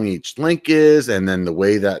long each link is, and then the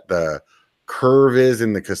way that the curve is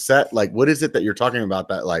in the cassette? Like, what is it that you're talking about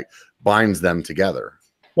that like binds them together?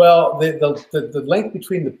 Well, the length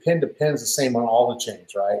between the pin to pin is the same on all the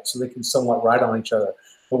chains, right? So they can somewhat ride on each other.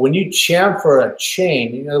 But when you chamfer a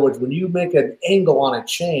chain, in other words, when you make an angle on a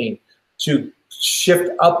chain to shift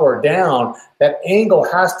up or down, that angle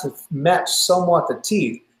has to match somewhat the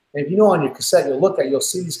teeth. And if on your cassette, you'll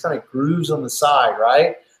see these kind of grooves on the side,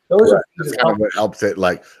 right? Those are that's kind of what helps it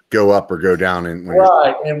like go up or go down.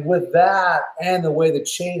 Right. And with that and the way the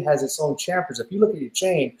chain has its own chamfers, if you look at your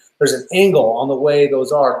chain, there's an angle on the way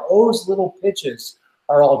those are. Those little pitches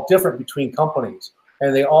are all different between companies.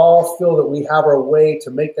 And they all feel that we have our way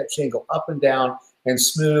to make that chain go up and down and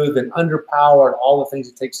smooth and under power and all the things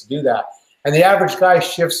it takes to do that. And the average guy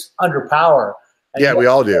shifts under power. Yeah, we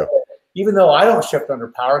all do. Even though I don't shift under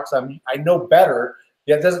power because I know better,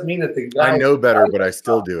 it doesn't mean that the guy. I know better, but I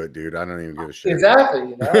still do it, dude. I don't even give a shit.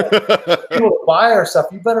 Exactly. People buy our stuff.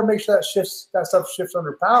 You better make sure that stuff shifts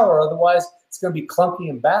under power. Otherwise, it's going to be clunky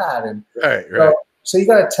and bad. And right. So you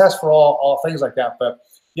got to test for all things like that. But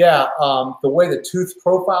yeah, the way the tooth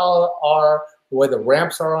profile are, the way the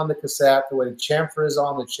ramps are on the cassette, the way the chamfer is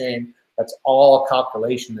on the chain, that's all a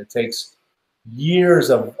calculation that takes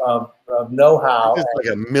years of know-how. It's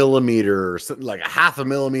like a millimeter or something, like a half a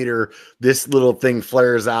millimeter. This little thing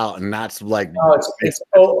flares out, and that's like it's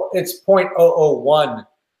 0.001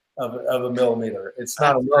 of a millimeter. It's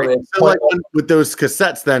not a millimeter. So like with those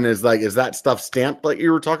cassettes, then is that stuff stamped like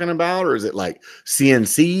you were talking about, or is it like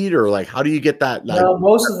CNC'd, or like how do you get that? Like, no,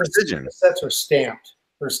 most of the cassettes are stamped.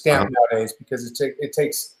 They're stamped nowadays because it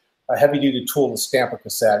takes a heavy-duty tool to stamp a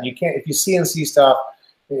cassette. You can't if you CNC stuff.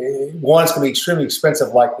 One, it's going to be extremely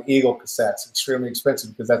expensive, like the Eagle cassettes. Extremely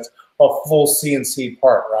expensive because that's a full CNC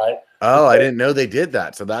part, right? Oh, I didn't know they did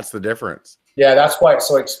that. So that's the difference. Yeah, that's why it's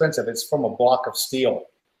so expensive. It's from a block of steel.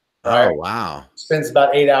 Right? Oh, wow. It spends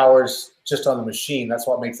about 8 hours just on the machine. That's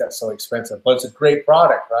what makes that so expensive. But it's a great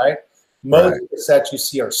product, right? Most of the cassettes you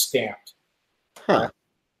see are stamped. Huh. Right?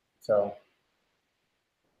 So.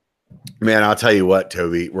 Man, I'll tell you what,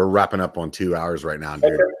 Toby. We're wrapping up on 2 hours right now,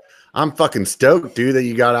 dude. Okay. I'm fucking stoked, dude, that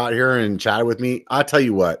you got out here and chatted with me. I'll tell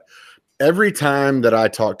you what, every time that I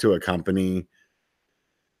talk to a company,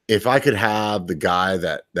 if I could have the guy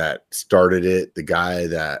that started it, the guy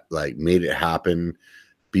that like made it happen,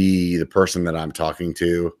 be the person that I'm talking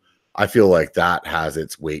to, I feel like that has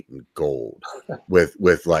its weight in gold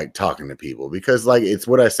with like talking to people, because like it's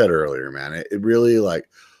what I said earlier, man. It really like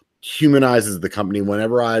humanizes the company.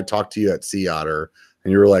 Whenever I talked to you at Sea Otter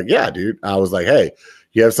and you were like, yeah, dude, I was like, hey,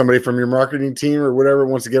 you have somebody from your marketing team or whatever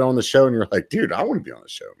wants to get on the show. And you're like, dude, I want to be on the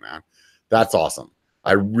show, man. That's awesome.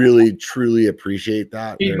 I really, truly appreciate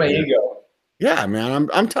that. Feed my ego. Yeah, man.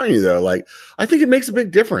 I'm telling you though, like, I think it makes a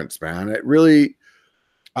big difference, man. It really,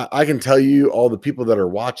 I can tell you all the people that are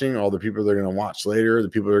watching, all the people that are going to watch later, the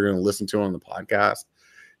people that are going to listen to on the podcast,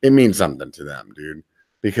 it means something to them, dude,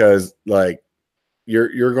 because like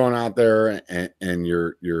you're going out there and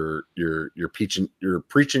you're preaching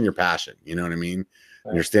your passion. You know what I mean?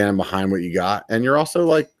 Right. You're standing behind what you got. And you're also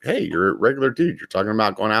like, hey, you're a regular dude. You're talking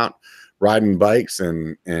about going out, riding bikes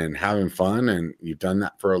and having fun. And you've done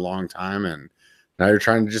that for a long time. And now you're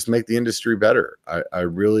trying to just make the industry better. I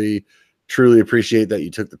really, truly appreciate that you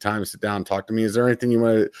took the time to sit down and talk to me. Is there anything you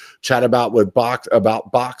want to chat about with Box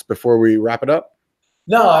before we wrap it up?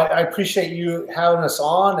 No, I appreciate you having us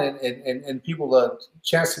on and people the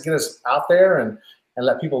chance to get us out there and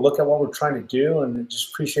let people look at what we're trying to do, and just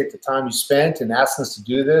appreciate the time you spent and asking us to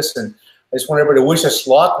do this. And I just want everybody to wish us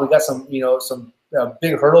luck. We got some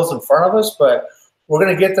big hurdles in front of us, but we're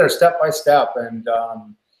going to get there step by step. And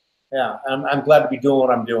yeah, I'm glad to be doing what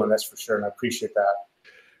I'm doing. That's for sure. And I appreciate that.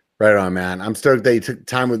 Right on, man. I'm stoked that you took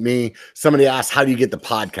time with me. Somebody asked, how do you get the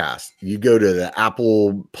podcast? You go to the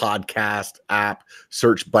Apple Podcast app,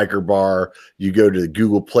 search Biker Bar. You go to the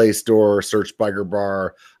Google Play Store, search Biker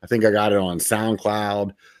Bar. I think I got it on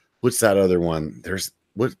SoundCloud. What's that other one?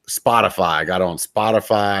 Spotify. I got it on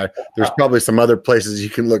Spotify. There's probably some other places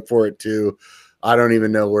you can look for it too. I don't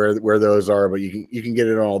even know where those are, but you can get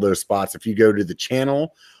it on all those spots. If you go to the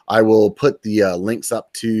channel, I will put the links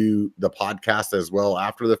up to the podcast as well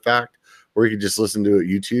after the fact, or you can just listen to it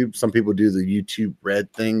YouTube. Some people do the YouTube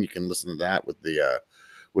Red thing. You can listen to that with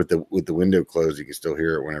the window closed. You can still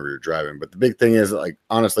hear it whenever you're driving. But the big thing is, like,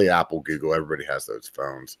 honestly, Apple, Google, everybody has those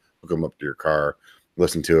phones. Hook them up to your car,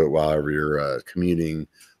 listen to it while you're commuting,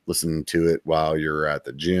 listen to it while you're at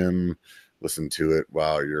the gym, listen to it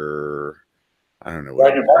while you're, I don't know,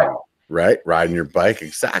 riding your bike. Right, riding your bike.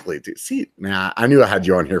 Exactly. Dude, see, man, I knew I had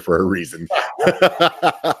you on here for a reason.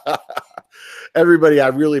 Everybody, I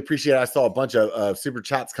really appreciate it. I saw a bunch of super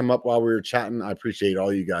chats come up while we were chatting. I appreciate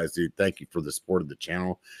all you guys, dude. Thank you for the support of the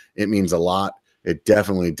channel. It means a lot. It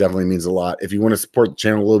definitely means a lot. If you want to support the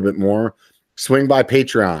channel a little bit more, swing by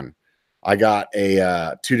Patreon. I got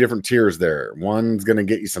a 2 different tiers there. One's gonna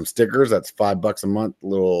get you some stickers. That's $5 a month.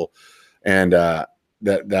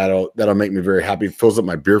 That'll make me very happy. It fills up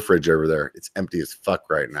my beer fridge over there. It's empty as fuck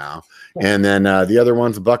right now. And then the other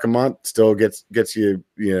one's $1 a month. Still gets you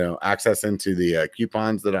access into the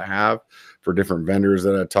coupons that I have for different vendors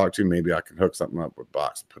that I talk to. Maybe I can hook something up with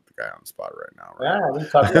Box and put the guy on the spot right now.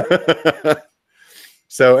 Right? Yeah.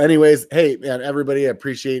 So, anyways, hey man, everybody, I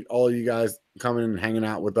appreciate all of you guys coming and hanging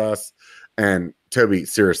out with us. And Toby,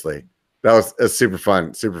 seriously, that was super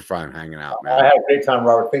fun hanging out, man. I had a great time,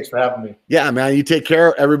 Robert. Thanks for having me. Yeah, man. You take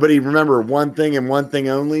care. Everybody, remember one thing and one thing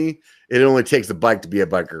only. It only takes a bike to be a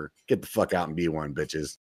biker. Get the fuck out and be one, bitches.